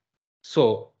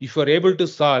 So if you are able to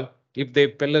solve, if the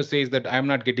fellow says that I'm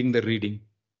not getting the reading,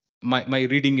 my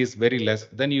reading is very less,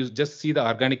 then you just see the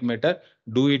organic matter,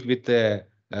 do it with the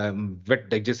wet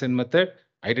digestion method,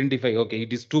 identify, okay,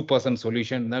 it is 2%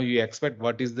 solution. Now you expect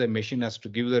what is the machine has to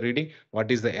give the reading, what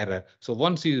is the error. So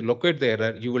once you locate the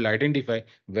error, you will identify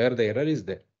where the error is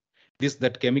there. This,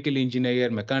 that chemical engineer,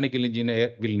 mechanical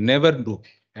engineer will never do,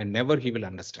 and never he will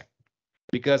understand,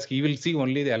 because he will see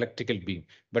only the electrical beam.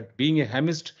 But being a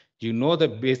chemist, you know the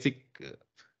basic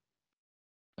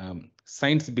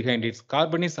science behind it.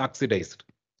 Carbon is oxidized.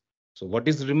 So what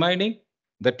is remaining?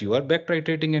 That you are back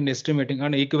titrating and estimating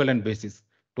on equivalent basis.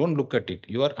 Don't look at it.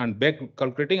 You are on back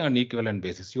calculating on equivalent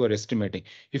basis. You are estimating.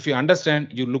 If you understand,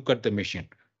 you look at the machine.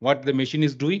 What the machine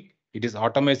is doing? It is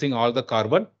atomizing all the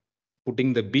carbon,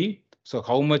 putting the beam. So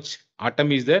how much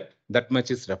atom is there? That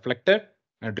much is reflected,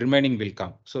 and remaining will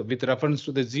come. So with reference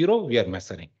to the zero, we are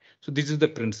measuring. So this is the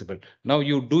principle. Now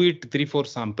you do it 3-4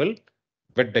 sample,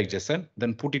 wet digestion,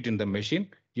 then put it in the machine.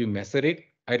 You measure it,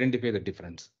 identify the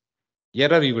difference.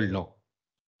 Error you will know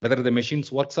whether the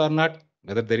machines works or not,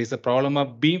 whether there is a problem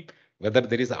of beam, whether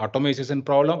there is automation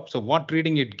problem. So what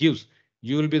reading it gives,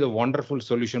 you will be the wonderful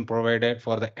solution provided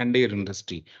for the entire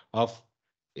industry of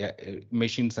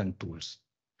machines and tools.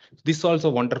 This is also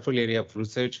a wonderful area of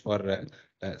research for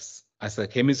as a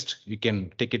chemist. You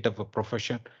can take it up a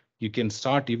profession. You can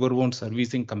start your own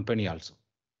servicing company also.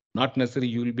 Not necessarily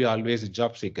you will be always a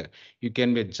job seeker. You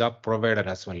can be a job provider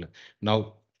as well.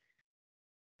 Now,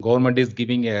 government is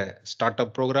giving a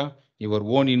startup program. Your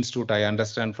own institute, I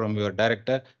understand from your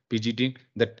director, PGT,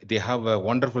 that they have a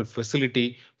wonderful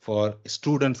facility for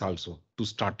students also to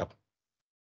start up.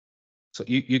 So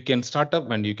you can start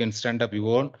up and you can stand up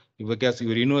your own, because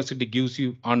your university gives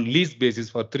you on lease basis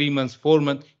for 3 months, 4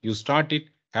 months, you start it,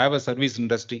 have a service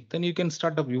industry, then you can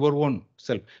start up your own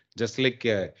self, just like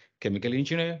a chemical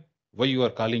engineer. Why you are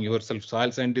calling yourself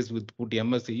soil scientist with put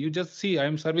MSc? You just see, I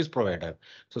am service provider.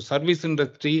 So service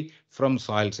industry from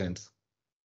soil science,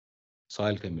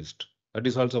 soil chemist. That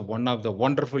is also one of the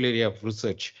wonderful area of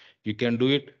research. You can do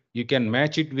it. You can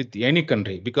match it with any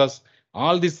country, because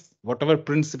all this, whatever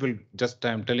principle, just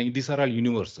I'm telling you, these are all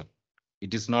universal.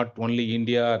 It is not only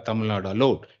India, Tamil Nadu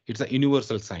alone. It's a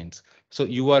universal science. So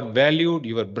you are valued,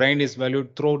 your brain is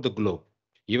valued throughout the globe.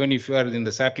 Even if you are in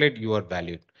the satellite, you are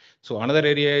valued. So another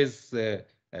area is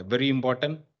very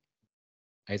important.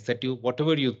 I said to you,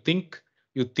 whatever you think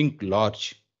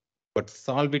large, but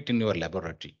solve it in your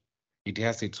laboratory. It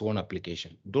has its own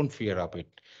application. Don't fear of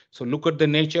it. So look at the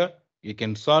nature, you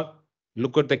can solve.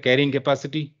 Look at the carrying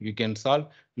capacity, you can solve.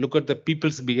 Look at the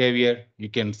people's behavior, you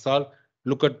can solve.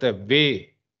 Look at the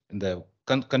way the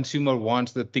consumer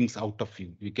wants the things out of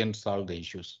you, you can solve the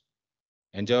issues.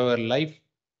 Enjoy your life,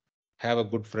 have a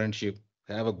good friendship,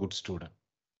 have a good student.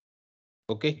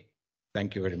 Okay,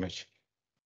 thank you very much.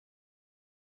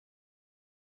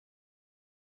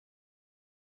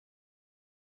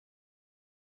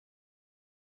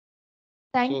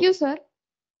 Thank you, sir.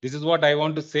 This is what I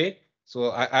want to say.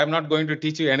 So I'm not going to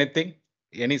teach you anything,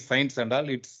 any science and all.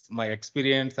 It's my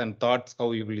experience and thoughts,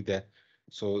 how you will be there.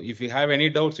 So if you have any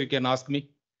doubts, you can ask me.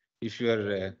 If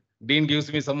your dean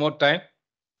gives me some more time,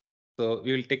 so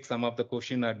we will take some of the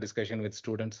question or discussion with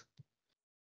students.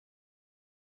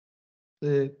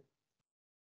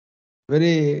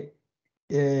 Very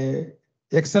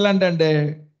excellent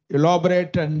and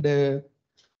elaborate and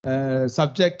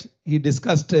subject he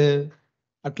discussed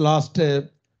at last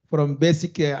from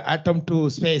basic atom to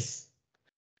space,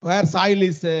 where soil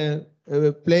is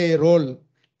play a role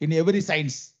in every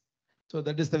science. So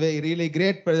that is the way. Really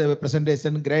great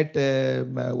presentation, great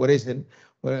oration.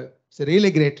 It's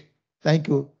really great. Thank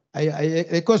you. I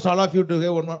request all of you to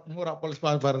give one more applause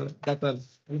for Dr.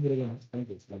 Velmurugan. Thank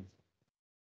you.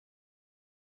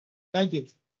 Thank you.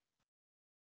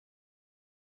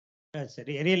 Yes,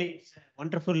 really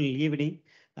wonderful evening.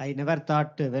 I never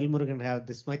thought Velmurugan have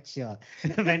this much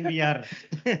when we are.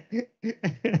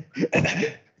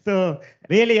 So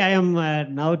really, I am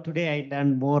now today I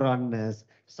learned more on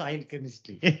soil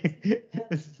chemistry.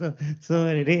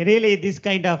 Really, this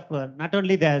kind of not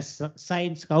only the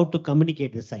science, how to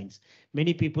communicate the science.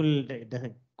 Many people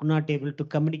could not able to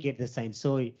communicate the science.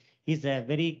 So he's a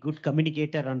very good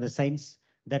communicator on the science.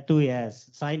 That too, as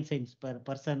soil science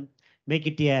person, make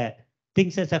it a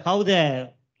things as a how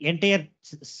the entire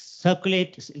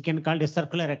circulate, you can call it a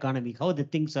circular economy, how the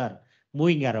things are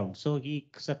moving around. So he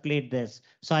circulate this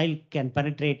soil can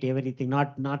penetrate everything,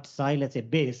 not soil as a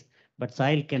base, but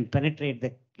soil can penetrate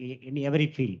the in every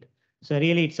field. So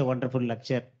really, it's a wonderful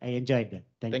lecture. I enjoyed that.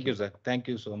 Thank you, sir. Thank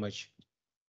you so much.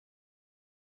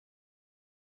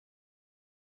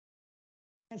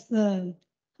 As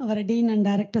our dean and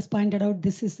directors pointed out,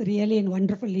 this is really a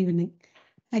wonderful evening.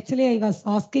 Actually, I was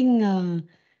asking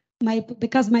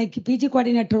Because my PG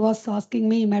coordinator was asking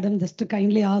me, madam, just to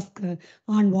kindly ask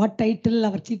on what title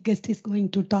our chief guest is going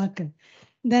to talk.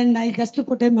 Then I just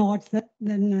put him on WhatsApp.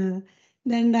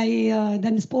 Then I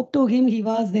then spoke to him. He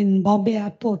was in Bombay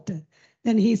airport.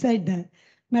 Then he said,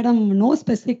 madam, no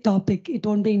specific topic. It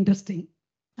won't be interesting.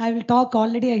 I will talk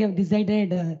already. I have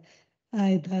decided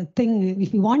the thing.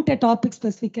 If you want a topic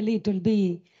specifically, it will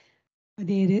be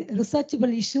the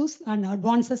researchable issues and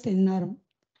advances in NRM.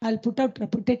 I'll put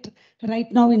it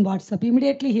right now in WhatsApp.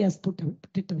 Immediately he has put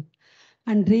it out.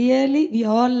 And really, we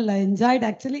all enjoyed.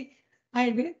 Actually,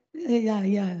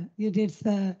 yeah, it's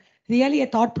really a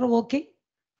thought provoking,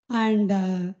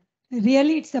 and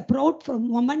really, it's a proud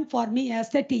moment for me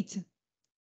as a teacher.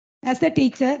 As a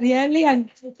teacher, really, I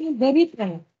feel very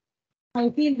proud.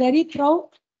 I feel very proud.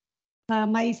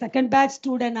 My second batch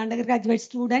student, undergraduate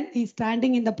student, is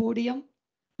standing in the podium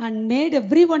and made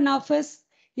every one of us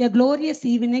a glorious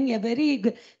evening, a very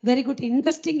good,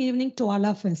 interesting evening to all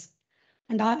of us.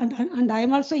 And I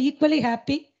am also equally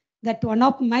happy that one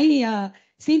of my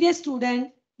senior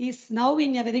student is now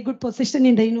in a very good position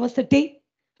in the university,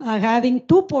 having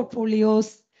two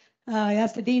portfolios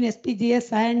as the Dean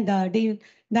SPGS and Dean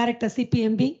Director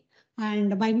CPMB.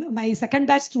 And my second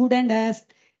batch student has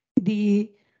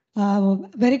the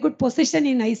very good position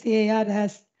in ICAR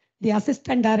as the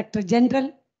Assistant Director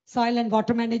General, Soil and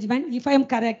Water Management. If I am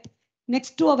correct,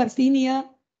 next to our senior,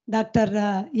 Dr.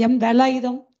 M.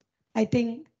 Velayudam, I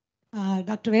think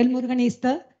Dr. Velmurugan is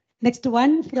the next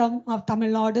one from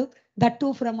Tamil Nadu, that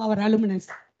too from our alumnus.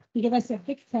 Give us a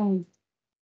big sound.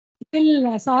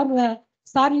 Still,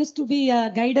 Sir used to be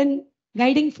a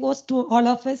guiding force to all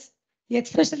of us,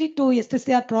 especially to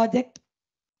SSCR project.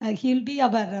 He'll be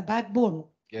our backbone.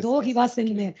 Yes, Though he yes, was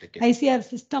in the okay. ICR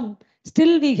system,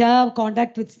 still we have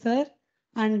contact with Sir.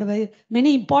 And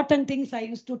many important things I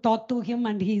used to talk to him,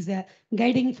 and he's a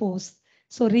guiding force.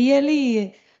 So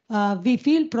really, we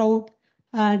feel proud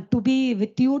to be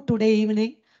with you today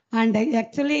evening. And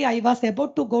actually, I was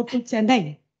about to go to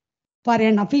Chennai for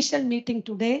an official meeting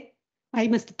today. I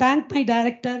must thank my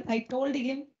director. I told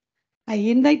him, I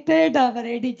invited our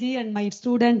ADG and my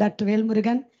student, Dr.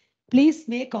 Velmurugan. Please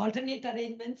make alternate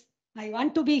arrangements. I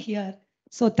want to be here.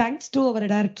 So thanks to our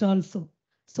director also.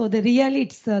 So really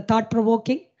it's thought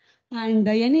provoking, and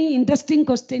any interesting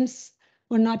questions,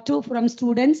 one or two from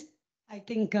students, I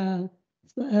think our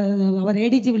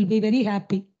ADG will be very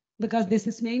happy, because this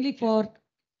is mainly for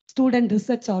student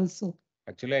research also.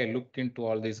 Actually, I look into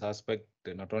all these aspects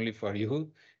not only for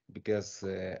you, because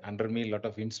under me, a lot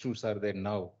of institutes are there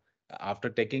now. After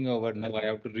taking over, now I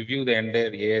have to review the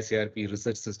entire ASRP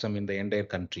research system in the entire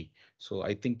country. So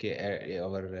I think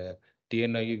our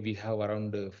TNI, we have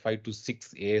around 5 to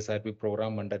 6 ASRP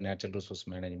program under natural resource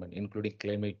management, including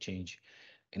climate change.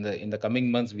 In the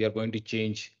coming months, we are going to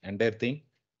change entire thing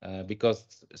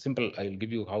because simple. I'll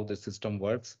give you how the system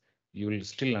works. You will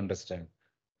still understand.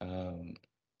 Um,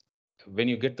 when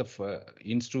you get the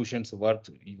institutions work,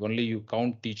 only you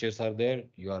count teachers are there,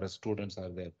 your students are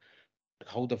there.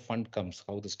 How the fund comes,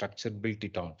 how the structure built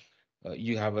it on.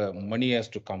 You have money has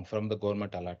to come from the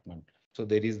government allotment. So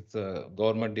there is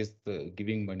government is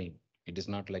giving money. It is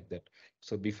not like that.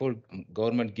 So before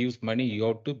government gives money, you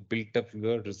have to build up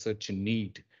your research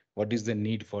need. What is the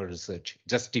need for research?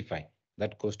 Justify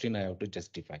that question. I have to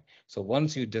justify. So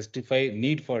once you justify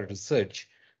need for research,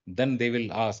 then they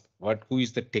will ask what who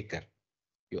is the taker.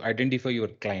 You identify your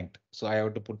client. So I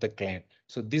have to put the client.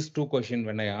 So these two questions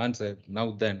when I answer,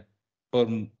 now then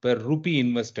per rupee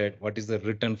invested, what is the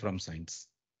return from science?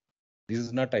 This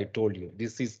is not I told you.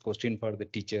 This is question for the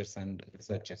teachers and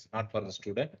researchers, not for the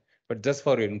student, but just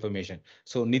for your information.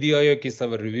 So Nidhi Aayog is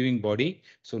our reviewing body.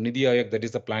 So Nidhi Aayog, that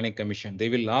is the planning commission. They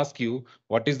will ask you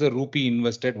what is the rupee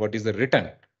invested, what is the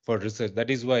return for research. That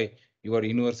is why your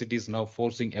university is now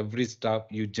forcing every staff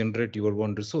you generate your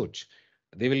own research.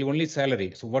 They will only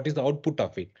salary. So what is the output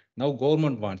of it? Now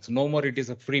government wants no more. It is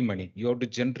a free money. You have to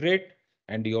generate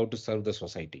and you have to serve the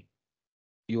society.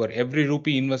 Your every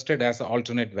rupee invested has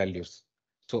alternate values.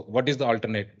 So what is the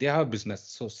alternate? They have business.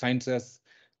 So science has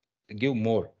give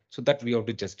more. So that we have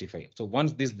to justify. So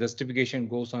once this justification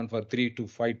goes on for 3 to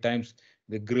 5 times,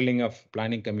 the grilling of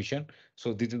planning commission.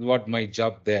 So this is what my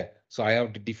job there. So I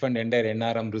have to defend entire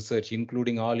NRM research,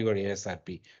 including all your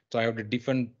ASRP. So I have to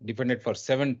defend it for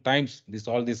 7 times.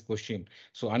 All this question.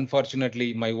 So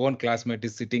unfortunately, my own classmate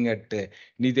is sitting at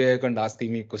Nidhi and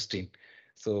asking me question.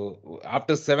 So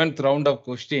after 7th round of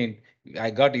question, I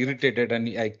got irritated and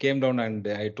I came down and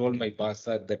I told my boss,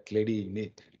 "Sir, that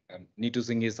lady Neetu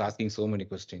Singh is asking so many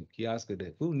questions." He asked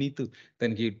her, "Who Neetu?"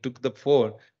 Then he took the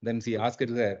phone. Then she asked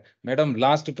her, "Madam,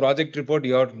 last project report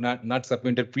you have not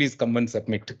submitted. Please come and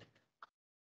submit."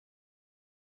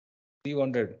 She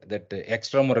wanted that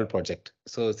extramural project.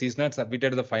 So she's not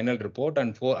submitted the final report,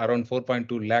 and around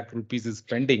 4.2 lakh rupees is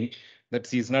pending that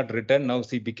she's not written. Now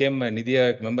she became a Nidhi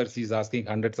Aayog member. She's asking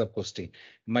hundreds of questions.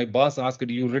 My boss asked,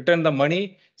 you return the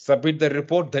money, submit the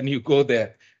report, then you go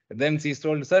there. Then she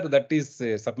told, sir, that is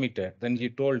submitted. Then he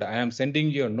told, I am sending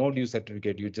you a no due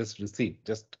certificate. You just receive,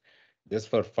 just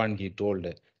for fun, he told.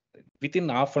 Within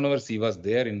half an hour, she was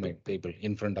there in my table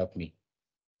in front of me.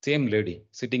 Same lady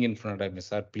sitting in front of me,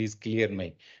 sir, please clear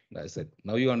my. I said,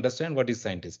 now you understand what is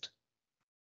scientist.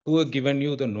 Who have given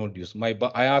you the no dues?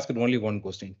 I asked only one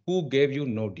question. Who gave you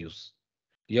no dues?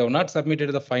 You have not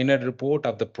submitted the final report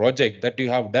of the project that you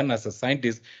have done as a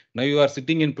scientist. Now you are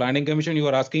sitting in planning commission. You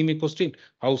are asking me question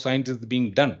how science is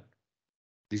being done.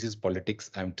 This is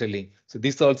politics, I'm telling. So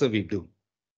this also we do.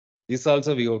 This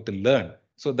also we have to learn.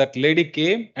 So that lady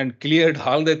came and cleared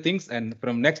all the things. And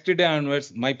from next day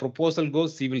onwards, my proposal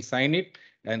goes, she will sign it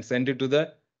and send it to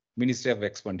the Ministry of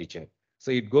Expenditure. So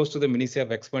it goes to the Ministry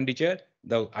of Expenditure.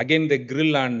 Again, the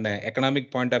grill on economic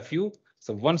point of view.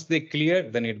 So once they clear,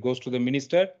 then it goes to the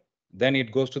minister. Then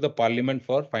it goes to the parliament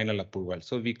for final approval.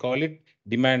 So we call it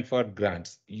demand for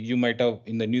grants. You might have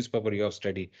in the newspaper you have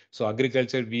studied. So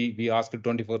agriculture, we asked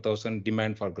 24,000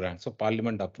 demand for grants. So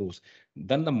parliament approves.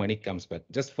 Then the money comes back.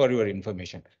 Just for your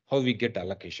information, how we get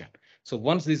allocation. So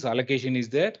once this allocation is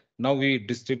there, now we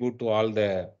distribute to all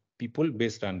the people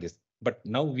based on this. But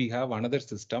now we have another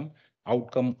system,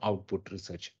 outcome output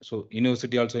research. So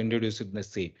university also introduced the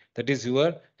same. That is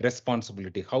your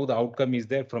responsibility. How the outcome is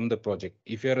there from the project.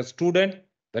 If you are a student,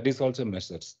 that is also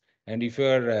measures. And if you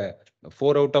are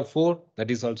 4 out of 4,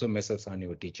 that is also measures on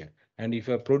your teacher. And if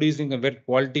you are producing a very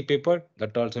quality paper,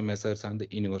 that also measures on the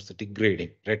university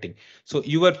grading rating. So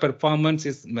your performance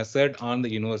is measured on the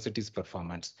university's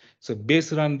performance. So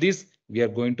based on this, we are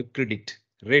going to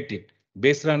rate it.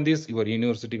 Based on this, your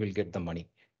university will get the money.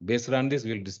 Based on this,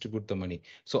 we'll distribute the money.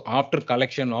 So after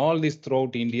collection, all this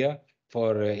throughout India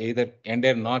for either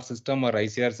entire NOT system or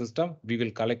ICR system, we will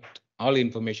collect all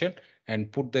information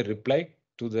and put the reply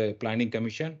to the planning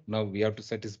commission. Now we have to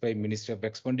satisfy Ministry of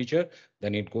Expenditure.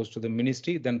 Then it goes to the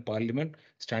ministry, then parliament,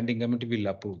 standing committee will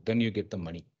approve. Then you get the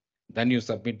money. Then you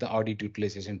submit the audit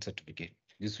utilization certificate.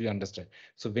 This we understand.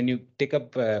 So when you take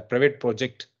up a private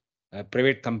project, a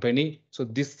private company, so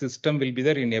this system will be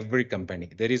there in every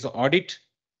company. There is audit,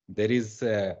 there is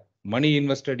money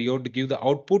invested, you have to give the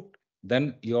output,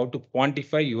 then you have to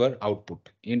quantify your output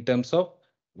in terms of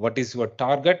what is your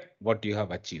target, what you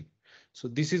have achieved. So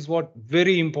this is what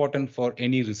very important for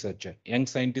any researcher, young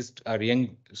scientists or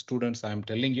young students. I am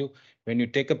telling you, when you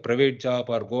take a private job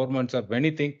or government or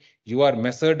anything, you are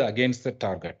measured against the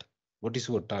target. What is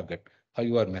your target? How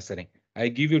you are measuring? I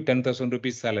give you 10,000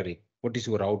 rupees salary. What is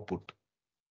your output?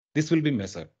 This will be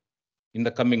measured in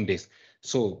the coming days.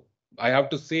 So I have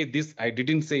to say this. I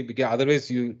didn't say because otherwise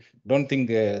you don't think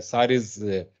SAR is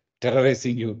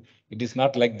terrorizing you. It is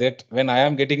not like that. When I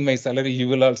am getting my salary, you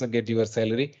will also get your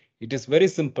salary. It is very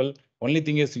simple. Only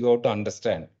thing is you have to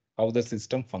understand how the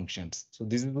system functions. So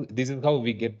this is how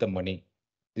we get the money.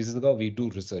 This is how we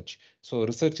do research. So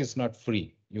research is not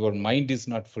free. Your mind is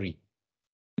not free.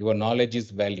 Your knowledge is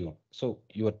valued. So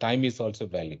your time is also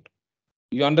valued.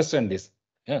 You understand this?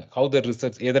 Yeah, how the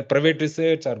research, either private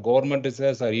research or government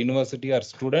research or university or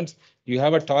students, you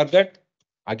have a target.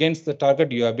 Against the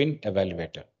target, you have been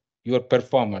evaluated. Your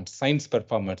performance, science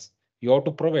performance, you have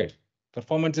to provide.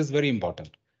 Performance is very important.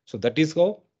 So that is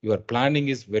how your planning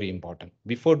is very important.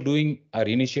 Before doing or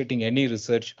initiating any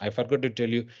research, I forgot to tell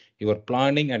you, your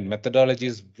planning and methodology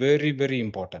is very, very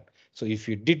important. So if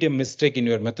you did a mistake in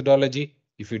your methodology,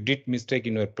 if you did mistake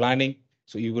in your planning,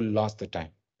 so you will lose the time.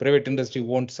 Private industry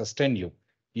won't sustain you.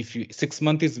 If you 6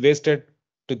 months is wasted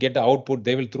to get the output,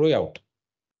 they will throw you out.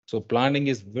 So planning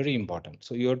is very important.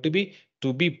 So you have to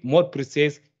be more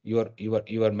precise. Your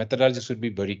methodology should be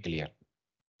very clear.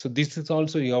 So this is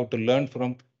also you have to learn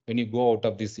from when you go out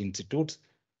of these institutes.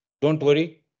 Don't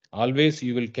worry, always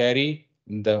you will carry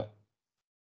the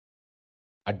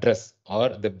address or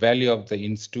the value of the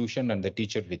institution and the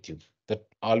teacher with you. That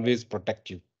always protect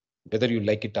you, whether you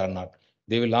like it or not.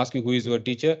 They will ask you who is your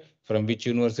teacher, from which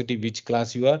university, which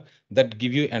class you are. That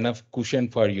give you enough cushion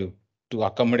for you to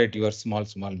accommodate your small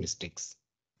mistakes.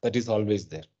 That is always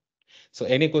there. So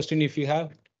any question if you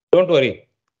have, don't worry.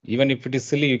 Even if it is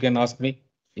silly, you can ask me.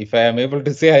 If I am able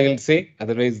to say, I will say.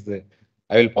 Otherwise,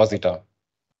 I will pass it on.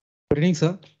 Good evening,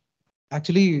 sir.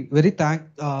 Actually, we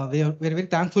are very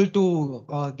thankful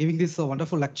to giving this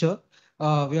wonderful lecture.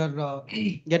 We are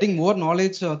getting more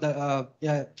knowledge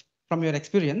yeah, from your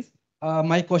experience.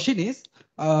 My question is,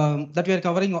 that we are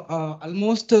covering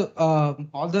almost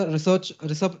all the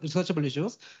researchable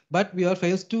issues, but we are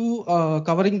faced to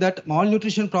covering that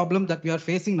malnutrition problem that we are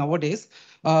facing nowadays,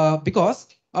 because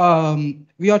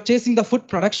we are chasing the food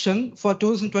production for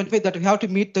 2025, that we have to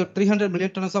meet the 300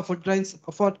 million tons of food grains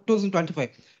for 2025.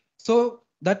 So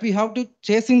that we have to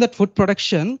chasing that food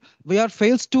production, we are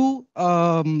fails to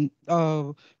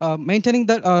maintaining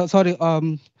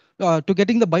that to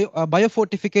getting the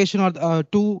biofortification, or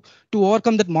to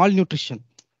overcome that malnutrition.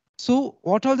 So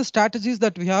what are the strategies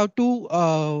that we have to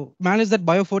manage that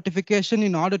biofortification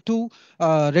in order to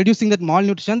reducing that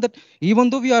malnutrition? That even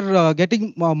though we are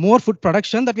getting more food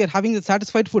production, that we are having a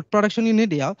satisfied food production in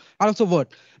India, also world.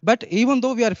 But even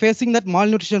though we are facing that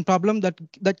malnutrition problem, that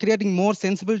creating more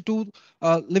sensible to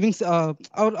our living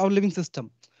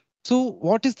system. So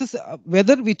what is this?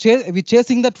 Whether we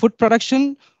chasing that food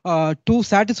production to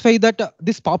satisfy that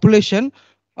this population,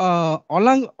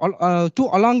 along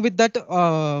with that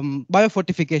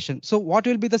biofortification. So what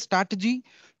will be the strategy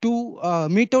to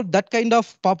meet out that kind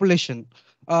of population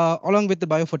along with the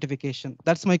biofortification?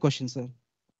 That's my question, sir.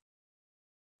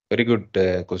 Very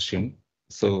good question.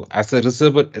 So as a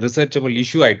researchable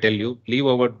issue, I tell you, leave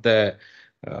over the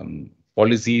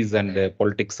policies and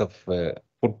politics of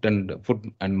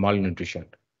food and malnutrition.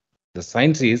 The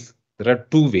science is there are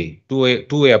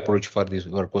two-way approach for this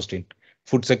your question: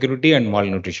 food security and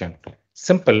malnutrition.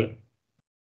 Simple.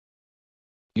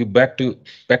 You back to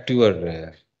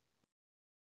your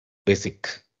basic.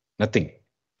 Nothing.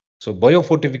 So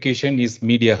biofortification is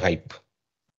media hype.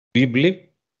 Do you believe?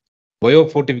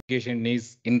 Biofortification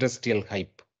is industrial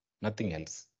hype, nothing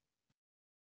else.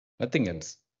 Nothing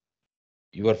else.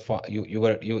 Your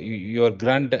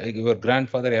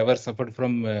grandfather ever suffered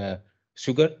from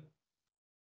sugar?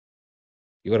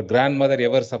 Your grandmother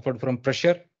ever suffered from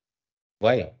pressure?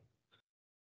 Why?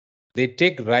 They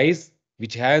take rice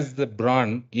which has the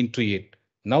bran into it.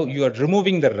 Now you are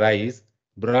removing the rice,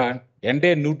 bran,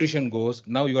 entire nutrition goes.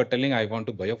 Now you are telling I want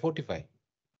to biofortify.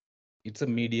 It's a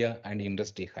media and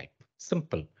industry hype.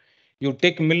 Simple. You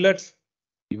take millets,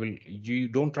 you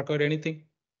don't require anything.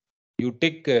 You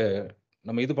take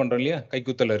நம்ம இது பண்றோம் இல்லையா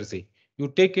கைக்குத்தல் அரிசி. You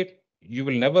take it, you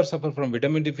will never suffer from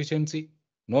vitamin deficiency,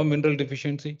 no mineral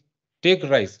deficiency. Take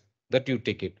rice, that you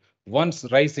take it. Once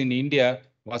rice in India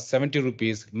was 70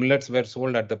 rupees, millets were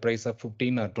sold at the price of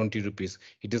 15 or 20 rupees.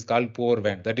 It is called poor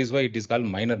van. That is why it is called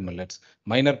minor millets.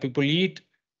 Minor people eat,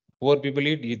 poor people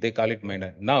eat, they call it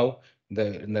minor. Now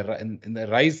in the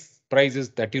rice price is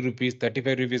 30 rupees,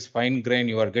 35 rupees fine grain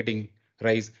you are getting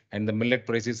rice, and the millet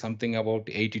price is something about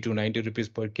 80 to 90 rupees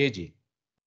per kg.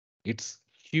 It's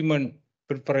human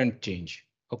preference change.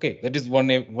 Okay, that is one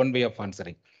way of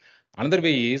answering. Another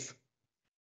way is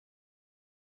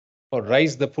for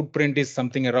rice, the footprint is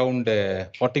something around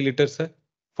 40 liters,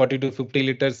 40 to 50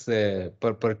 liters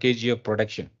per kg of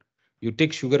production. You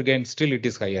take sugar cane, still it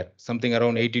is higher, something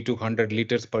around 80 to 100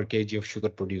 liters per kg of sugar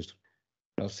produced.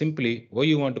 Now, simply, why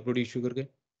you want to produce sugar cane?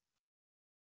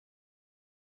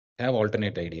 Have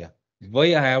alternate idea. Why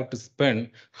I have to spend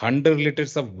 100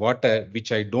 liters of water,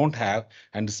 which I don't have,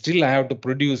 and still I have to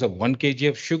produce a 1 kg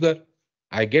of sugar?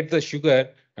 I get the sugar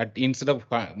at instead of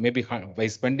maybe by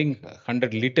spending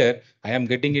 100 liter, I am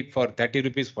getting it for 30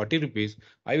 rupees, 40 rupees.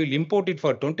 I will import it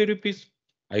for 20 rupees.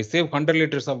 I save 100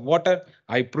 liters of water.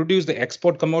 I produce the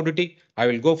export commodity. I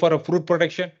will go for a fruit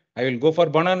production. I will go for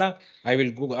banana. I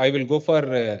will go for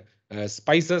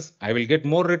spices. I will get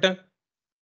more return.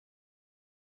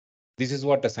 This is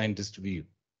what a scientist view.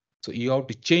 So you have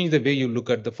to change the way you look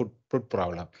at the food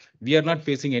problem. We are not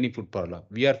facing any food problem.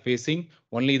 We are facing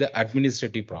only the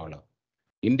administrative problem.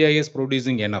 India is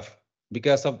producing enough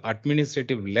because of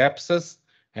administrative lapses,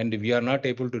 and we are not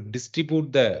able to distribute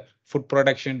the food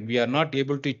production. We are not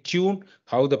able to tune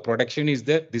how the production is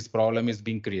there. This problem is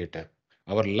being created.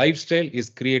 Our lifestyle is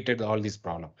created all this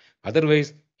problem.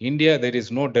 Otherwise, India, there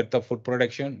is no dearth of food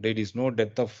production. There is no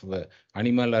dearth of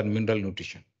animal or mineral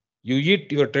nutrition. You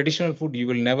eat your traditional food, you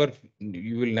will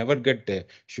never get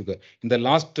sugar. In the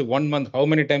last 1 month, how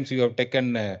many times you have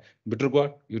taken bitter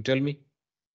gourd? You tell me.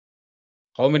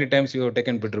 How many times you have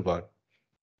taken bitter gourd?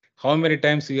 How many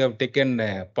times you have taken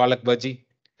palak bhaji?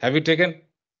 Have you taken?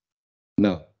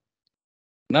 No.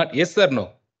 Not yes or no?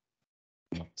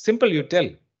 No. Simple, you tell.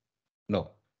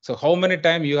 No. So how many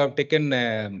times you have taken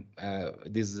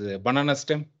this banana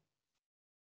stem?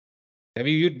 Have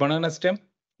you eaten banana stem?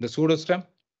 The pseudo stem?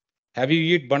 Have you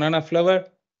eaten banana flower?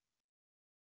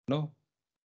 No.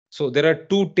 So there are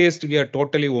two tastes we are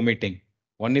totally omitting.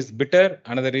 One is bitter,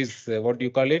 another is what do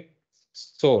you call it?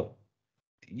 Sour.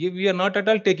 We are not at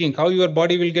all taking how your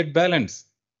body will get balance.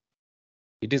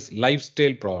 It is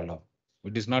lifestyle problem.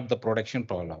 It is not the production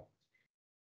problem.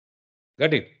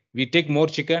 Got it? We take more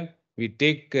chicken, we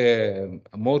take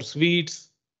more sweets,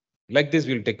 like this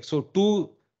we'll take.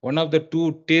 So one of the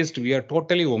two taste we are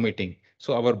totally omitting.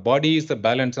 So our body is the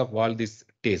balance of all this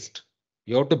taste.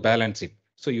 You have to balance it.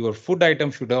 So your food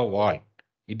item should have all.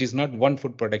 It is not one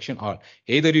food production all.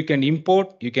 Either you can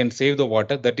import, you can save the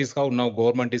water. That is how now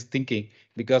government is thinking,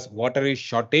 because water is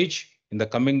shortage in the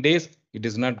coming days. It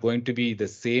is not going to be the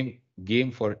same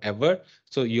game forever.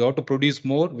 So you have to produce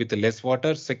more with less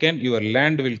water. Second, your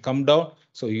land will come down.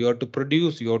 So you have to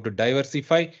produce, you have to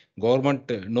diversify. Government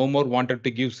no more wanted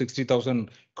to give 60,000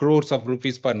 crores of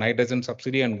rupees per nitrogen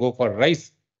subsidy and go for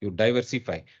rice. You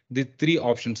diversify. The three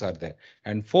options are there.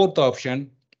 And fourth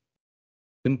option,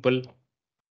 simple,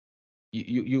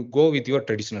 you go with your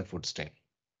traditional food style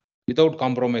without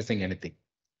compromising anything.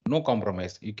 No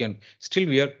compromise. You can still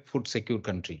be a food secure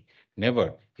country.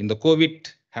 Never. In the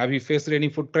COVID, have you faced any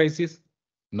food crisis?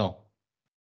 No.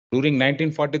 During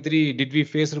 1943, did we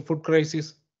face a food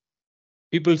crisis?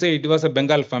 People say it was a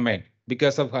Bengal famine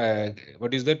because of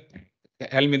what is that?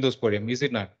 Helminthus is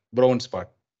it not? Brown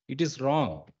spot. It is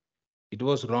wrong. It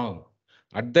was wrong.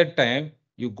 At that time,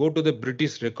 you go to the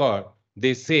British record,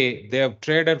 they say they have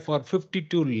traded for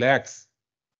 52 lakhs.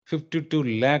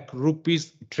 52 lakh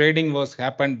rupees trading was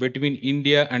happened between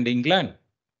India and England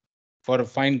for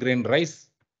fine grain rice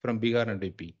from Bihar and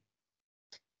AP.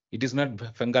 It is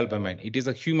not Bengal famine. It is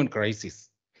a human crisis.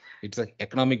 It's an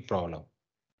economic problem.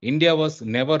 India was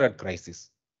never at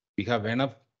crisis. We have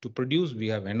enough to produce. We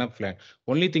have enough land.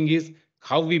 Only thing is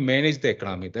how we manage the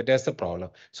economy. That's the problem.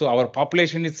 So our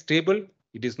population is stable.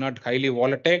 It is not highly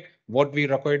volatile. What we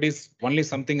required is only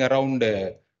something around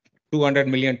 200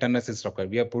 million tonnes is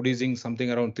required. We are producing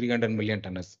something around 300 million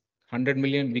tonnes. 100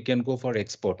 million we can go for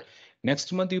export.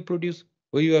 Next month you produce.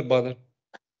 Why you are bothered?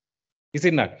 Is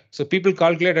it not? So people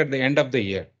calculate at the end of the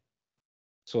year.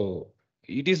 So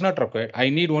it is not required. I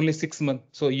need only 6 months.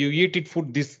 So you eat it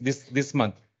food this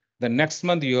month. The next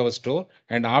month you have a store,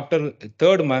 and after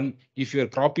third month, if your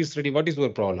crop is ready, what is your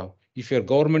problem? If your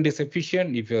government is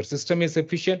efficient, if your system is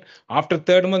efficient, after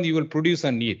third month you will produce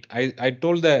and eat. I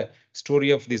told the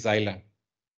story of this island.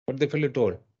 What the fellow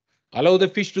told. Allow the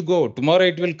fish to go. Tomorrow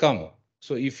it will come.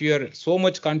 So if you are so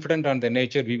much confident on the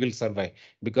nature, we will survive.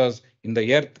 Because in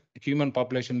the earth, human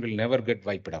population will never get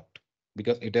wiped out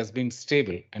because it has been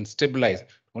stable and stabilized.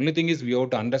 Only thing is we have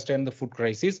to understand the food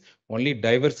crisis. Only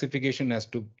diversification has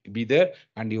to be there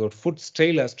and your food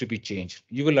style has to be changed.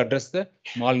 You will address the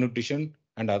malnutrition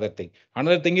and other thing.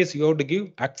 Another thing is you have to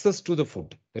give access to the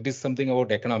food. That is something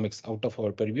about economics out of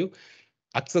our purview.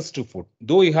 Access to food.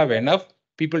 Though you have enough,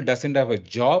 people doesn't have a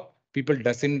job, people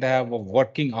doesn't have a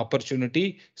working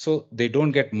opportunity, so they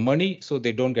don't get money, so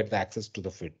they don't get the access to the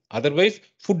food. Otherwise,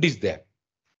 food is there.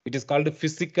 It is called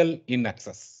physical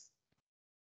inaccess.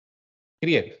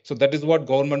 Clear? So that is what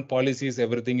government policies,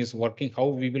 everything is working, how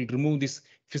we will remove this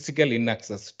physical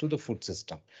inaccess to the food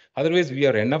system. Otherwise, we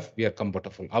are enough, we are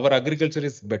comfortable. Our agriculture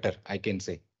is better, I can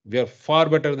say. We are far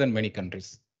better than many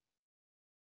countries.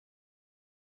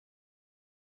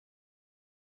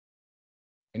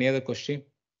 Any other question?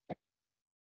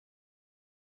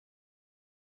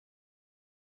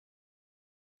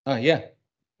 Yeah.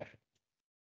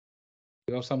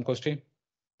 You have some question?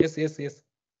 Yes, yes, yes.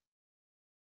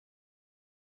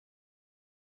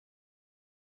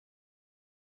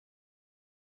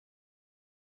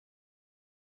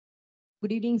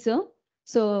 Good evening, sir.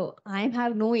 So I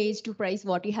have no age to price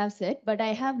what you have said, but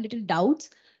I have little doubts.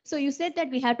 So you said that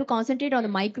we have to concentrate on the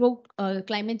micro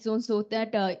climate zone so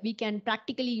that we can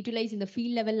practically utilize in the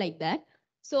field level like that.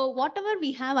 So whatever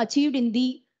we have achieved in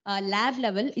the lab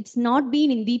level, it's not been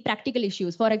in the practical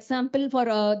issues. For example, for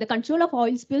the control of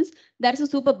oil spills, there's a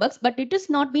superbugs, but it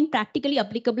has not been practically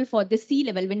applicable for the sea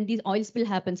level when this oil spill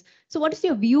happens. So what is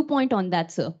your viewpoint on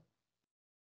that, sir?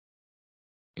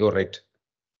 You're right.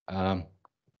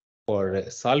 For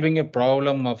solving a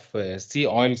problem of sea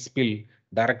oil spill,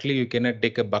 directly you cannot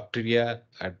take a bacteria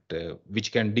at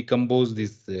which can decompose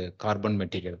this carbon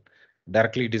material.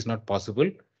 Directly it is not possible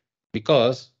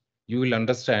because you will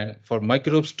understand for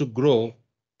microbes to grow,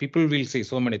 people will say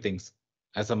so many things.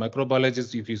 As a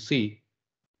microbiologist, if you see,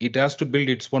 it has to build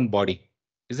its own body,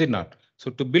 is it not?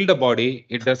 So to build a body,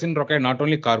 it doesn't require not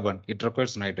only carbon, it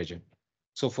requires nitrogen.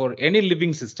 So for any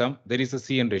living system, there is a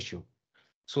CN ratio.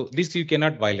 So this you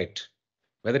cannot violate.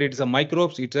 Whether it is a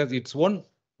microbes, it has its own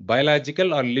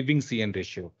biological or living CN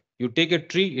ratio. You take a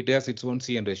tree, it has its own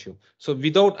CN ratio. So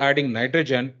without adding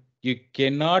nitrogen, you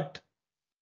cannot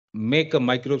make a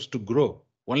microbes to grow.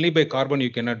 Only by carbon you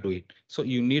cannot do it. So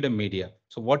you need a media.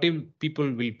 So what if people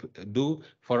will do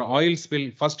for oil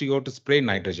spill? First you have to spray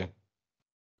nitrogen.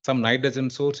 Some nitrogen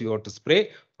source you have to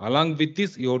spray. Along with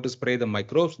this, you have to spray the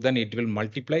microbes, then it will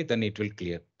multiply, then it will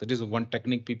clear. That is one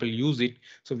technique people use it.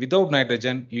 So without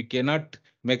nitrogen, you cannot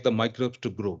make the microbes to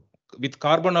grow. With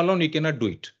carbon alone, you cannot do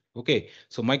it. Okay,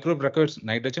 so microbe requires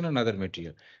nitrogen and other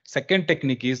material. Second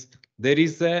technique is there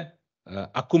is a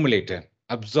accumulator,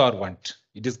 absorbent.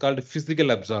 It is called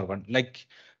physical absorbent, like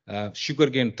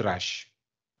sugarcane thrash.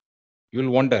 You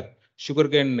will wonder,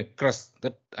 sugarcane crust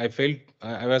that I felt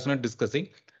I was not discussing,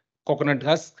 coconut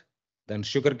husk, then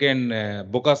sugarcane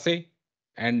bocace,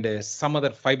 and some other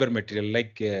fiber material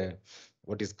like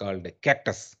what is called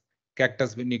cactus.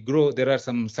 Cactus, when you grow, there are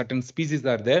some certain species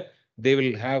are there. They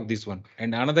will have this one.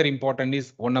 And another important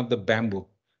is one of the bamboo.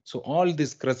 So all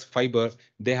this crust fiber,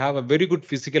 they have a very good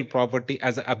physical property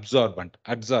as an absorbent,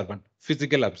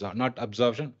 physical absorb, not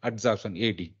absorption, adsorption,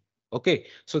 AD. Okay,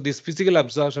 so this physical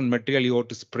absorption material you have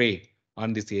to spray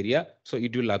on this area. So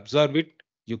it will absorb it,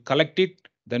 you collect it,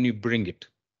 then you bring it.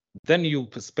 Then you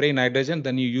spray nitrogen,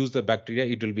 then you use the bacteria,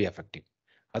 it will be effective.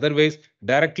 Otherwise,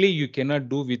 directly you cannot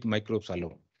do with microbes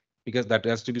alone because that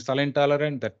has to be saline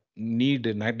tolerant, that need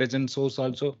a nitrogen source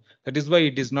also. That is why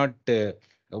it is not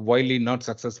widely not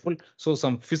successful. So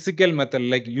some physical method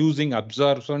like using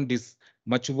absorption is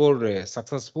much more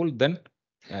successful than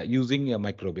using a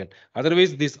microbial.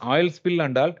 Otherwise, this oil spill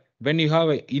and all, when you have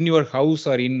in your house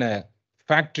or in a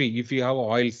factory, if you have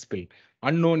oil spill,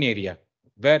 unknown area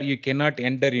where you cannot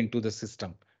enter into the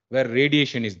system, where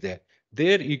radiation is there,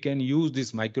 there you can use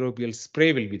this microbial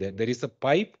spray will be there. There is a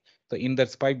pipe. So in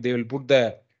that pipe, they will put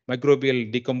the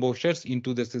microbial decomposers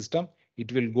into the system.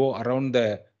 It will go around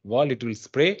the wall. It will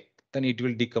spray. Then it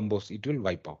will decompose. It will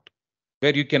wipe out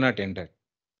where you cannot enter.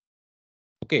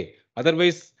 Okay.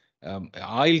 Otherwise,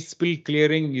 oil spill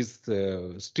clearing is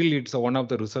still it's one of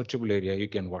the researchable area you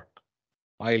can work.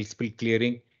 Oil spill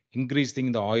clearing,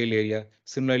 increasing the oil area.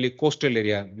 Similarly, coastal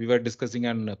area, we were discussing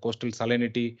on coastal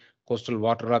salinity, coastal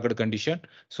waterlogged condition.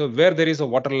 So where there is a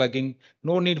waterlogging,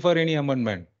 no need for any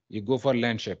amendment. You go for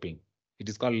land shaping. It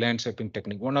is called land shaping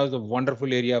technique. One of the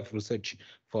wonderful area of research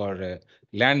for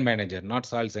land manager, not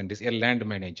soil scientist, a land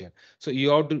manager. So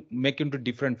you have to make into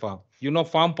different farm. You know,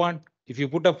 farm pond, if you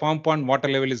put a farm pond, water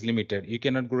level is limited. You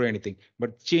cannot grow anything,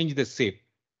 but change the shape.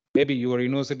 Maybe your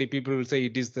university people will say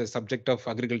it is the subject of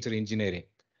agriculture engineering.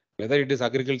 Whether it is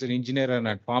agriculture engineer or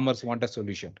not, farmers want a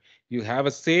solution. You have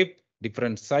a shape,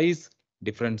 different size,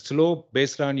 different slope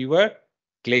based on your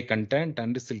clay content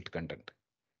and silt content.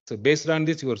 So based on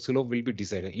this, your slope will be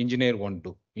decided. Engineer won't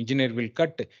do. Engineer will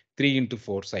cut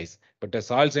 3x4 size, but a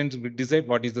soil science will decide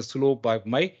what is the slope of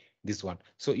my this one.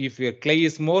 So if your clay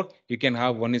is more, you can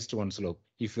have 1:1 slope.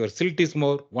 If your silt is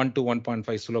more, 1 to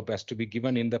 1.5 slope has to be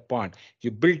given in the pond.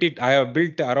 You built it. I have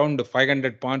built around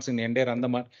 500 ponds in entire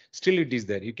Andaman. Still, it is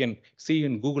there. You can see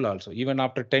in Google also. Even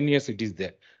after 10 years, it is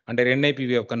there. Under NIP,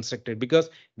 we have constructed because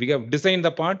we have designed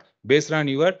the pond based on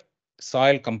your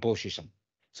soil composition.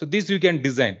 So this you can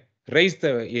design, raise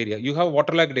the area. You have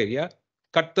waterlogged area,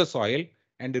 cut the soil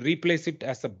and replace it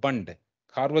as a bund.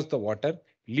 Harvest the water,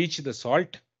 leach the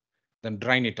salt, then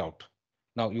drain it out.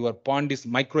 Now your pond is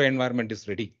microenvironment is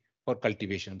ready for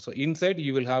cultivation. So inside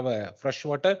you will have a fresh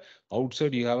water,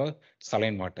 outside you have a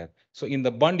saline water. So in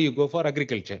the bund you go for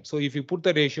agriculture. So if you put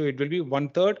the ratio, it will be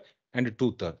 1/3 and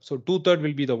 2/3. So 2/3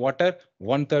 will be the water,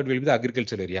 1/3 will be the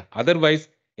agricultural area. Otherwise,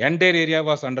 entire area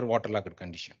was under waterlogged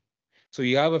condition. So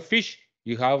you have a fish,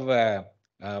 you have a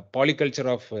polyculture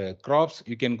of crops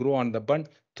you can grow on the bund.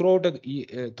 Throughout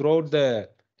the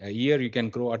year, you can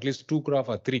grow at least 2 crop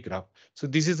or 3 crop. So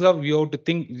this is how we have to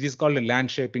think. This is called a land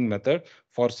shaping method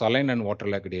for saline and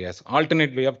waterlogged areas,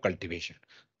 alternate way of cultivation.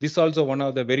 This is also one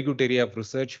of the very good area of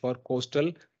research for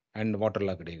coastal and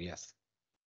waterlogged areas.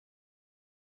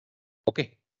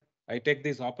 Okay, I take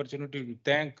this opportunity to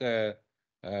thank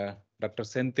Dr.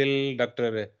 Senthil,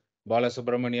 Dr.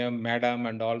 Balasubramaniam, Madam,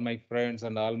 and all my friends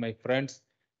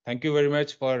Thank you very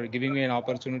much for giving me an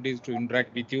opportunity to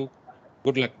interact with you.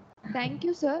 Good luck. Thank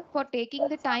you, sir, for taking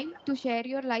the time to share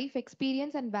your life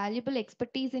experience and valuable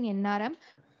expertise in NRM.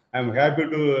 I'm happy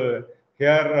to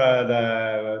hear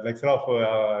the lecture of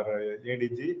our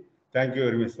ADG. Thank you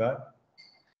very much, sir.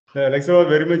 The lecture was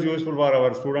very much useful for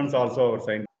our students, also our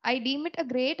scientists. I deem it a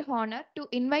great honor to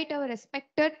invite our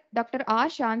respected Dr. R.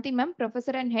 Shanti Ma'am,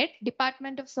 Professor and Head,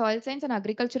 Department of Soil Science and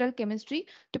Agricultural Chemistry,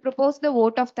 to propose the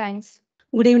vote of thanks.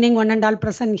 Good evening, one and all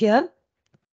present here.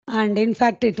 And in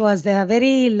fact, it was a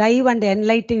very live and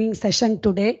enlightening session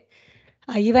today.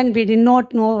 Even we did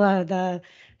not know the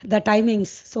timings.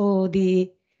 So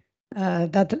the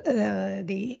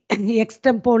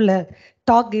extemporal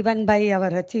talk given by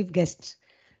our chief guest.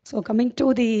 So coming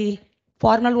to the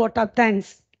formal vote of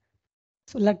thanks,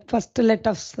 So let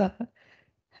us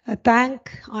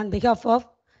thank on behalf of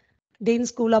Dean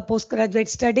School of Postgraduate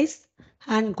Studies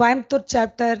and Coimbatore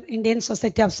Chapter, Indian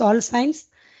Society of Soil Science,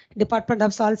 Department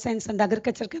of Soil Science and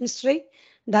Agriculture Chemistry,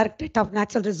 Directorate of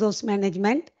Natural Resource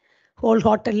Management,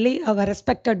 wholeheartedly our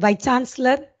respected Vice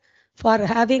Chancellor for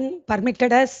having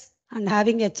permitted us and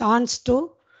having a chance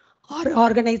to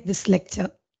organize this lecture.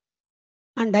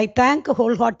 And I thank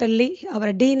wholeheartedly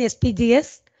our Dean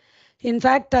SPGS. In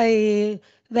fact,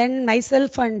 when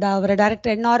myself and our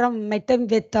Director NRM met him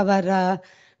with our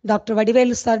Dr.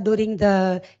 Vadivelu sir during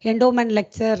the endowment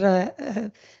lecture,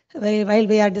 while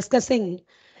we are discussing,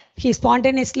 he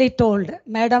spontaneously told,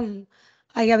 Madam,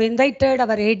 I have invited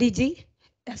our ADG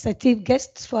as a chief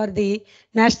guest for the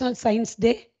National Science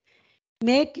Day.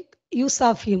 Make use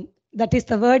of him. That is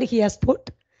the word he has put.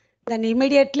 Then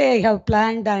immediately I have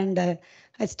planned and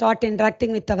I start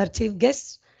interacting with our chief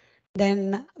guests.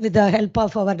 Then with the help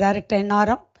of our director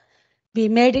NRM, we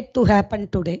made it to happen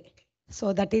today.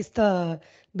 So that is the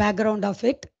background of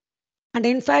it. And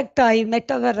in fact, I met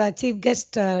our chief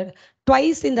guest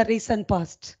twice in the recent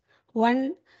past.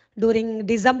 One during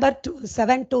December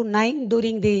 7 to 9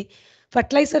 during the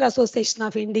Fertilizer Association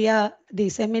of India, the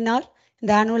seminar,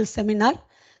 the annual seminar.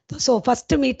 So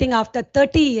first meeting after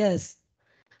 30 years.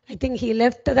 I think he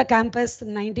left the campus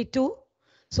in 92.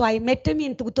 So I met him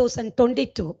in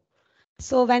 2022.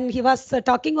 So when he was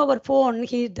talking over phone,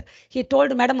 he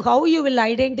told, Madam, how you will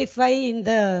identify in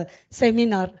the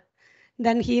seminar?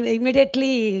 Then he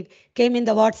immediately came in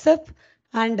the WhatsApp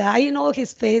and I know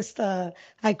his face,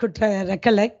 I could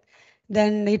recollect.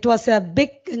 Then it was a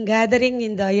big gathering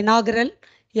in the inaugural,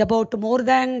 about more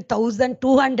than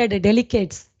 1,200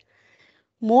 delegates,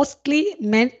 mostly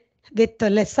men with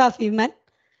less of women.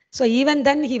 So even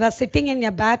then he was sitting in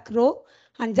a back row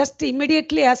and just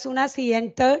immediately as soon as he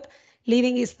entered,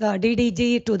 leaving his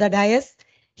DDG to the dais,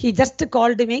 he just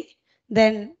called me.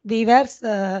 Then we were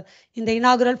in the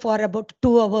inaugural for about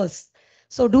 2 hours.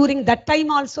 So during that time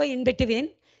also in between,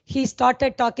 he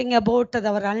started talking about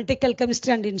our analytical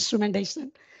chemistry and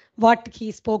instrumentation, what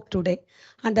he spoke today.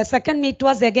 And the second meet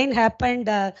was again happened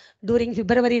during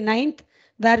February 9th,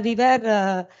 where we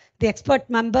were the expert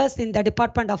members in the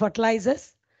Department of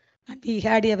Fertilizers. And we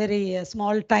had a very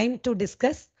small time to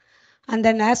discuss. And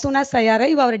then as soon as I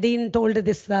arrived, our dean told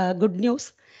this good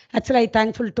news. Actually, I'm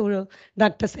thankful to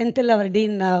Dr. Senthil, our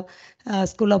dean,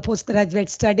 School of Postgraduate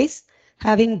Studies,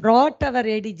 having brought our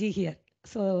ADG here.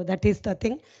 So that is the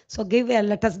thing. So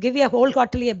let us give a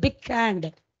wholeheartedly a big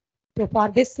hand for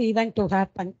this event to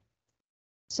happen.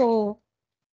 So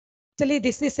actually,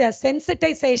 this is a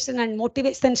sensitization and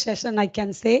motivation session, I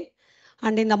can say.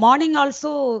 And in the morning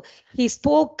also, he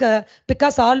spoke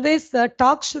because always the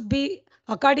talk should be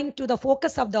according to the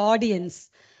focus of the audience.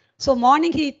 So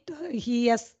morning he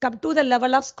has come to the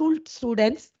level of school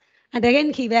students, and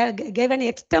again he gave an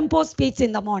extempo speech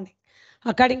in the morning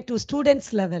according to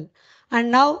students level.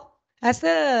 And now as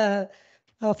a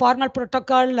formal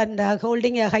protocol and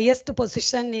holding a highest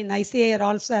position in ICAR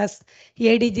also as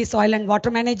ADG Soil and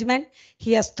Water Management,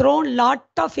 he has thrown lot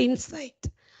of insight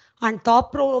and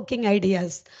thought-provoking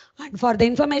ideas. And for the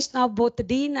information of both the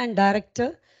Dean and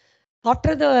Director,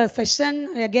 after the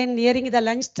session, again nearing the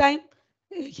lunchtime,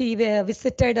 he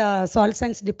visited Soil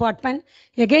Science Department.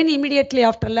 Again, immediately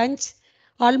after lunch,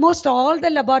 almost all the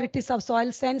laboratories of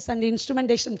soil science and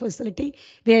instrumentation facility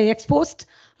were exposed,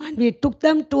 and we took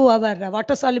them to our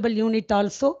water soluble unit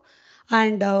also.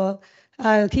 And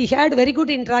he had very good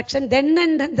interaction. Then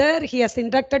and there, he has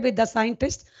interacted with the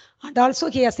scientists, and also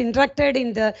he has interacted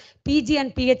in the PG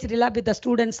and PhD lab with the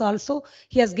students also.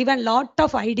 He has given lot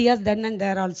of ideas then and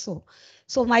there also.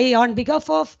 So on behalf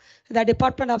of the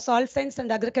Department of Soil Science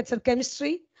and Agriculture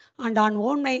Chemistry, and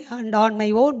on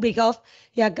my own behalf,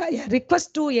 a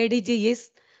request to ADG is,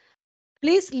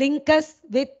 please link us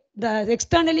with the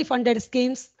externally funded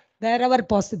schemes wherever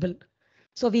possible.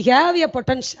 So we have a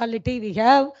potentiality, we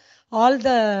have all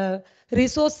the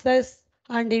resources,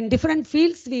 and in different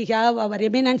fields we have our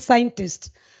eminent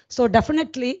scientists. So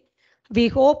definitely we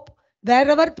hope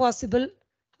wherever possible,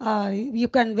 you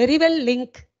can very well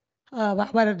link our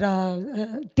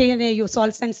TNAU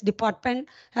Soil Science Department,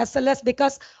 as well as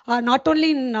because not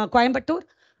only in Coimbatore,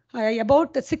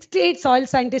 about 68 soil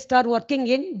scientists are working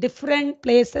in different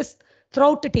places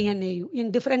throughout TNAU,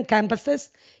 in different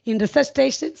campuses, in research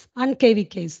stations and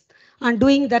KVKs, and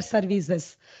doing their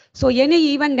services. So any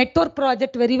even network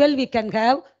project very well we can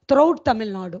have throughout Tamil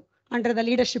Nadu under the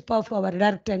leadership of our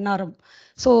director NRM.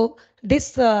 So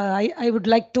this I would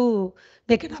like to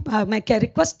make a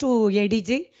request to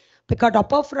ADG, because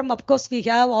apart from, of course, we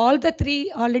have all the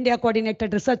 3 All India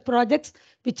coordinated research projects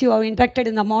which you have interacted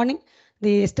in the morning.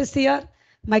 the STCR,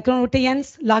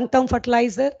 micronutrients, long-term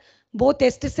fertilizer, both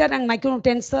STCR and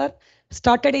micronutrients are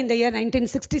started in the year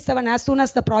 1967 as soon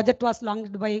as the project was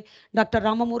launched by Dr.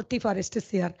 Ramamurthy for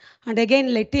STCR. And again,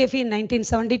 LETF in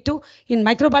 1972. In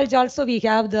microbiology also we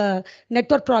have the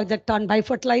network project on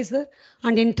biofertilizer.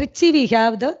 And in Trichy we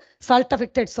have the salt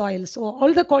affected soil. So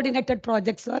all the coordinated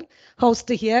projects are housed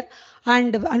here.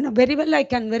 And very well I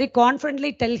can very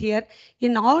confidently tell here,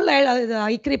 in all the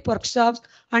ICRIP workshops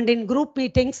and in group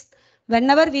meetings,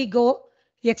 whenever we go,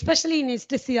 especially in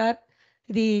STCR,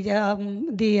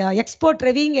 the expert,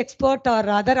 reviewing expert or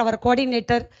other our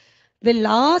coordinator will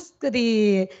ask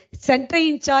the center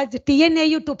in charge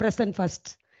TNAU to present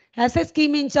first. As a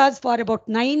scheme in charge for about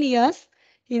 9 years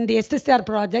in the STCR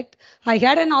project, I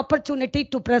had an opportunity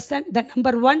to present the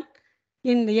number one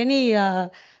in any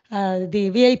the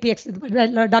VIP.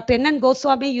 Dr. N.N.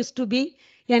 Goswami used to be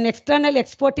an external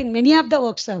expert in many of the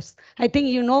workshops. I think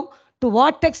you know to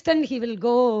what extent he will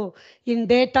go in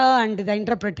data and the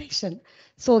interpretation.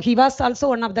 So he was also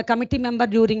one of the committee member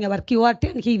during our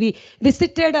QRT, and he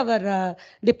visited our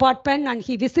department, and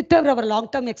he visited our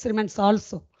long-term experiments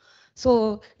also.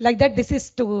 So like that, this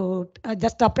is to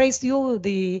just appraise you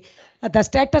the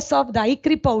status of the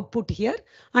ICRIP output here.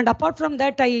 And apart from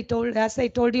that, as I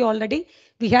told you already,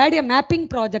 we had a mapping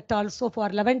project also for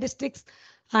 11 districts,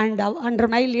 and under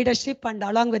my leadership and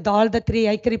along with all the 3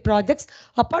 ICRIP projects.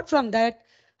 Apart from that,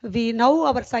 we now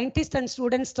our scientists and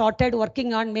students started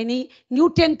working on many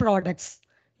Newton products,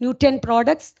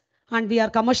 and we are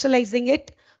commercializing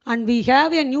it. And we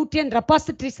have a Newton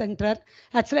repository center.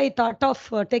 Actually, I thought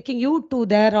of taking you to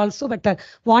there also, but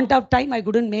want of time, I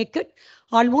couldn't make it.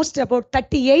 Almost about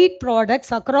 38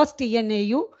 products across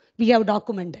TNAU we have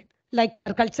documented, like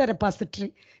our culture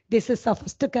repository. This is the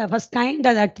first kind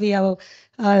that we have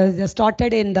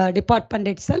started in the department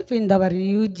itself in our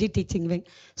UG teaching wing.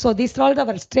 So these are all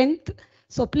our strength.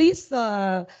 So please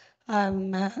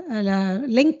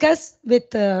link us with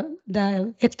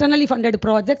the externally funded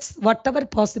projects, whatever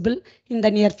possible in the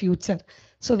near future.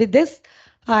 So with this,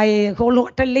 I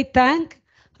wholeheartedly thank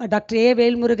Dr. A.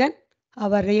 Velmurugan,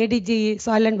 our ADG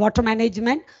Soil and Water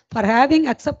Management, for having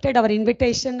accepted our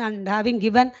invitation and having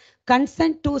given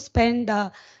consent to spend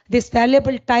this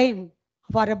valuable time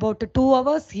for about 2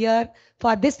 hours here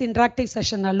for this interactive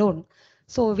session alone.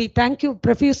 So we thank you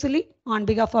profusely on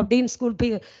behalf of Dean School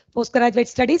Postgraduate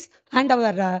Studies and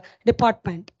our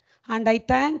department. And I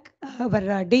thank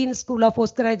our Dean School of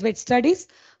Postgraduate Studies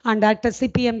and at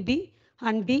CPMB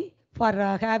and B for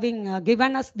having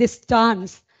given us this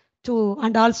chance to,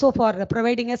 and also for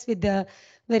providing us with the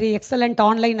very excellent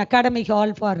online academic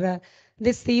hall for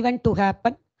this event to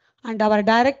happen. And our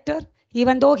director,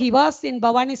 even though he was in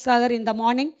Bhavani Sagar in the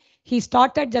morning, he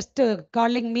started just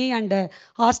calling me and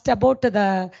asked about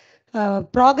the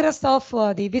progress of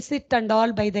the visit and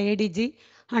all by the ADG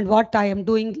and what I am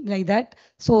doing like that.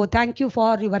 So thank you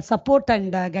for your support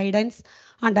and guidance.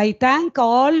 And I thank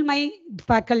all my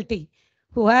faculty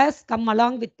who has come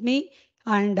along with me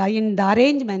and in the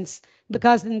arrangements,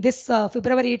 because in this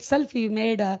February itself, we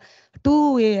made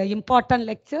 2 important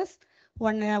lectures.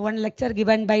 One lecture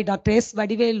given by Dr. S.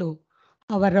 Vadivelu,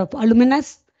 our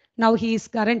alumnus. Now he is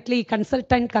currently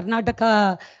consultant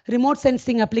Karnataka Remote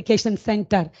Sensing Application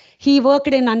Center. He worked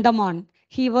in Andaman.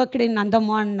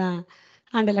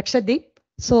 And Lakshadweep.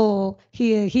 So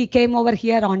he came over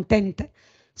here on 10th.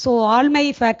 So all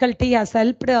my faculty has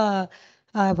helped to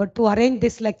arrange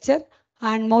this lecture,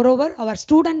 and moreover our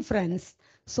student friends.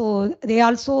 So they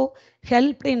also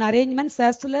helped in arrangements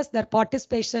as well as their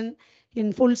participation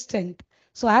in full strength.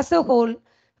 So as a whole,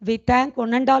 we thank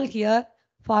one and all here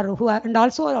for who and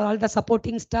also all the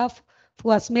supporting staff who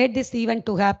has made this event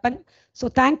to happen. So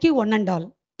thank you one and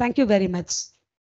all. Thank you very much.